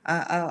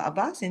a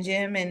boxing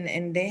gym,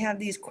 and they have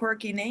these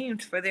quirky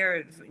names for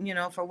their,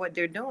 for what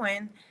they're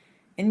doing.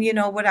 And,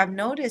 what I've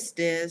noticed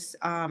is,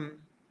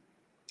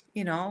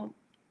 you know,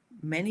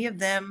 many of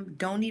them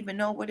don't even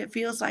know what it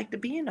feels like to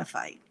be in a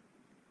fight.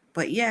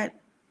 But yet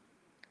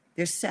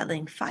they're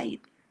selling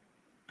fight.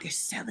 They're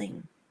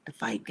selling the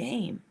fight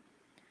game.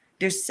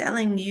 They're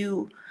selling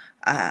you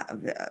uh,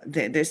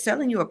 they're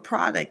selling you a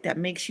product that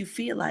makes you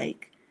feel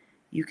like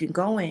you can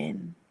go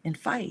in and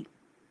fight,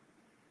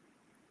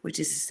 which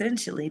is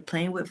essentially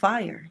playing with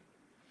fire.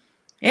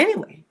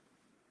 Anyway,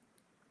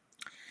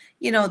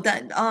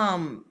 that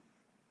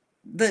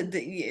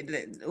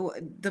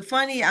the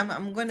funny,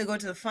 I'm going to go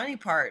to the funny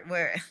part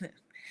where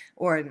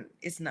or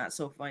it's not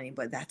so funny,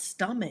 but that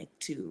stomach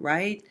too,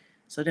 right?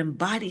 So them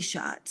body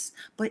shots.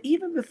 But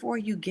even before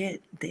you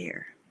get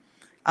there,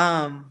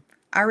 Um,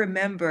 I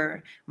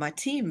remember my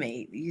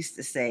teammate used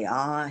to say,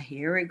 "Ah,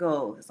 here it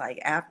goes." Like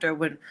after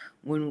when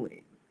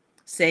we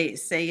say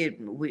it,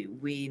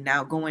 we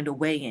now go into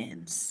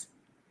weigh-ins,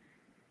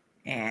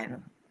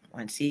 and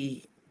once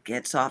he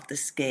gets off the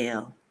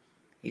scale,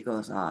 he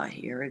goes, "Ah,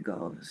 here it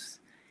goes,"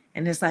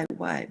 and it's like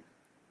what?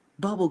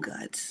 Bubble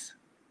guts,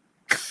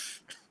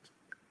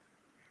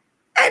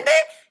 and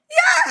then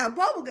yeah,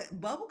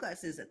 bubble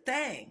guts is a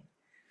thing.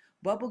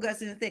 Bubble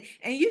guts is a thing,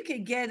 and you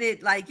can get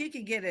it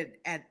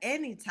at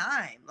any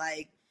time.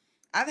 Like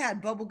I've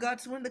had bubble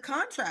guts when the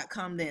contract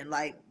come in,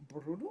 like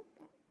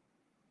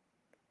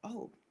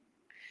oh,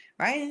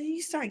 right, and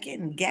you start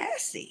getting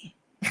gassy.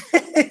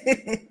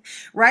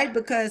 Right,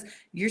 because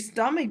your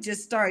stomach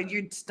just start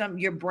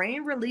your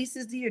brain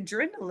releases the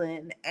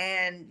adrenaline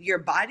and your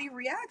body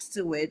reacts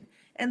to it,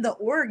 and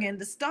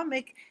the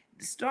stomach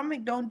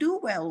don't do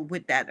well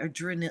with that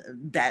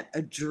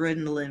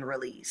adrenaline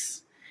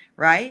release,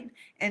 right?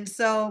 And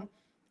so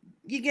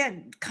you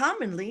get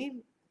commonly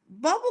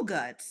bubble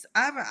guts.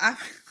 I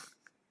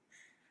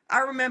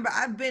remember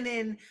I've been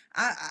in,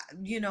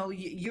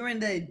 you're in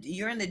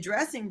the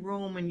dressing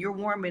room and you're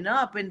warming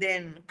up, and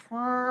then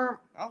oh,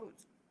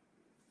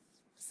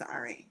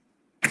 sorry,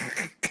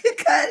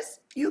 because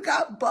you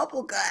got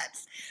bubble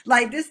guts.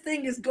 Like this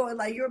thing is going,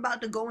 like you're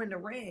about to go in the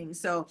ring.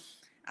 So,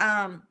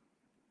 um,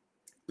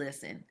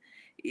 listen,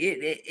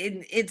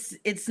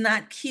 it's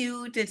not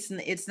cute, it's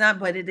not,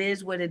 but it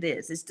is what it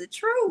is. It's the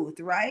truth,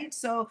 right?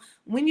 So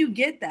when you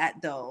get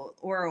that though,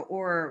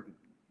 or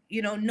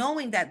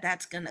knowing that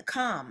that's gonna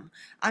come,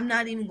 I'm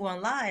not even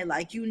gonna lie,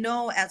 like,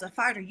 as a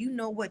fighter, you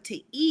know what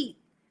to eat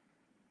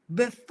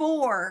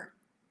before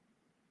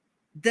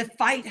the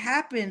fight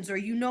happens, or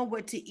you know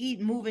what to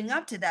eat moving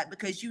up to that,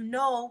 because you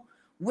know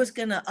what's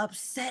going to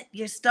upset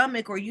your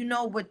stomach, or you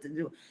know what to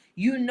do,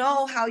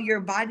 how your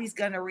body's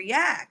going to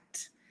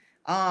react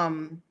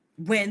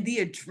when the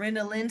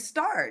adrenaline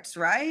starts,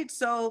 right?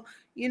 So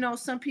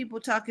some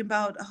people talking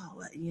about,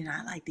 oh,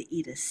 I like to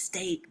eat a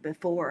steak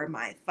before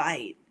my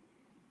fight.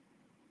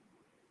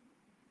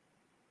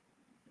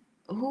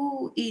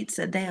 Who eats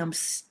a damn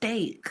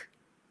steak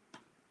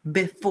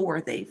before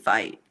they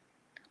fight?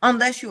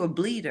 Unless you're a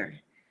bleeder,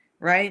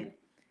 right?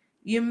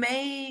 You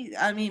may,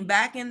 I mean,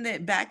 back in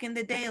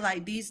the day,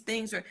 like these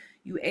things are,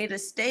 you ate a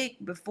steak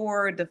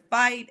before the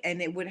fight,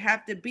 and it would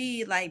have to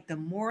be like the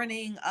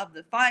morning of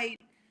the fight,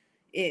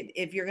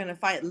 if you're going to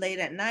fight late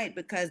at night,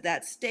 because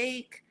that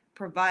steak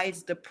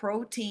provides the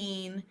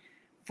protein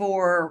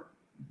for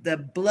the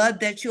blood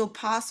that you'll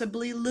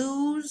possibly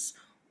lose,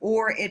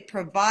 or it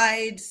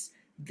provides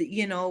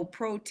the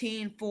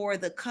protein for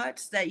the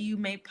cuts that you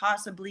may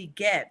possibly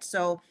get.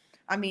 So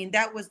I mean,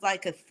 that was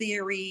like a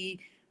theory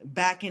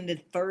back in the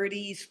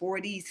 30s,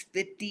 40s,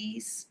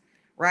 50s,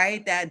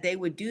 right? That they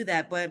would do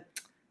that. But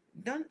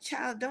don't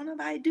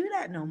nobody do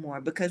that no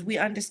more, because we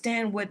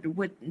understand what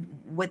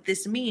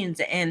this means,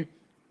 and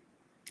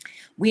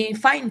we ain't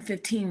fighting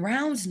 15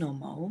 rounds no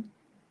more,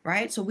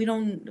 right? So we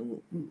don't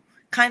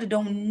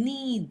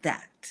need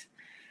that,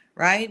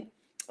 right?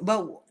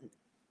 But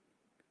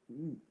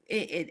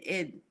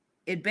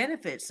it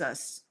benefits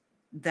us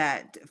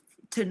that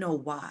to know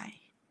why.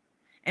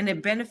 And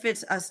it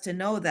benefits us to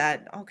know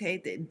that,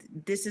 okay,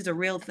 this is a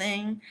real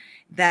thing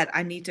that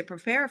I need to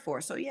prepare for.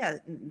 So yeah,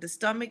 the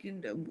stomach,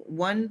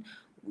 one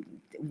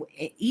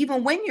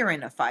even when you're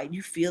in a fight,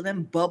 you feel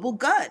them bubble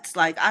guts.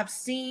 Like I've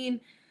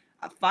seen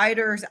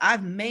fighters,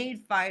 I've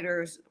made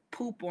fighters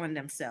poop on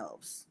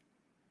themselves,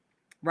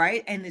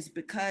 right? And it's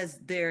because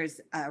there's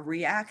a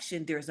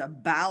reaction, there's a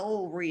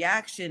bowel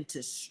reaction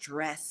to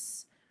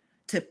stress,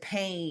 to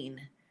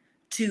pain,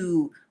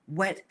 to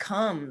what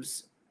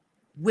comes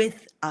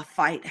with a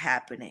fight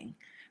happening,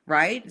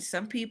 right?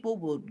 Some people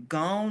will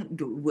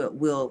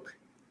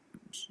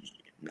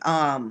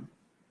um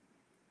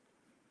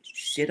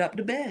shit up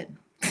the bed.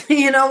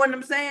 You know what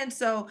I'm saying?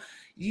 So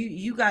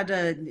you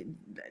gotta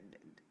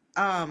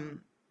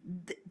um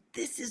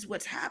this is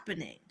what's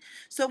happening.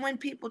 So when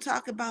people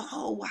talk about,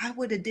 oh, I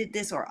would have did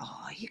this, or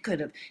oh, he could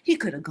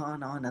have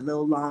gone on a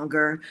little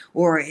longer,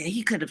 or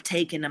he could have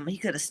taken him, he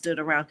could have stood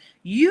around.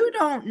 You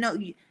don't know.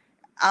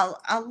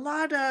 A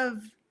lot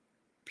of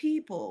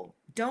people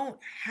don't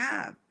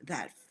have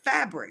that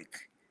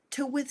fabric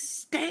to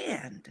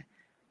withstand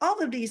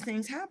all of these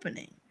things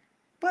happening.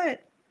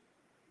 But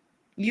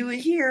you would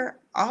hear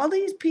all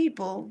these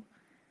people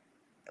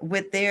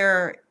with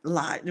their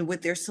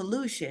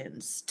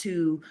solutions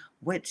to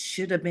what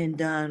should have been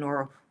done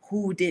or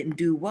who didn't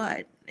do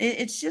what.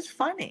 It's just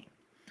funny.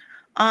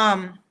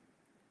 Um,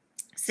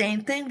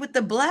 Same thing with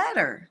the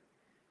bladder,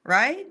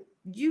 right?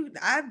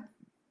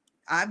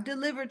 I've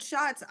delivered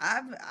shots.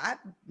 I've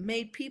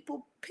made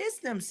people piss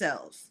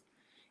themselves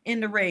in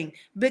the ring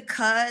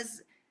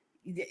because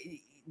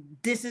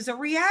this is a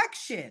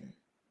reaction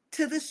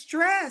to the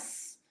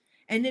stress.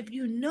 And if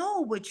you know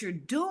what you're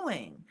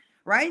doing,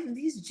 right? And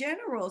these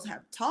generals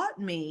have taught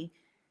me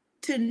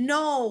to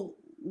know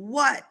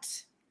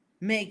what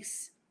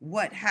makes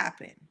what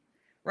happen,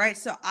 right?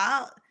 So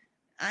I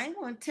ain't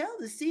gonna tell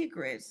the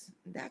secrets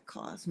that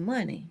cost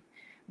money,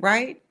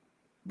 right?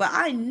 But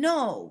I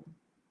know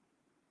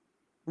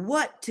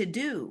what to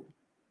do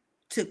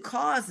to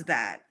cause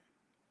that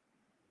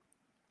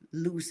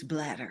loose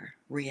bladder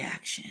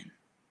reaction,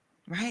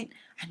 right?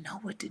 I know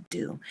what to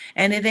do.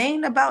 And it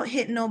ain't about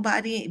hitting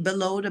nobody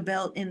below the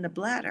belt in the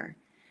bladder,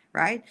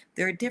 right?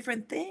 There are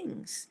different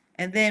things.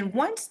 And then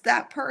once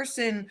that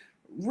person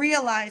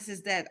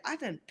realizes that I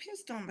done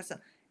pissed on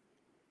myself,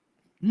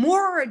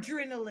 more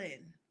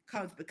adrenaline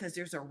comes because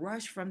there's a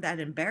rush from that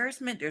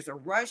embarrassment. There's a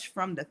rush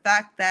from the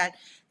fact that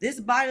this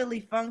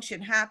bodily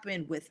function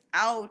happened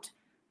without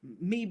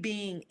me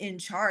being in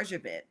charge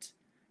of it,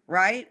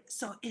 right?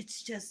 So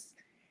it's just,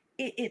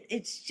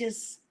 it's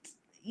just,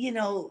 you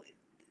know,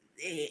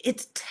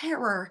 it's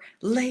terror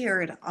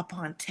layered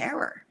upon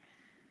terror,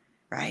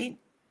 right?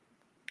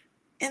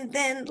 And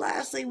then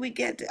lastly, we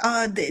get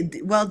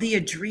the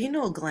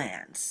adrenal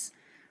glands,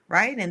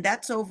 right? And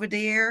that's over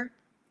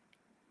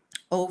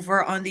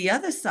on the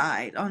other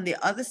side,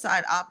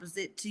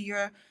 opposite to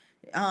your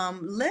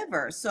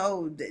liver.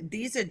 So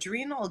these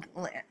adrenal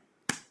glands,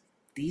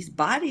 these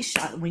body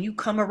shots, when you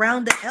come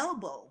around the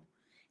elbow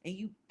and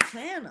you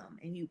plant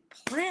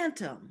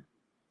them,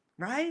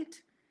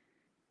 right?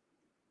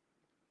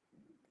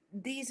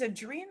 These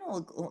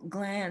adrenal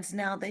glands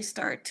now they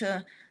start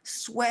to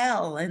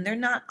swell and they're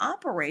not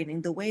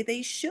operating the way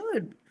they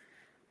should,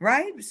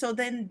 right? So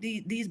then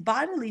these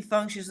bodily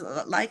functions,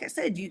 like I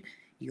said,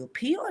 you'll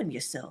pee on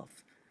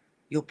yourself,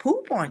 you'll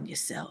poop on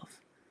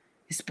yourself,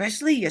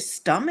 especially your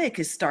stomach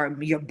is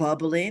starting, you're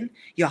bubbling,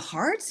 your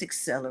heart's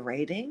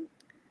accelerating,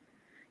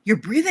 you're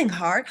breathing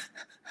hard,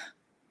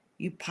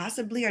 you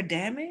possibly are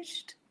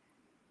damaged,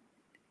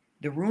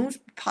 the room's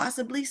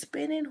possibly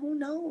spinning, who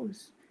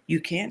knows? You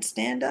can't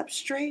stand up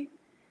straight,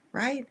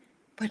 right?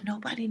 But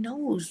nobody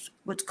knows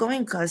what's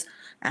going because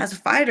as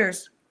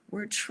fighters,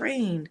 we're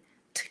trained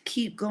to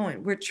keep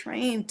going. We're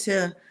trained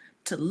to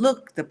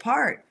look the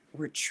part.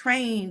 We're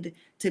trained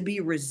to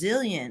be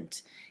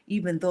resilient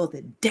even though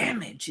the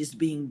damage is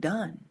being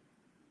done.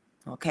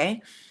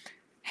 Okay?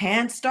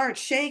 Hands start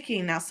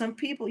shaking. Now some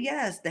people,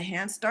 yes, the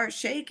hands start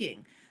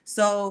shaking.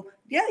 So,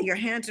 yeah, your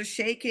hands are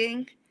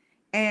shaking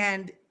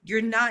and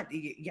you're not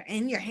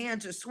and your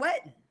hands are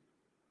sweating,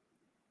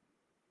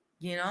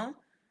 you know?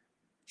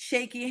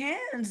 Shaky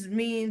hands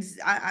means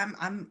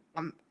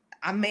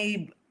I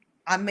may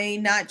I may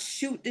not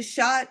shoot the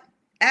shot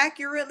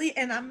accurately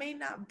and I may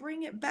not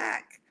bring it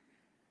back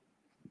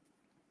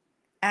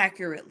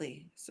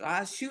accurately. So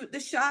I shoot the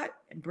shot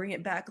and bring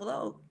it back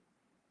low.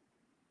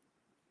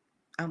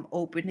 I'm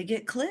open to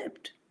get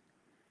clipped,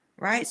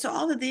 right? So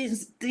all of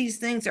these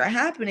things are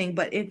happening,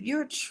 but if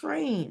you're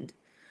trained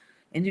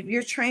and if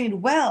you're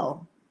trained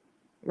well,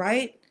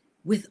 right?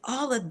 With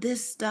all of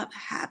this stuff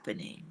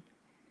happening,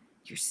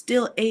 you're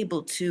still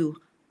able to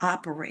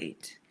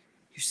operate.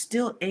 You're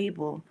still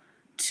able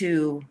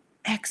to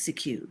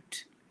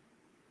execute,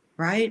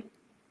 right?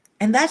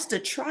 And that's the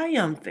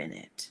triumph in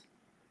it.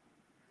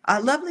 A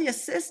lovely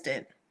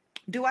assistant.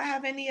 Do I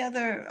have any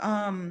other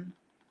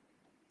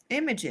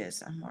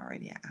images? I'm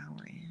already an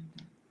hour in.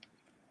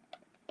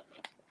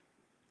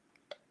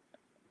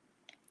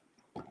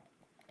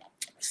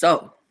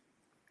 So,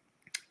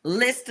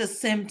 list of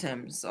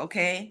symptoms,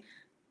 okay?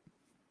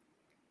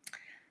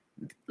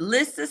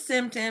 List the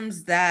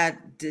symptoms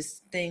that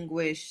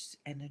distinguish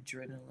an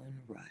adrenaline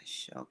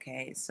rush.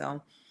 Okay,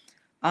 so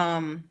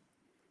um,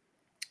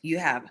 you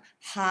have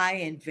high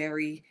and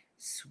very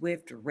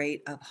swift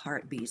rate of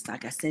heartbeats.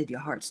 Like I said, your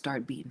heart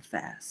start beating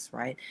fast,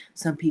 right?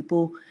 Some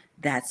people,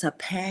 that's a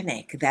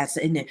panic. That's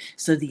in it.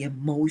 So the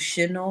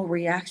emotional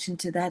reaction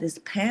to that is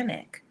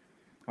panic,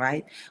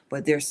 right?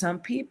 But there's some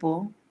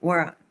people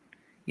where,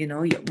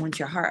 once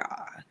your heart,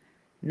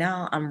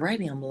 now I'm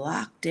ready, I'm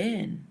locked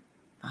in.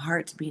 My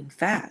heart's beating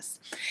fast.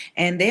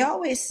 And they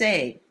always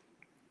say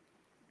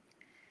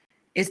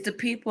it's the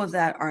people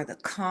that are the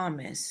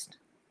calmest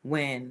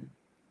when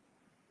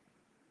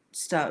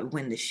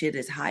when the shit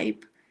is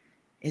hype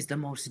is the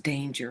most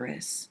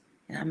dangerous.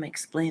 And I'm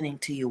explaining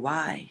to you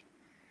why.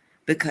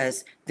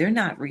 Because they're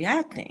not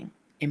reacting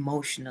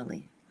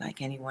emotionally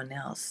like anyone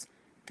else.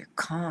 They're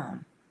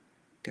calm,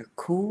 they're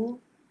cool,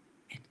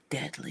 and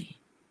deadly.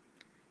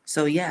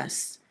 So,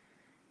 yes,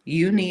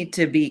 you need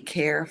to be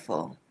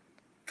careful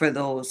for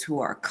those who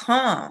are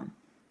calm,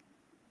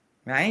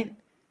 right?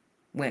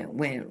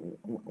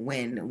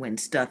 When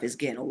stuff is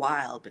getting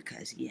wild,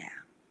 because yeah,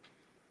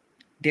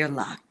 they're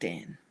locked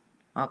in.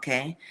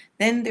 Okay.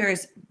 Then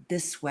there's the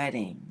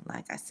sweating,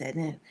 like I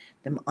said,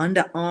 them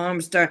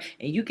underarms start,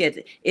 and you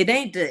get it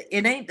ain't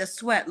the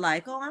sweat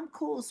like, oh, I'm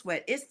cool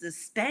sweat. It's the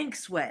stank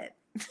sweat.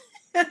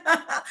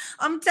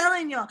 I'm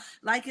telling y'all,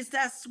 like it's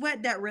that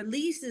sweat that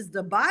releases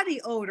the body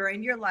odor,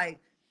 and you're like,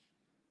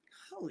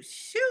 oh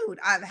shoot,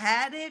 I've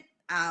had it.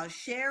 I'll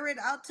share it.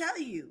 I'll tell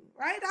you,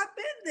 right? I've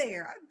been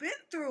there. I've been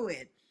through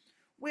it.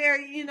 Where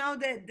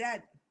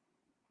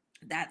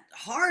that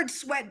hard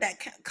sweat that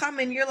come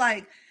in, you're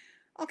like,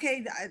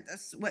 okay,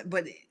 that's what,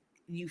 but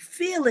you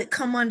feel it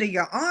come under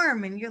your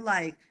arm, and you're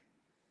like,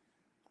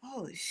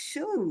 oh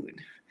shoot.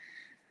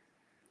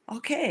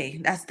 Okay,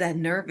 that's that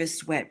nervous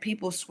sweat.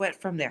 People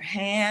sweat from their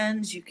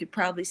hands. You could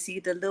probably see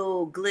the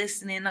little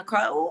glistening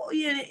across. Oh,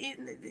 yeah,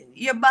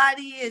 your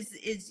body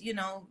is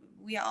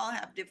we all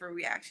have different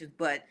reactions,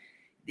 but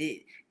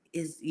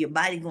is your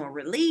body going to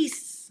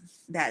release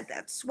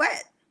that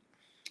sweat?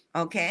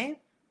 Okay.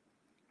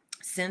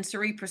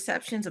 Sensory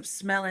perceptions of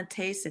smell and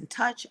taste and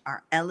touch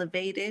are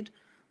elevated,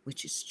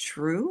 which is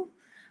true.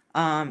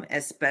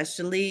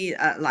 Especially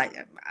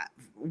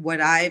what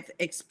I've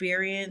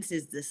experienced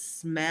is the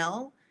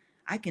smell.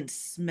 I can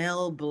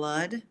smell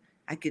blood.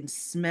 I can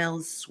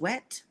smell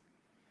sweat.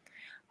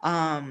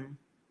 Um,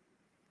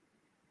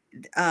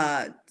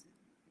 uh,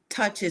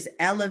 Touch is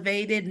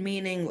elevated,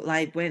 meaning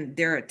like when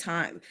there are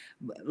times,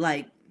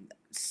 like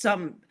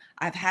some,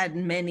 I've had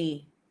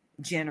many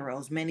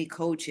generals, many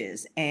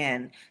coaches,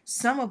 and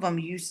some of them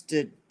used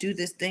to do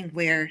this thing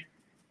where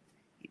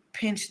you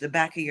pinch the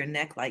back of your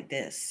neck like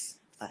this,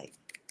 like,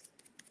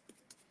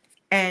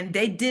 and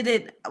they did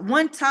it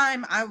one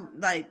time. I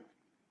like,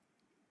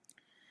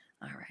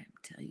 all right,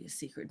 I'll tell you a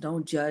secret.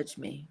 Don't judge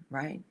me,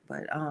 right?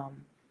 But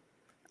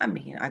I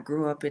mean, I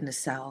grew up in the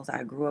South.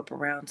 I grew up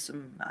around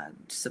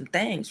some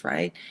things,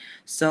 right?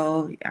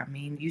 So, I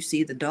mean, you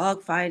see the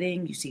dog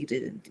fighting, you see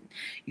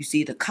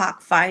the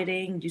cock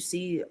fighting, you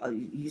see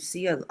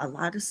a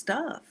lot of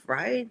stuff,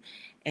 right?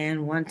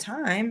 And one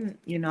time,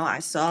 I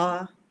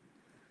saw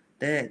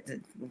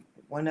the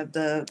one of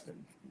the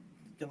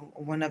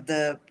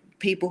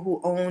people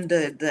who owned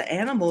the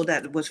animal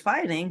that was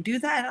fighting do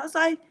that. I was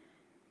like,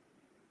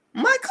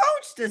 my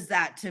coach does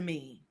that to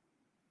me,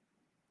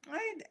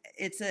 right?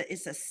 It's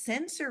a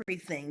sensory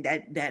thing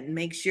that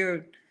makes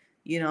you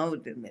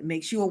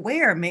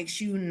aware,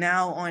 makes you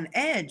now on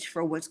edge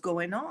for what's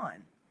going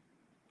on.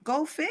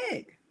 Go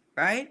fig,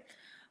 right?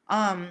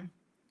 um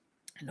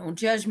don't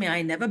judge me.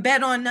 I never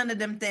bet on none of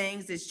them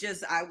things. It's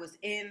just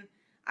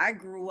I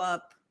grew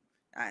up.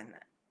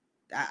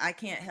 I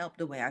can't help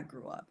the way I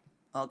grew up.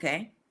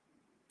 Okay,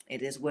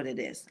 it is what it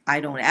is.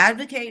 I don't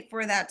advocate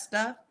for that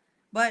stuff,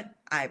 but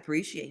I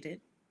appreciate it.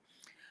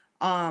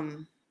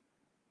 um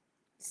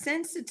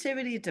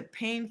Sensitivity to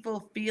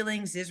painful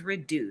feelings is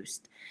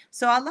reduced.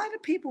 So a lot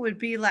of people would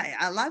be like,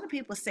 a lot of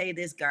people say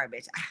this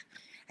garbage.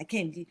 I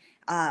can't.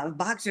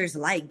 Boxers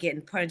like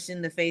getting punched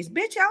in the face.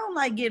 Bitch, I don't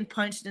like getting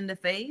punched in the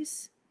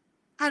face.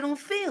 I don't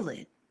feel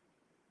it.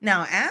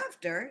 Now,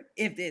 after,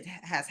 if it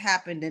has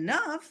happened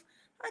enough,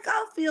 like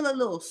I'll feel a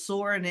little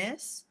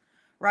soreness,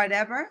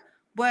 whatever.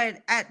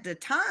 But at the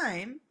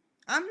time,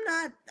 I'm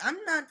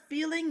not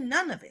feeling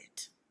none of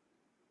it.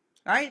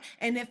 Right.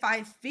 And if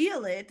I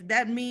feel it,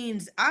 that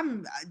means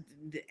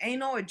ain't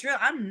no drill.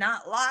 I'm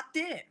not locked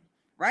in.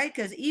 Right.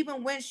 Because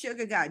even when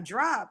sugar got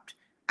dropped,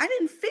 I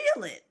didn't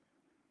feel it.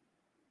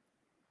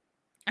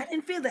 I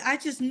didn't feel it. I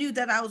just knew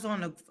that I was I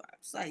was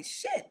like,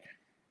 shit,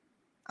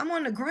 I'm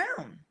on the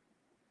ground.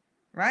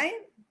 Right.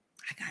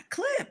 I got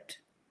clipped.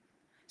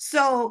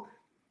 So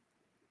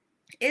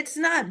it's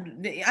not,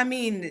 I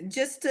mean,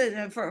 just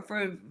to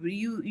for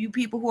you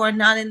people who are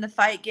not in the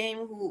fight game,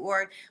 who,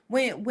 or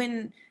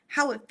when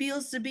how it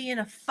feels to be in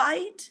a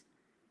fight.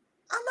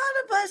 A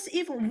lot of us,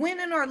 even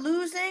winning or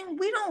losing,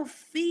 we don't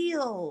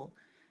feel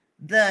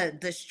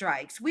the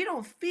strikes. We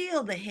don't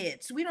feel the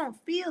hits. We don't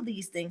feel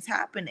these things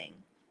happening,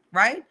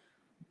 right?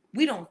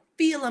 We don't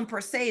feel them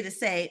per se to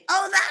say,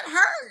 oh, that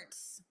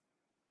hurts.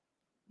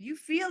 You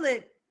feel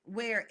it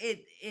where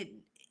it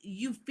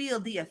you feel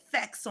the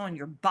effects on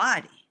your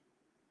body,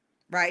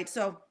 right?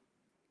 So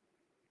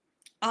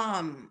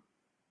um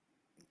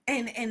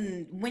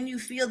and when you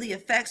feel the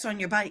effects on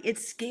your body,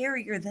 it's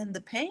scarier than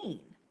the pain,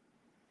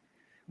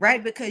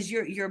 right? Because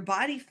your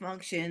body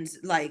functions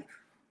like,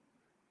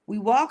 we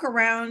walk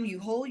around, you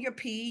hold your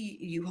pee,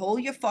 you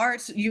hold your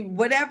farts, you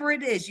whatever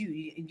it is,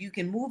 you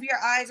can move your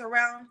eyes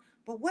around.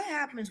 But what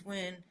happens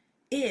when,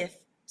 if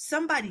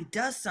somebody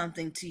does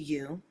something to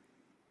you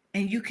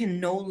and you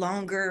can no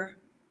longer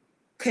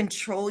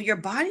control your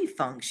body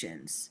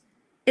functions?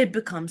 It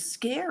becomes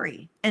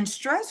scary and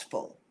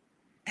stressful.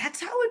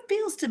 That's how it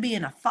feels to be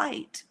in a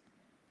fight,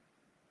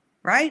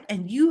 right?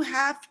 And you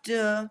have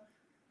to,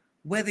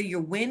 whether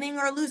you're winning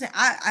or losing.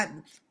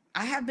 I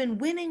have been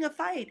winning a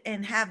fight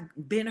and have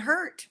been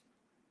hurt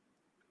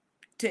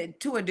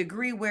to a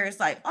degree where it's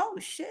like, oh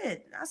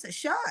shit, that's a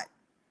shot.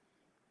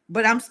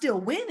 But I'm still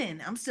winning.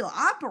 I'm still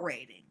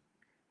operating,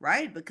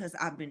 right? Because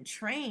I've been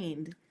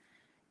trained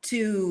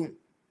to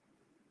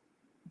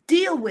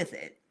deal with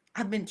it.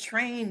 I've been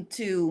trained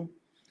to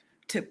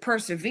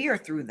persevere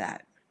through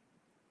that.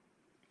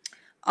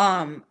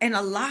 And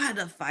a lot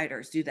of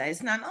fighters do that.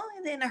 It's not, oh,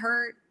 it didn't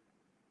hurt.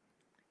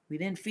 We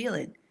didn't feel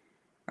it,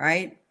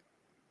 right?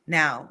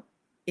 Now,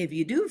 if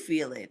you do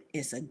feel it,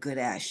 it's a good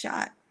ass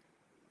shot,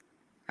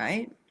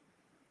 right?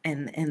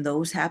 And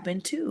those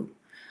happen too.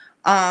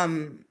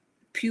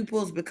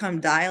 Pupils become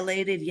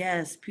dilated.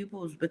 Yes,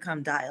 pupils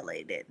become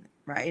dilated,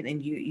 right?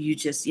 And you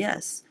just,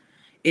 yes,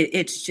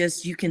 it's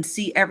just, you can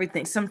see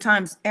everything.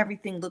 Sometimes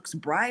everything looks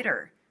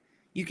brighter.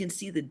 You can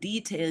see the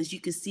details. You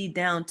can see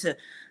down to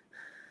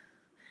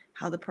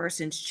how the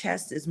person's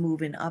chest is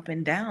moving up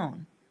and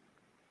down,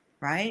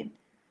 right?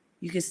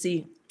 You can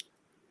see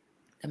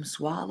them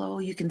swallow.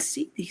 You can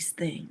see these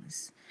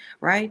things,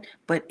 right?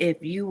 But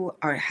if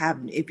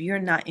you're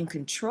not in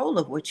control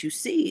of what you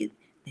see,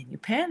 then you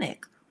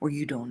panic or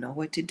you don't know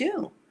what to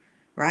do,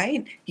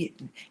 right?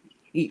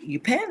 You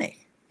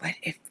panic. But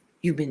if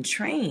you've been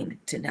trained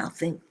to now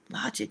think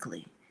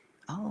logically,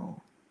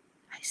 oh,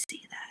 I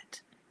see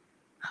that.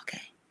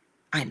 Okay,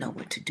 I know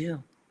what to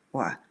do,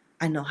 or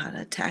I know how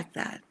to attack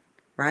that,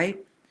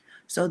 right?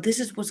 So this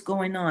is what's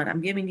going on.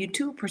 I'm giving you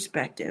two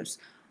perspectives.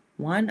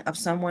 One of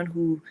someone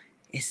who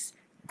is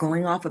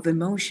going off of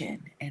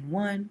emotion, and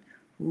one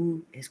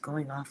who is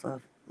going off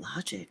of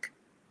logic.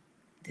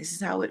 This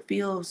is how it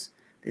feels.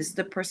 This is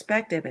the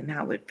perspective and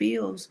how it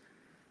feels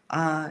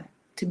to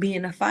be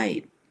in a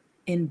fight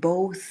in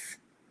both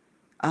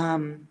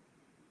um,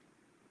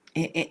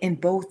 in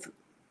both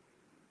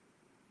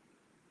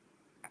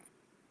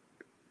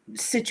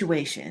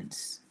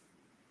situations,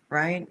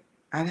 right?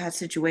 I've had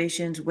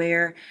situations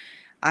where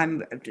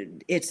I'm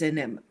it's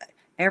an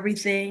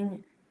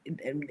everything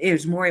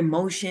is more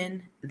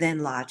emotion than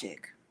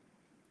logic.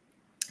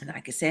 And I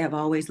can say I've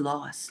always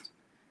lost.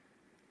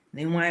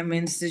 Then when I'm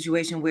in a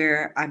situation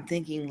where I'm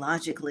thinking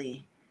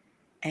logically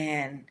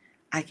and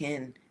I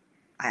can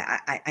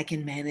I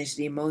can manage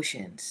the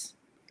emotions,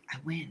 I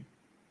win,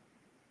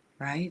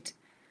 right?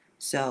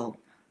 So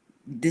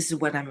this is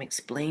what I'm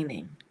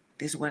explaining.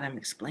 This is what I'm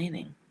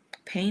explaining.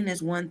 Pain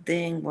is one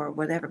thing or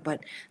whatever,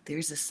 but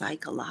there's a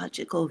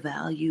psychological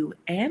value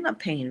and a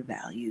pain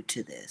value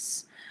to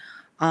this.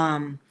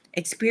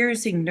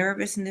 Experiencing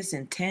nervousness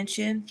and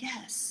tension,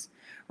 yes,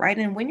 right?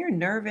 And when you're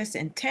nervous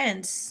and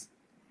tense,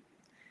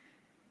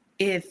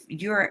 if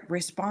you're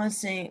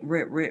responding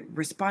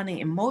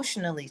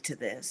emotionally to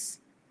this,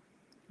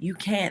 you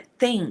can't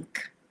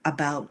think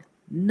about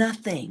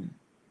nothing.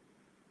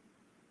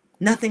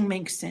 Nothing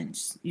makes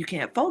sense. You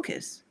can't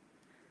focus.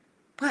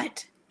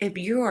 But if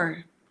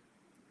you're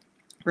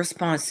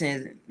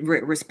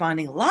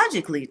responding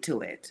logically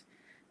to it,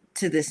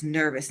 to this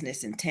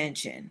nervousness and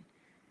tension,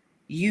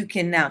 you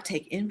can now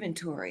take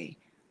inventory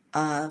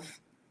of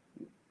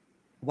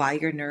why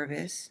you're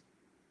nervous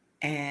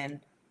and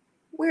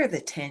where the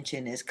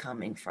tension is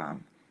coming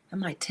from.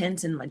 Am I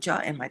tense in my jaw?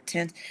 Am I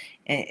tense?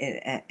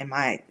 Am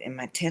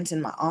I tense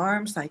in my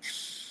arms? Like,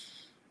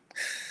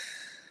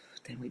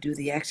 then we do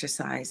the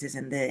exercises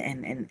and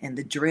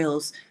the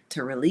drills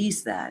to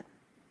release that,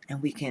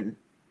 and we can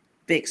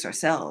fix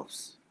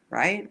ourselves,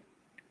 right?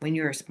 When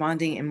you're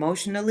responding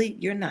emotionally,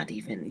 you're not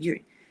even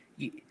you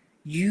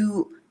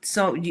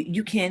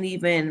you can't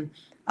even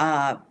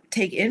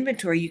take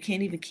inventory. You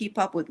can't even keep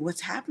up with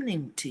what's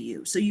happening to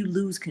you, so you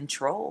lose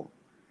control,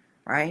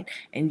 right?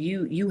 And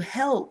you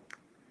help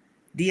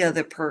the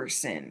other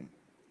person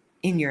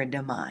in your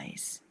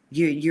demise.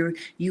 You're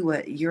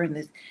in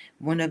this,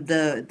 one of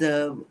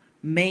the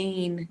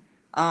main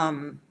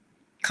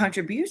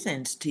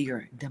contributions to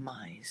your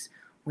demise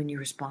when you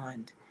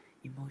respond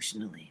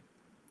emotionally.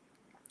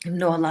 You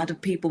know, a lot of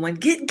people want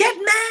get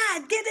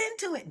mad, get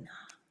into it. No,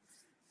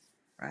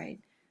 right?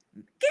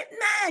 Get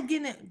mad,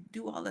 get it,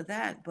 do all of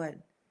that, but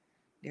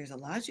there's a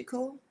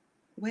logical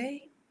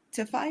way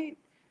to fight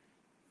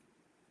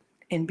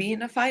and be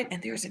in a fight,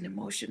 and there's an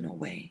emotional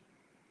way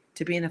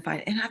to be in a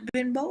fight. And I've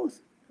been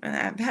both. And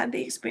I've had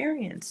the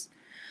experience.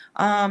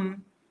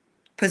 Um,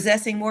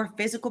 Possessing more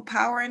physical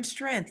power and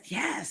strength.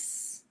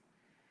 Yes.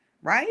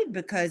 Right?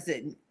 Because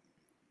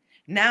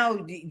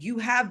now you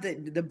have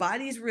the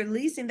body's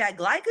releasing that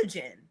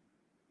glycogen,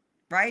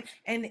 right?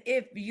 And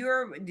if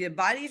the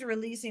body's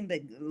releasing the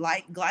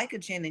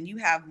glycogen and you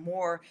have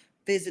more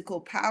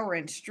physical power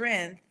and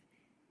strength,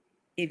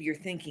 if you're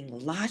thinking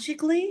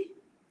logically,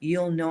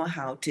 you'll know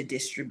how to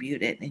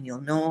distribute it and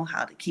you'll know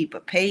how to keep a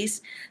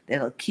pace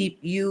that'll keep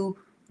you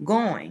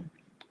going.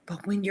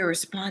 But when you're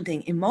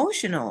responding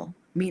emotional,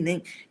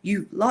 meaning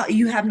you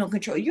have no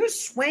control, you're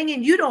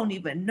swinging, you don't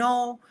even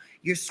know,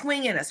 you're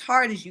swinging as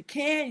hard as you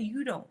can,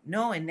 you don't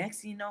know, and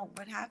next thing you know,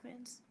 what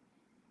happens?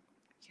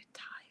 You're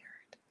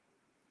tired.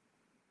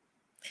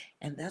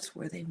 And that's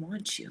where they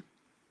want you.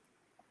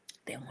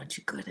 They want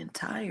you good and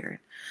tired.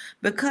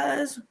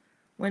 Because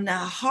when the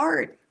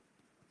heart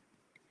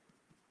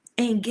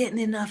ain't getting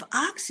enough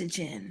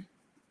oxygen,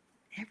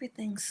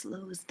 everything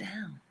slows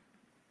down.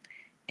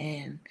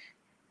 And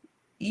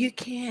you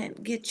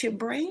can't get your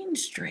brain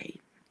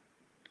straight.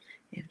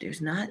 If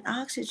there's not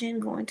oxygen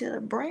going to the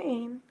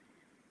brain,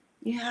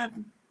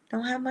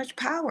 don't have much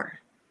power,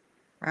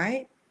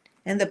 right?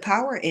 And the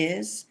power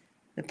is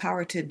the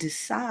power to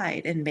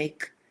decide and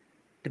make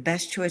the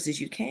best choices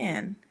you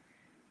can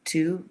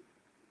to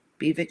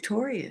be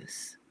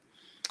victorious.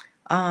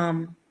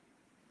 Um,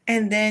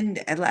 And then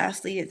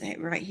lastly,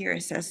 right here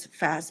it says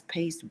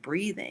fast-paced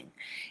breathing.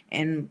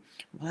 And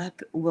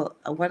what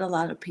a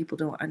lot of people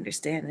don't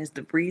understand is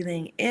the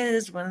breathing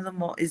is one of the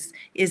most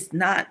is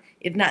not,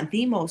 if not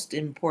the most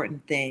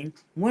important thing,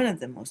 one of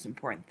the most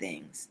important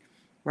things,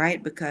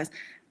 right? Because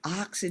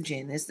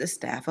oxygen is the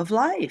staff of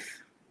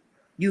life.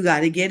 You got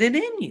to get it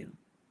in you,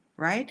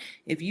 right?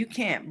 If you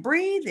can't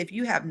breathe, if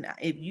you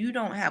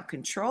don't have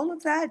control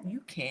of that, you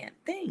can't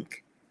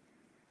think,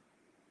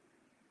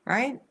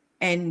 right?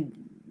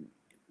 And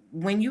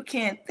when you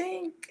can't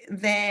think,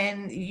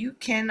 then you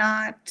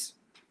cannot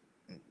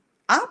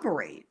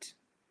operate.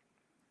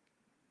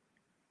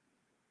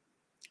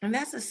 And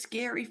that's a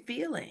scary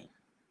feeling.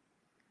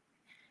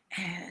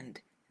 And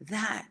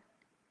that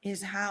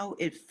is how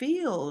it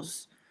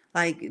feels.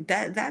 Like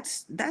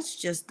that's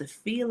just the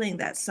feeling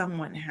that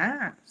someone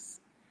has.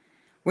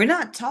 We're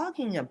not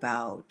talking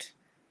about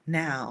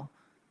now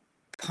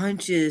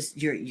punches,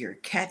 you're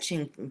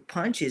catching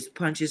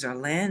punches are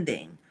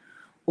landing,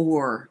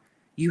 or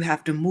you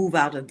have to move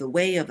out of the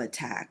way of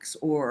attacks,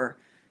 or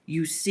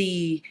you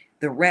see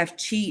the ref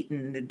cheat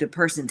and the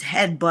person's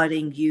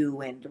headbutting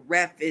you and the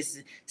ref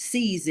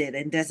sees it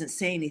and doesn't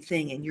say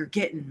anything and you're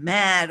getting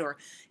mad or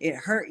it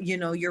hurt,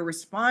 you're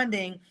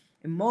responding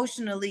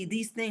emotionally.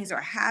 These things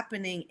are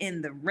happening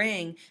in the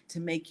ring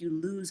to make you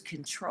lose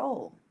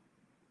control,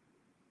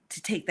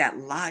 to take that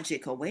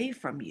logic away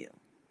from you.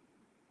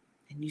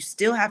 And you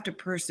still have to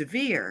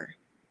persevere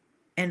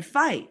and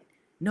fight.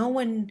 No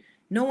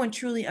one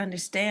truly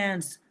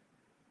understands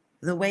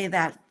the way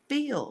that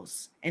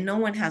feels, and no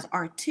one has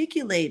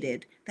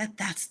articulated that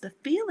that's the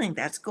feeling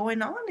that's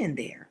going on in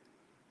there.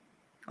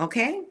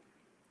 Okay?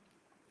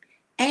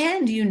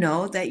 And you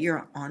know that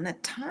you're on a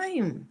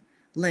time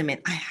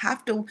limit.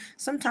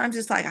 Sometimes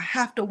it's like I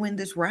have to win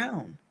this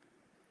round.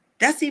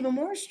 That's even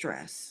more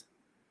stress,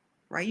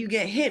 right? You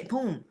get hit,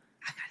 boom,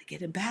 I got to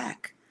get it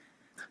back.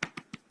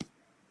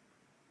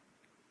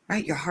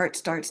 Right? Your heart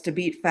starts to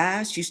beat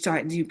fast.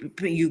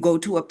 You go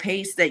to a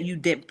pace that you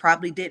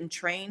probably didn't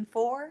train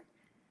for,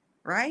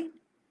 right?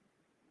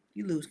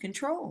 You lose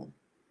control.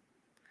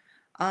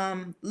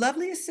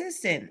 Lovely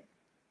assistant.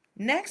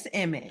 Next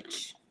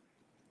image.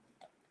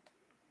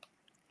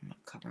 I'm gonna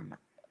cover my.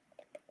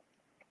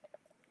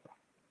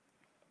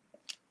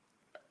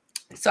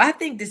 So I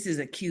think this is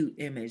a cute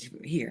image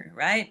here,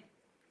 right?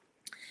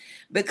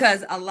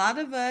 Because a lot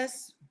of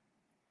us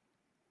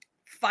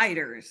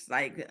fighters,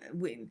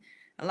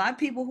 a lot of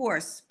people who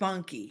are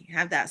spunky,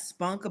 have that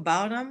spunk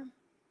about them,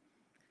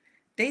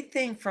 they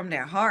think from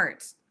their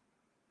hearts,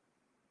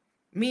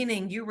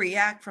 meaning you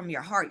react from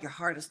your heart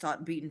will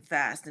start beating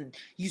fast and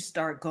you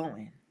start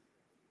going,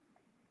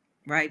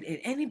 right? And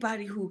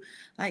anybody who,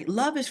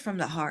 love is from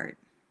the heart.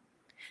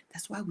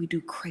 That's why we do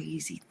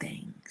crazy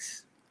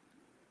things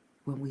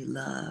when we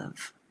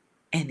love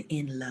and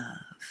in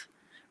love,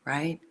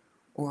 right?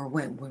 Or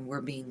when we're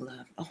being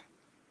loved. Oh,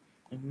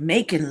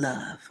 making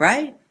love,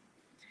 right?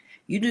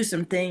 You do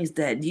some things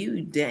that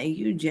you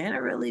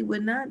generally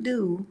would not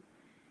do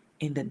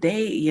in the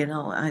day, in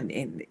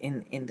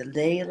the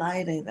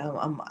daylight, and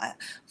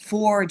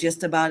for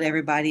just about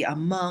everybody,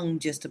 among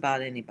just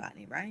about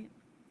anybody, right?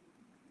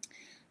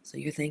 So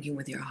you're thinking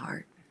with your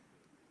heart.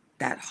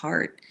 That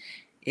heart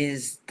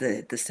is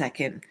the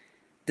second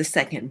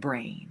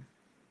brain.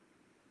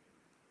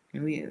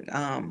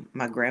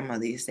 My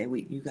grandmother used to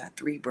say, you got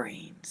three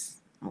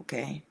brains,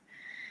 okay?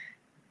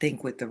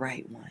 Think with the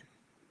right one.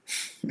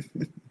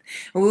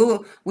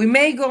 We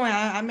may go,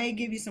 I may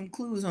give you some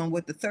clues on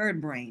what the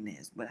third brain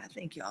is, but I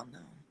think y'all know.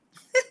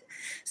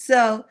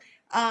 So,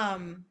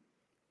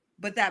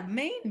 but that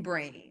main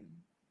brain,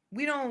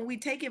 we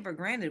take it for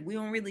granted. We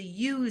don't really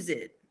use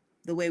it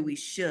the way we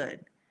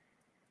should.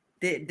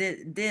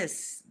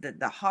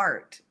 The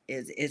heart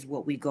is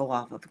what we go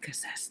off of,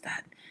 because that's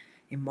that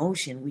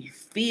emotion. We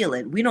feel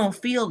it. We don't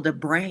feel the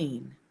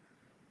brain.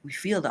 We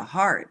feel the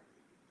heart.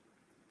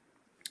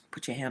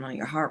 Put your hand on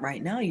your heart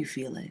right now. You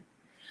feel it.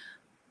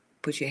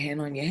 Put your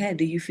hand on your head.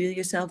 Do you feel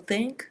yourself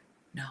think?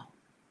 No.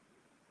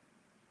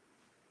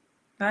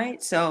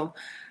 Right? So,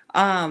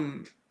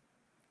 um,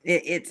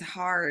 it's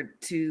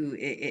hard to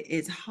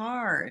it's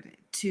hard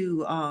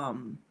to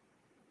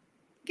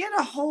get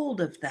a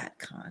hold of that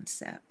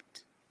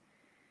concept.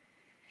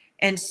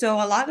 And so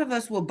a lot of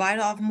us will bite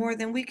off more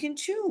than we can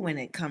chew when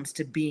it comes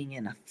to being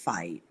in a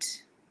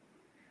fight,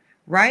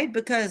 right?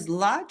 Because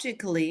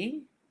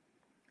logically,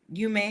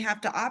 you may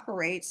have to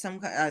operate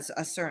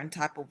a certain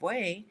type of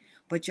way,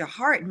 but your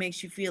heart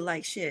makes you feel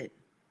like shit.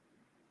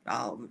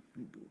 Um,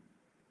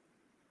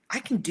 I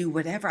can do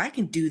whatever. I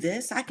can do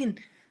this. I can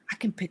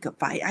pick a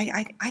fight.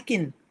 I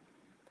can.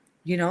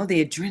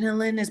 The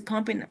adrenaline is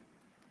pumping.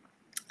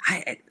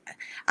 I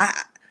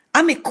I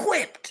I'm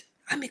equipped.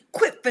 I'm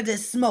equipped for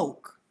this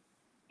smoke.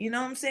 You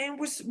know what I'm saying?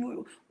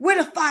 Where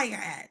the fire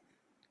at?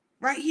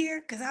 Right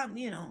here, cause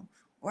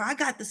or I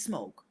got the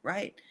smoke.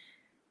 Right?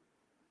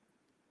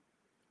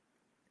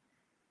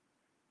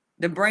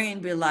 The brain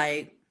be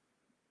like,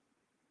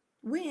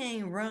 we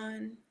ain't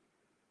run.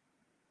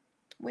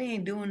 We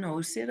ain't doing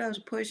no sit-ups,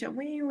 push-ups.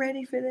 We ain't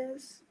ready for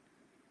this.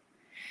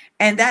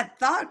 And that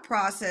thought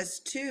process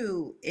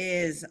too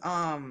is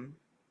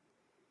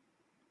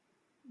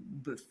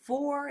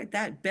before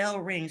that bell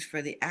rings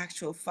for the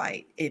actual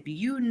fight, if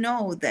you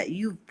know that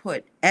you've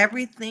put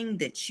everything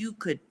that you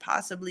could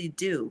possibly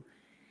do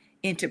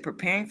into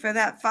preparing for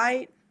that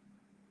fight,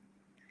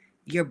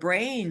 your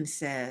brain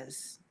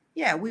says,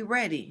 yeah, we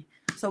ready.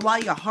 So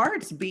while your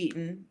heart's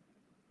beating,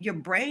 your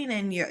brain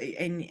and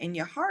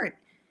your heart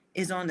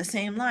is on the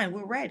same line.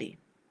 We're ready.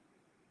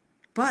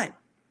 But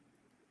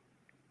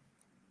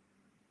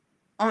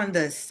on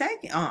the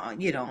second, on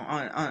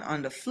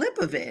the flip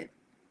of it,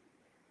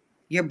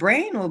 your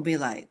brain will be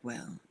like,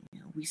 well,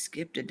 we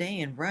skipped a day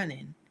in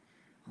running.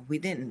 We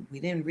didn't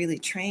really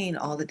train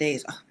all the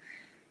days.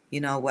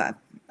 What?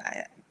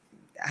 I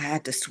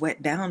had to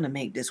sweat down to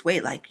make this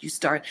weight. Like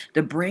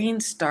the brain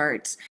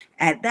starts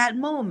at that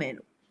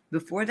moment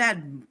before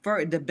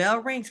the bell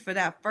rings for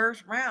that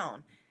first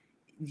round.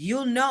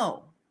 You'll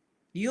know,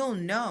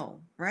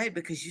 right?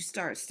 Because you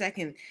start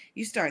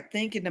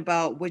thinking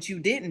about what you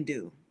didn't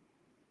do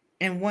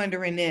and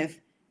wondering if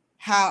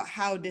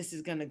how this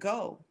is gonna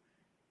go,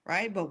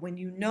 right? But when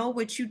you know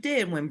what you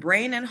did, when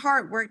brain and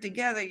heart work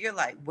together, you're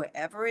like,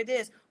 whatever it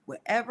is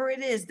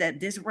that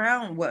this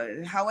round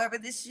was, however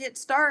this shit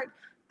start,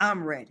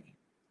 I'm ready,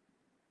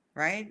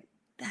 right?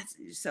 That's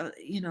so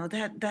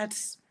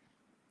that's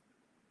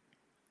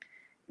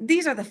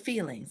these are the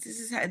feelings. This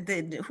is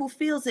who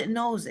feels it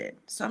knows it.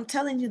 So I'm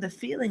telling you the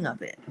feeling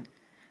of it,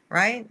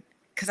 right?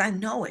 Because I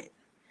know it.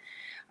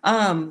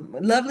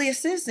 Lovely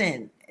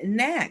assistant.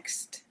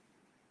 Next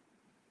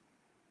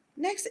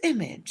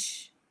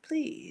image,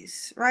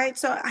 please. Right.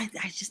 So I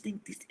just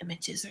think these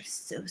images are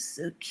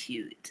so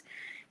cute,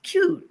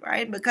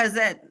 right? Because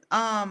that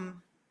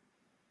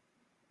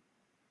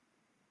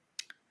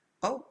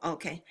oh,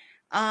 okay.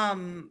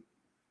 Um,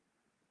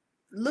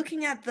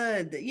 Looking at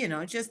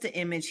just the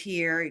image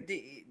here,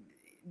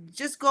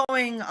 just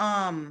going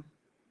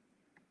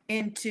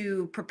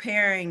into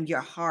preparing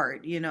your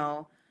heart,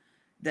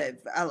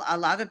 that a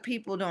lot of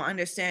people don't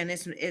understand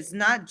this. It's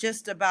not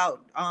just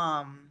about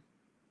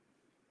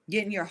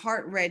getting your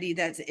heart ready.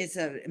 It's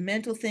a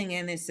mental thing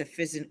and it's a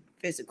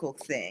physical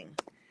thing.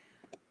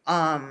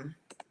 um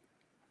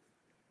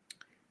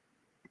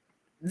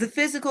the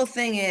physical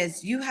thing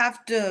is you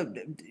have to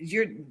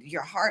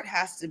your heart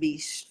has to be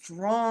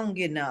strong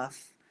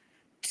enough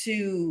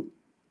to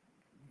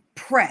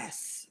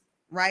press,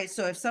 right?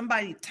 So if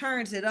somebody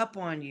turns it up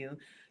on you,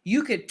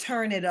 you could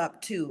turn it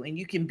up too, and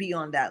you can be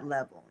on that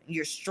level.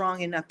 You're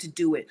strong enough to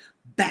do it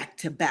back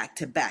to back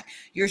to back.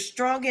 You're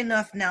strong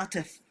enough now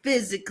to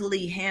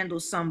physically handle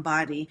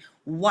somebody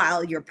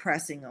while you're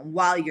pressing them,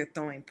 while you're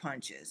throwing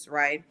punches,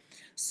 right?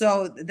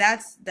 So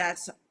that's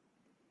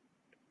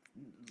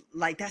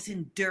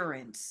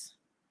endurance,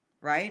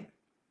 right?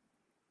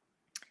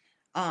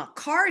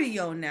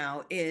 Cardio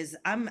now is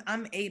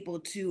I'm able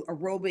to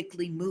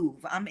aerobically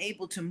move. I'm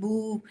able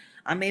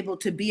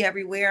to be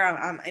everywhere.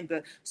 I'm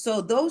able,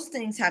 so those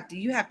things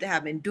you have to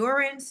have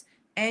endurance,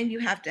 and you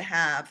have to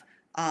have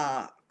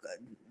uh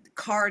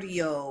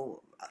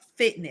cardio,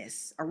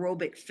 fitness,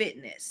 aerobic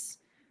fitness,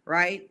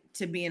 right?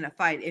 To be in a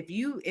fight.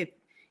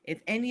 If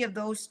any of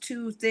those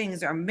two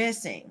things are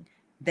missing,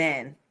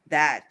 then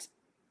that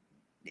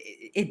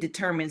it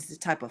determines the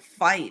type of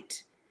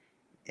fight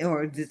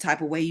or the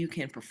type of way you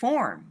can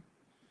perform.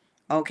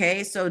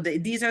 Okay, so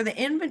these are the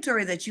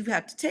inventory that you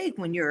have to take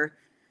when you're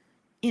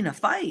in a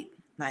fight.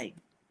 Like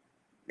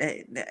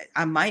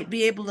I might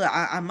be able to,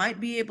 I might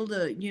be able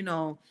to,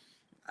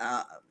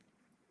 uh,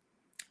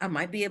 I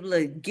might be able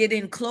to get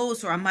in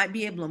close, or I might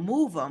be able to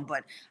move them,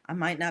 but I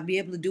might not be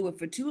able to do it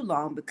for too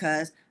long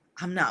because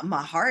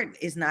my heart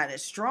is not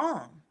as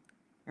strong,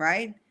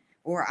 right?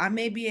 or I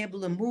may be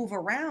able to move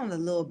around a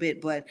little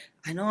bit, but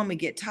I know I'm gonna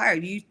get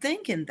tired. You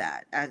thinking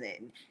that, and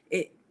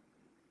it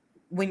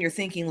when you're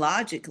thinking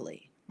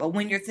logically, but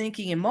when you're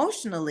thinking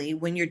emotionally,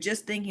 when you're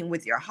just thinking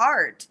with your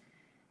heart,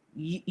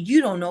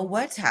 you don't know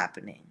what's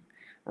happening,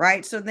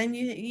 right? So then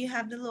you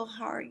have the little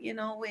heart, in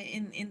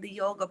the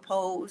yoga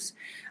pose,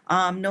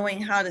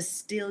 knowing how to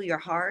still your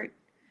heart,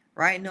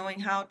 right? Knowing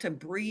how to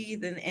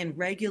breathe and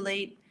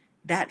regulate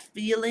that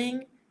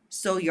feeling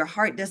so your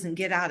heart doesn't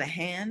get out of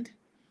hand,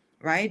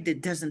 right?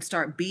 It doesn't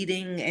start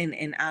beating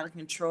and out of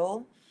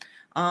control.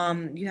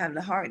 You have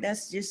the heart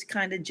that's just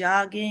kind of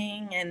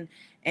jogging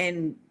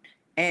and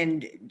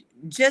and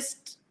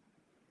just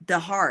the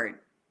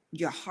heart.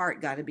 Your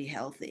heart got to be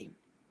healthy,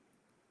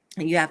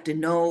 and you have to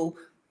know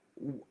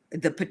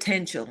the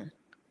potential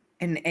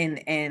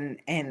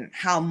and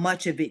how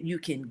much of it you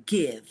can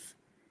give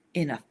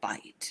in a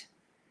fight,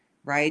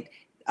 right?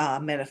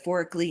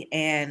 Metaphorically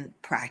and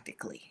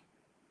practically,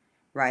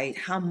 right?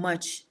 How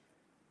much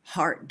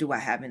heart do I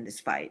have in this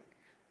fight?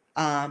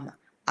 Um,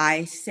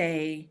 I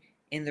say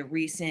in the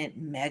recent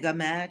mega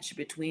match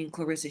between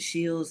Clarissa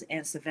Shields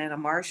and Savannah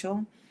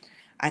Marshall,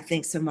 I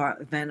think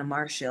Savannah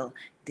Marshall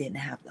didn't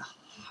have the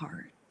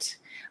heart.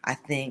 I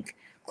think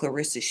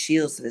Clarissa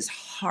Shields'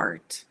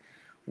 heart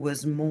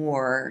was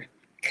more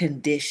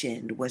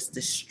conditioned, was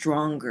the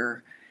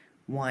stronger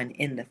one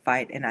in the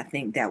fight. And I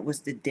think that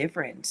was the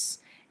difference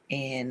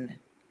in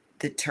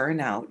the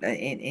turnout,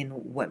 in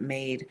what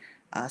made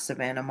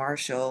Savannah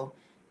Marshall,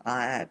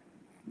 uh,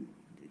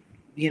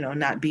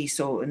 not be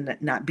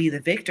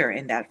the victor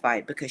in that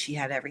fight, because she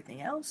had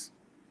everything else,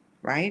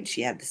 right?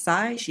 She had the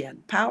size, she had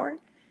the power.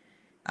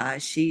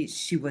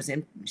 She was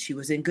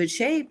in good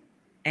shape,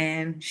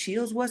 and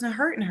Shields wasn't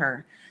hurting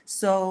her.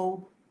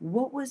 So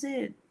what was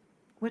it?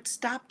 What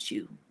stopped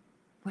you?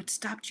 What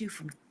stopped you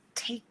from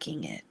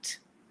taking it?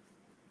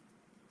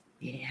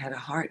 You had a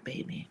heart,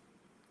 baby.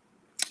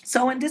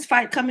 So in this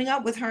fight coming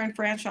up with her and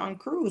Franchon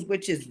Cruz,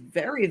 which is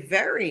very,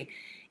 very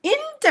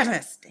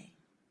interesting,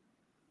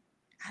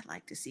 I'd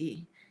like to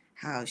see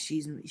how how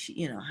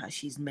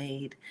she's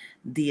made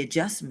the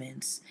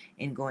adjustments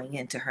in going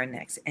into her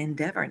next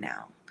endeavor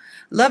now.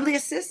 Lovely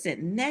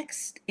assistant,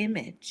 next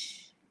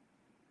image.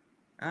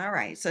 All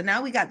right, so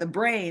now we got the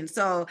brain.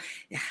 So,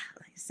 yeah,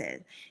 like I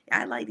said,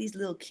 I like these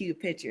little cute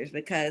pictures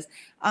because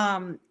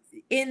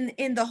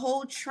in the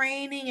whole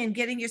training and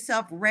getting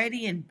yourself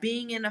ready and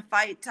being in a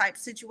fight type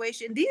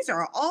situation, these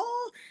are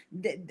all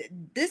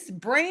this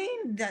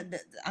brain that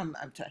I'm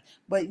trying,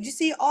 but you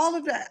see all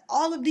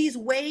of these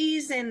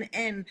ways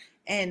and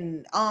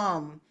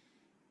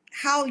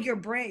how your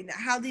brain,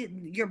 how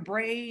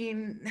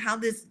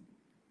this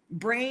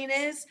brain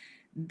is,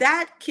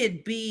 that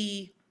could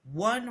be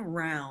one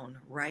round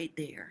right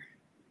there.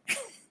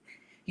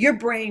 Your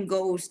brain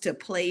goes to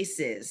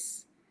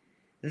places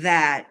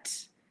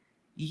that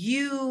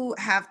you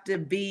have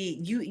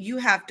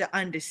to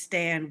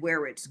understand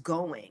where it's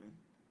going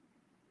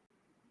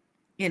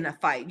in a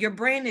fight. Your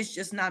brain is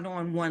just not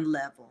on one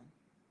level,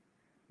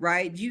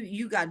 right?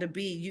 You got to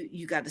be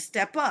you got to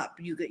step up.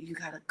 You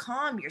got to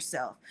calm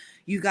yourself.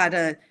 You got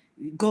to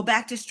go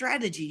back to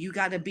strategy. You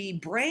got to be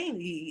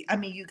brain. I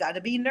mean, you got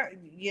to be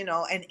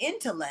an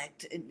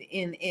intellect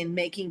in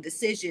making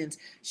decisions.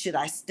 Should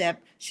I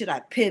step? Should I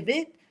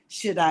pivot?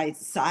 Should I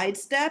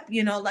sidestep?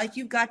 Like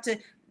you got to.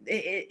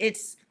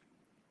 It's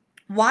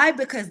why,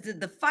 because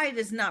the fight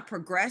is not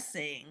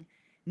progressing.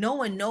 No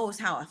one knows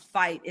how a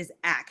fight is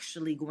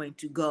actually going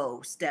to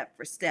go step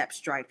for step,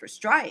 strike for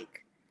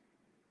strike,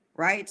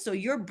 right? So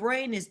your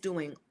brain is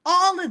doing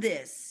all of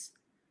this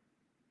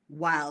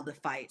while the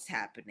fight's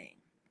happening.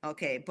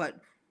 Okay,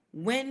 but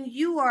when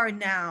you are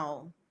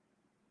now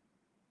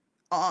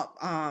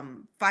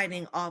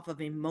fighting off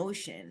of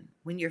emotion,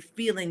 when you're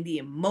feeling the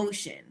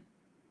emotion,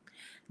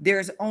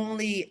 there's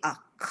only a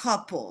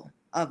couple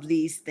of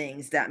these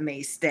things that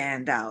may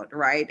stand out,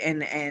 right?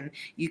 And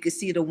you can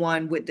see the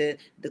one with the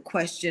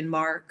question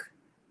mark,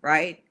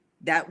 right?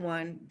 That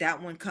one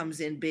comes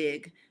in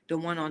big. The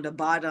one on the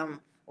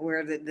bottom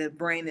where the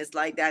brain is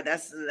like that,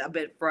 that's a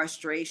bit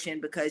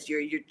frustration because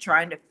you're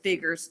trying to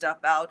figure stuff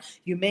out.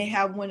 You may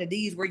have one of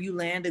these where you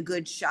land a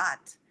good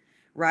shot,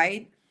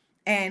 right?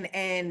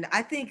 And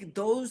I think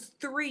those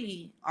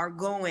three are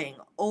going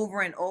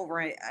over and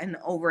over and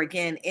over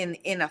again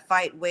in a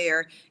fight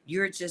where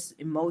you're just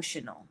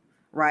emotional,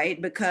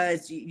 right?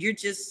 Because you're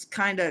just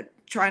kind of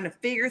trying to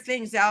figure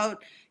things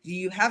out.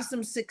 You have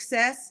some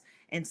success,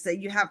 and say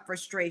you have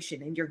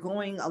frustration, and you're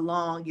going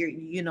along.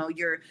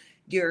 You're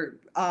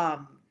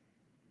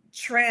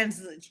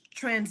trans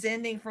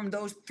transcending from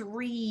those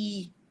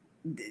three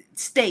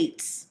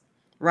states,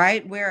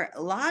 right? Where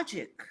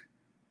logic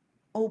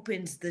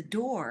opens the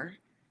door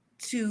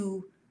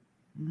to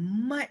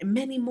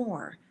many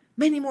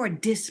more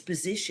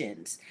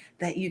dispositions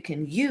that you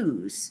can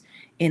use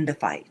in the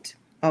fight.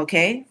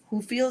 Okay,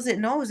 who feels it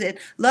knows it.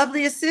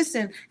 Lovely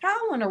assistant,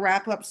 I want to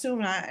wrap up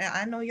soon.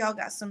 I know y'all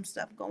got some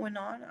stuff going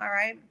on. All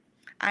right,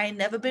 I ain't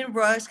never been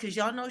rushed because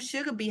y'all know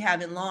Sugar be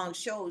having long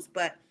shows,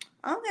 but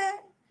okay.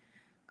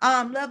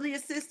 Lovely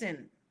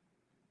assistant,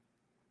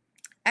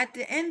 At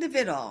the end of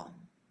it all,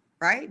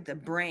 right? The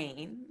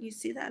brain, you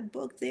see that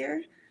book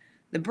there?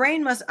 The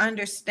brain must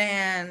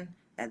understand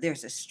that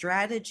there's a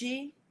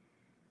strategy,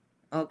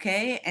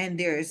 okay? And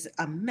there's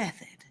a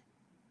method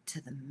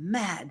to the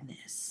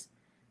madness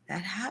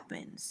that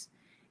happens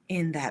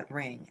in that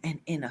ring and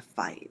in a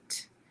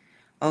fight,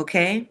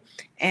 okay?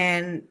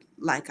 And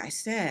like I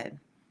said,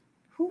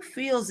 who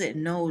feels it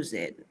knows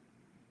it,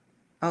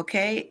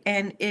 okay?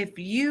 And if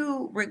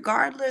you,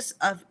 regardless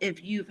of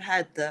if you've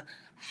had the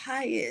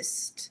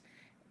highest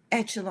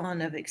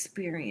echelon of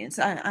experience,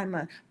 I'm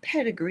a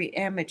pedigree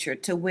amateur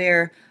to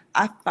where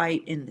I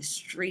fight in the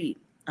street,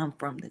 I'm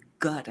from the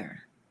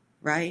gutter,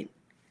 right?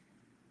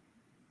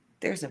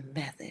 There's a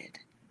method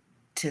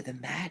to the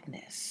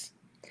madness.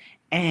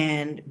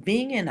 And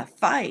being in a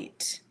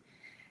fight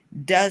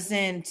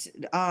doesn't,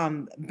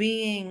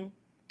 being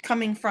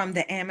coming from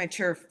the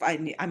amateur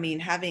fight, I mean,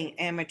 having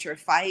amateur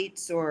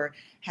fights or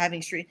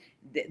having street,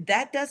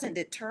 that doesn't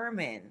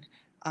determine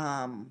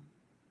um,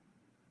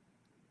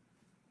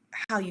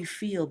 how you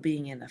feel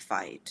being in a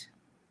fight.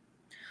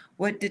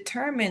 What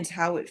determines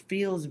how it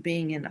feels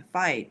being in a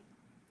fight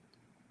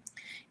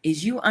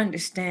is you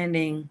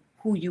understanding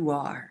who you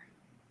are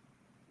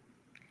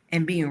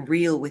and being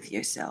real with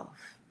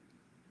yourself,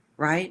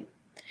 right?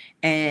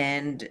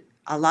 And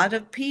a lot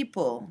of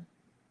people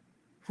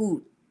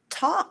who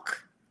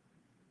talk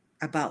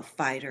about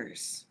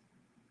fighters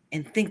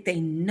and think they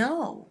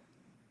know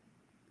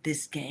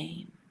this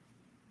game,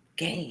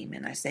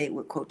 and I say it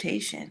with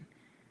quotation,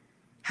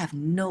 have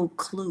no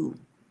clue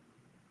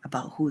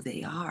about who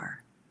they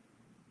are.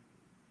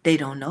 They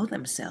don't know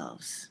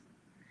themselves,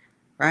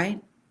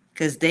 right?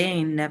 Because they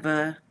ain't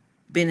never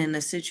been in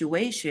a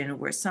situation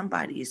where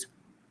somebody's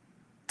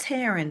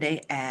tearing their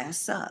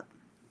ass up.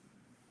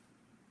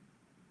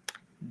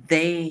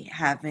 They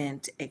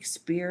haven't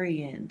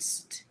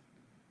experienced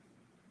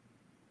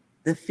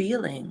the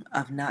feeling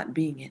of not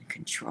being in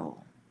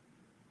control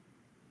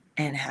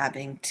and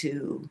having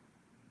to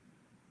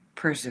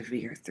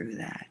persevere through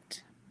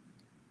that.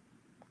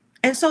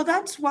 And so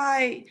that's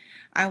why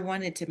I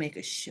wanted to make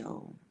a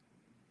show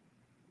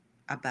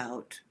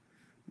about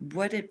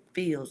what it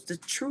feels, the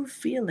true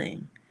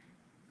feeling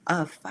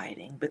of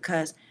fighting.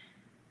 Because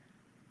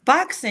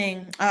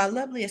boxing,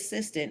 lovely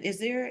assistant, is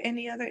there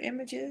any other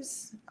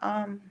images?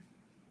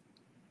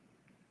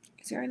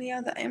 Is there any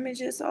other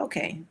images?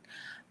 Okay.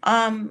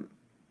 Um,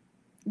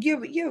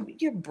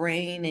 your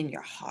brain and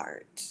your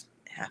heart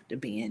have to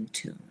be in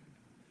tune,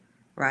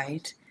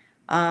 right?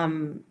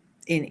 Um,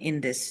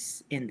 in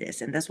this, and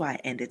that's why I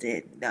ended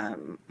it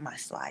my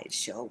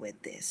slideshow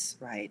with this,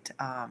 right?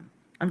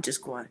 I'm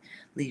just going to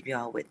leave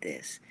y'all with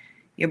this.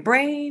 Your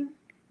brain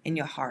and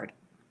your heart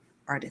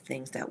are the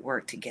things that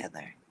work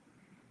together,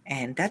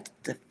 and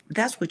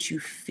that's what you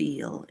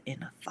feel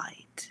in a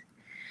fight.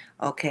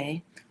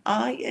 Okay.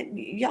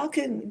 Y'all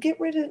can get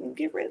rid of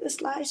the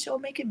slideshow,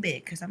 make it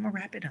big, because I'm gonna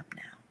wrap it up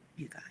now,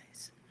 you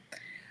guys.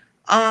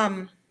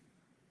 Um,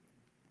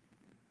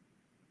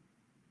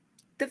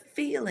 the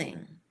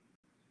feeling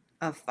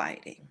of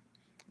fighting.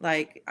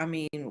 Like, I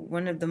mean,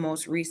 one of the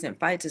most recent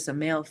fights is a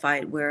male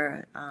fight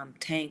where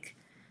Tank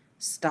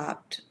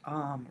stopped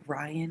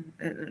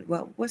Ryan.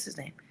 Well, what's his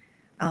name?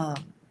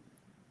 Um,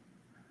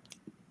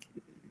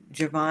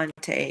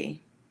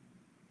 Javante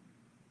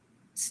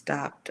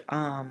stopped.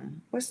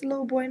 What's the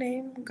little boy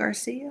name?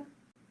 Garcia.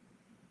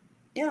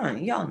 Yeah,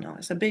 y'all know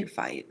it's a big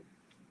fight,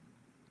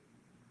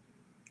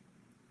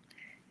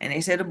 and they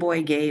said the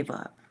boy gave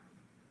up.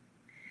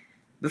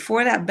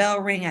 Before that bell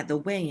rang at the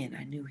weigh-in,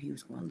 I knew he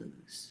was going to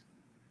lose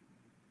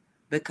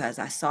because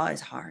I saw his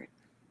heart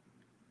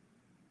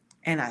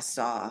and I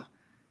saw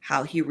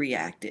how he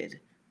reacted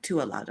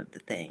to a lot of the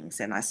things,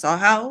 and I saw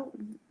how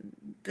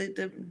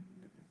the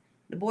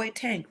the boy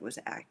Tank was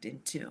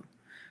acting too,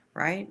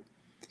 right?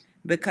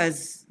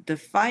 Because the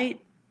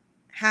fight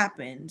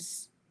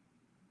happens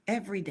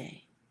every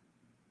day.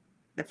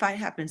 The fight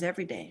happens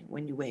every day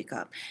when you wake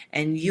up,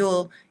 and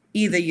you're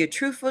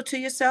truthful to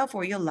yourself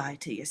or you'll lie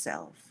to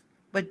yourself.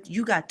 But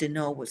you got to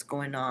know what's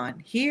going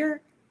on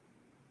here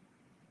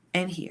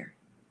and here.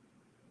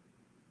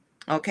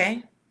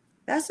 Okay?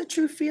 That's a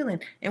true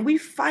feeling. And we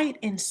fight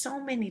in so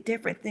many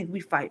different things. We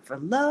fight for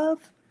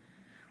love.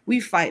 We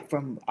fight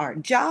from our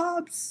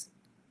jobs.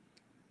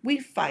 We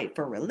fight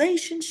for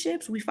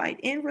relationships. We fight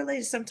in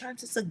relationships.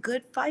 Sometimes it's a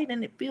good fight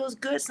and it feels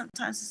good.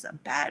 Sometimes it's a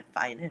bad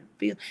fight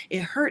and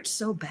it hurts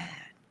so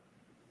bad,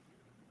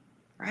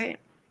 right?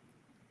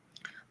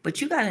 But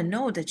you got to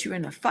know that you're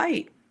in a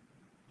fight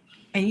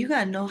and you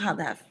got to know how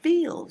that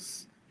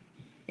feels.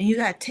 And you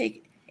got to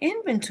take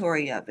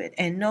inventory of it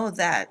and know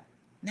that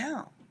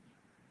now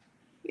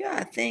you got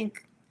to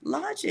think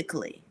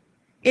logically.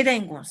 It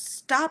ain't going to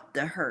stop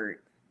the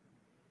hurt.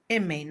 It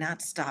may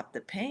not stop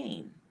the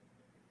pain.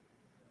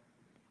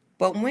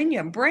 But when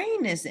your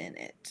brain is in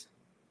it,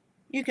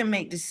 you can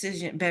make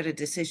better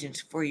decisions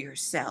for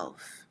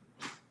yourself.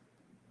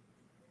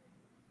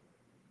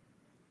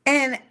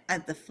 And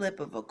at the flip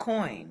of a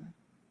coin,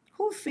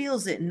 who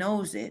feels it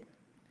knows it.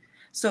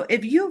 So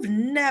if you've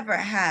never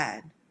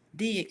had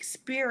the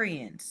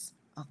experience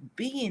of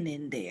being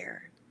in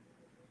there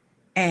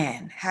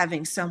and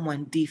having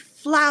someone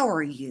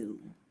deflower you,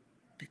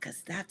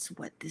 because that's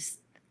what this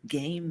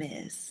game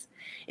is.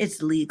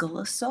 It's legal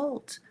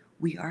assault.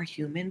 We are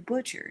human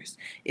butchers.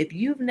 If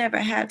you've never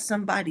had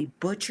somebody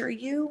butcher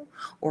you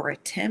or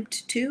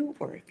attempt to,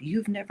 or if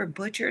you've never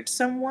butchered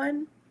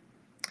someone,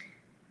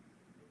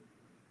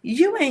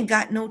 you ain't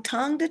got no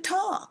tongue to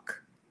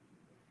talk,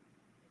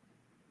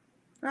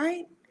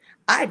 right?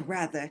 I'd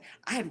rather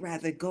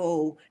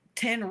go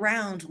 10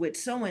 rounds with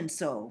so and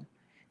so.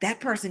 That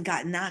person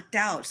got knocked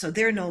out, so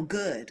they're no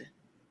good.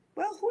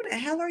 Well, who the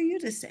hell are you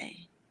to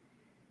say?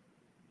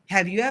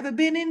 Have you ever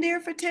been in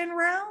there for 10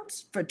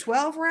 rounds? For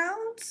 12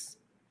 rounds?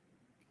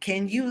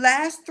 Can you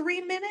last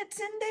 3 minutes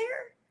in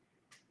there?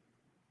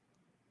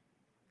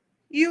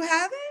 You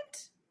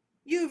haven't?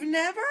 You've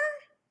never?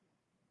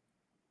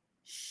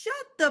 Shut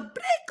the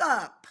break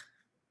up.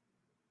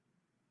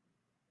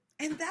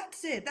 And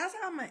that's it. That's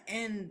how I'm going to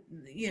end,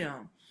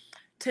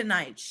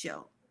 tonight's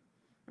show,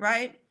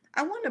 right?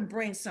 I want to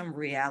bring some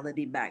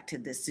reality back to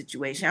this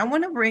situation. I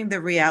want to bring the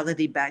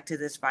reality back to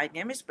this fight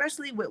game,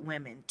 especially with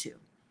women too,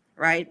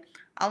 right?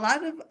 A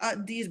lot of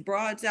these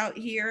broads out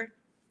here,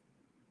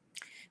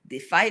 the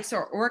fights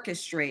are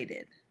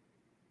orchestrated,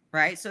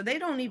 right? So they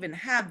don't even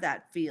have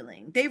that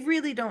feeling. They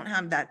really don't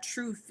have that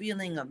true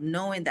feeling of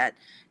knowing that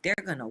they're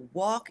going to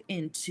walk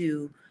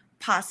into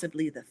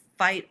possibly the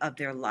fight of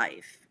their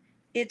life.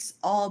 It's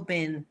all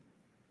been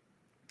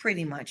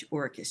pretty much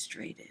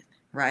orchestrated,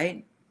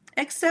 right?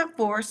 Except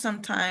for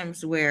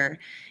sometimes where,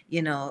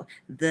 the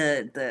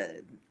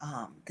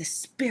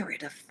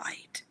spirit of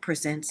fight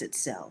presents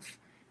itself.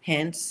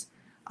 Hence,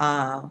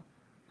 when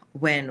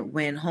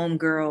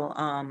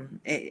homegirl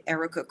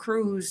Erica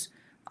Cruz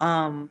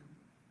um,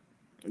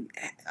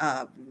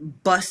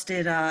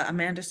 busted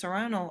Amanda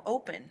Serrano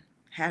open,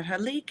 had her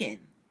leaking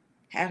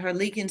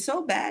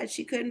so bad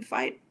she couldn't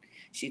fight,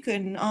 she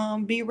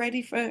couldn't be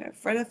ready for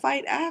the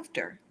fight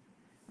after,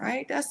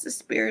 right? That's the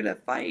spirit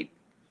of fight.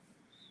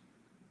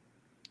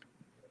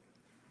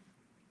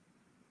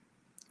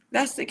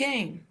 That's the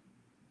game.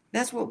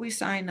 That's what we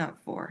sign up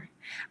for.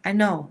 I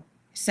know,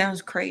 it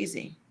sounds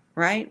crazy,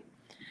 right?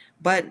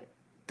 But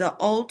the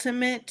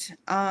ultimate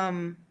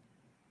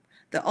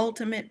the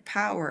ultimate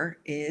power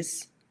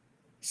is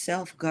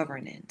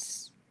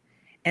self-governance.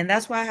 And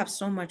that's why I have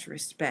so much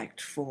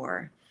respect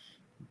for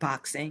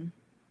boxing.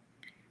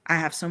 I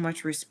have so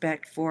much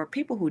respect for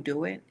people who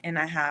do it, and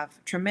I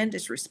have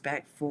tremendous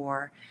respect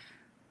for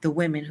the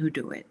women who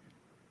do it,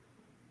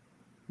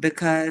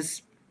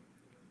 because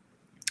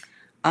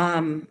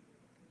um,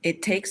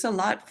 it takes a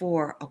lot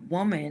for a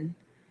woman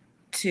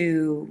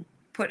to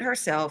put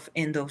herself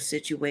in those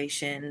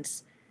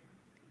situations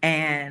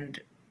and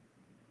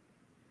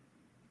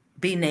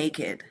be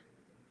naked,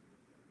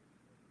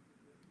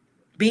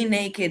 be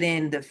naked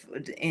in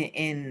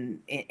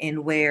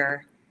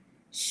where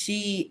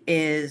she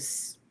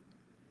is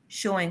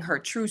showing her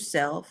true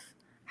self,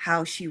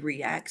 how she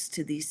reacts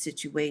to these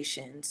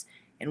situations,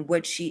 and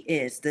what she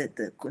is, the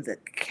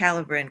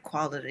caliber and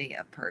quality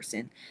of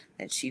person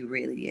that she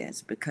really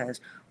is, because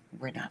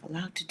we're not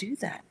allowed to do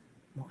that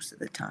most of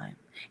the time.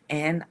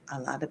 And a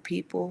lot of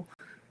people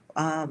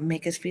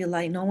make us feel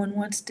like no one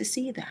wants to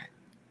see that.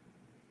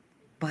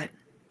 But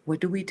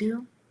what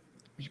do?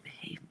 We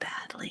behave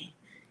badly.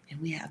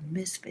 And we have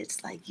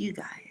misfits like you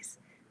guys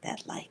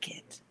that like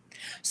it.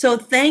 So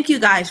thank you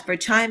guys for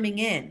chiming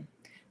in.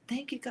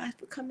 Thank you guys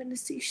for coming to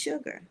see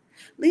Sugar.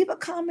 Leave a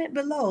comment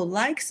below.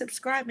 Like,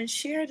 subscribe, and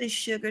share this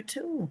Sugar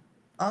too.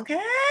 Okay?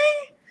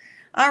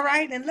 All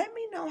right. And let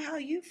me know how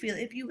you feel,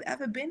 if you've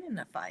ever been in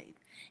a fight,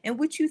 and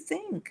what you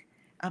think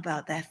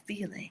about that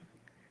feeling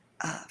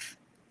of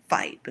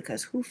fight,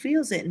 because who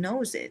feels it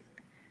knows it.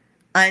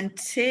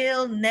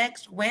 Until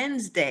next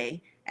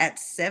Wednesday at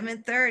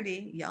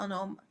 7:30, y'all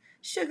know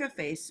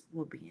Sugarface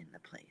will be in the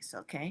place,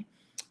 okay?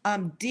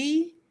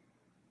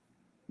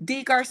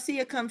 D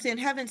Garcia comes in.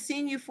 Haven't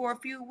seen you for a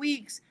few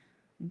weeks.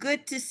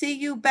 Good to see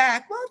you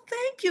back. Well,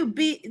 thank you,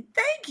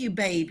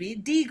 baby.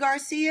 D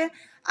Garcia.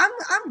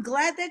 I'm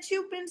glad that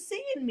you've been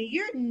seeing me.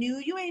 You're new.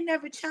 You ain't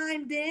never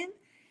chimed in.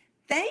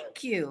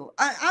 Thank you.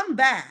 I'm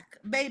back,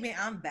 baby.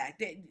 I'm back.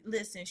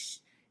 Listen,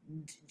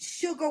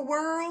 Sugar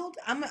World.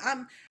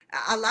 I'm.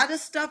 A lot of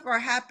stuff are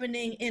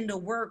happening in the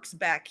works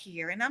back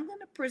here, and I'm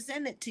gonna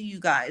present it to you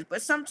guys.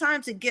 But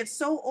sometimes it gets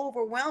so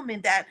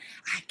overwhelming that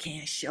I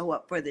can't show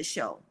up for the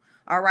show.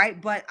 All right,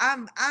 but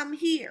I'm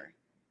here.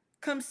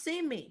 Come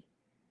see me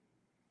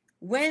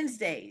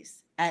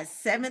Wednesdays at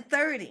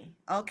 7:30.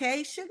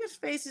 Okay, Sugar's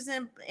face is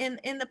in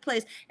the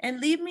place,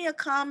 and leave me a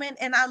comment.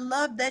 And I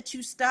love that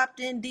you stopped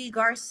in, D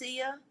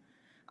Garcia.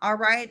 All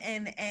right,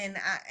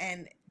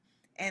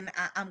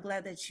 I'm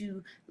glad that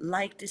you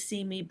like to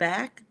see me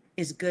back.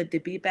 It's good to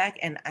be back,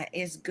 and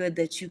it's good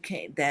that you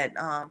came, that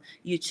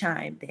you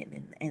chimed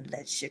in and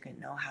let Sugar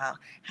know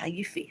how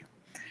you feel.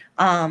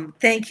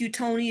 Thank you,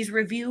 Tony's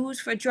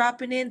Reviews, for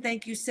dropping in.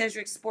 Thank you,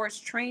 Cedric Sports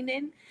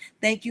Training.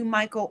 Thank you,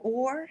 Michael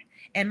Orr,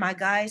 and my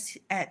guys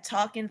at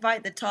Talk and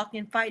Fight, the Talk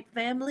and Fight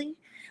family.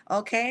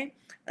 Okay,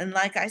 and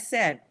like I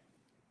said,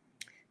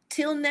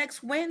 till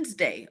next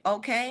Wednesday,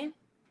 okay?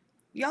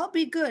 Y'all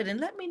be good and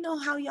let me know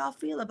how y'all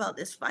feel about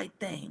this fight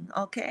thing,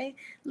 okay?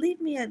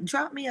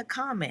 Drop me a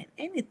comment,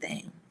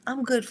 anything.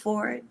 I'm good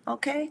for it,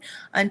 okay?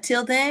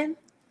 Until then,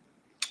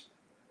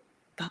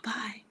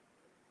 bye-bye.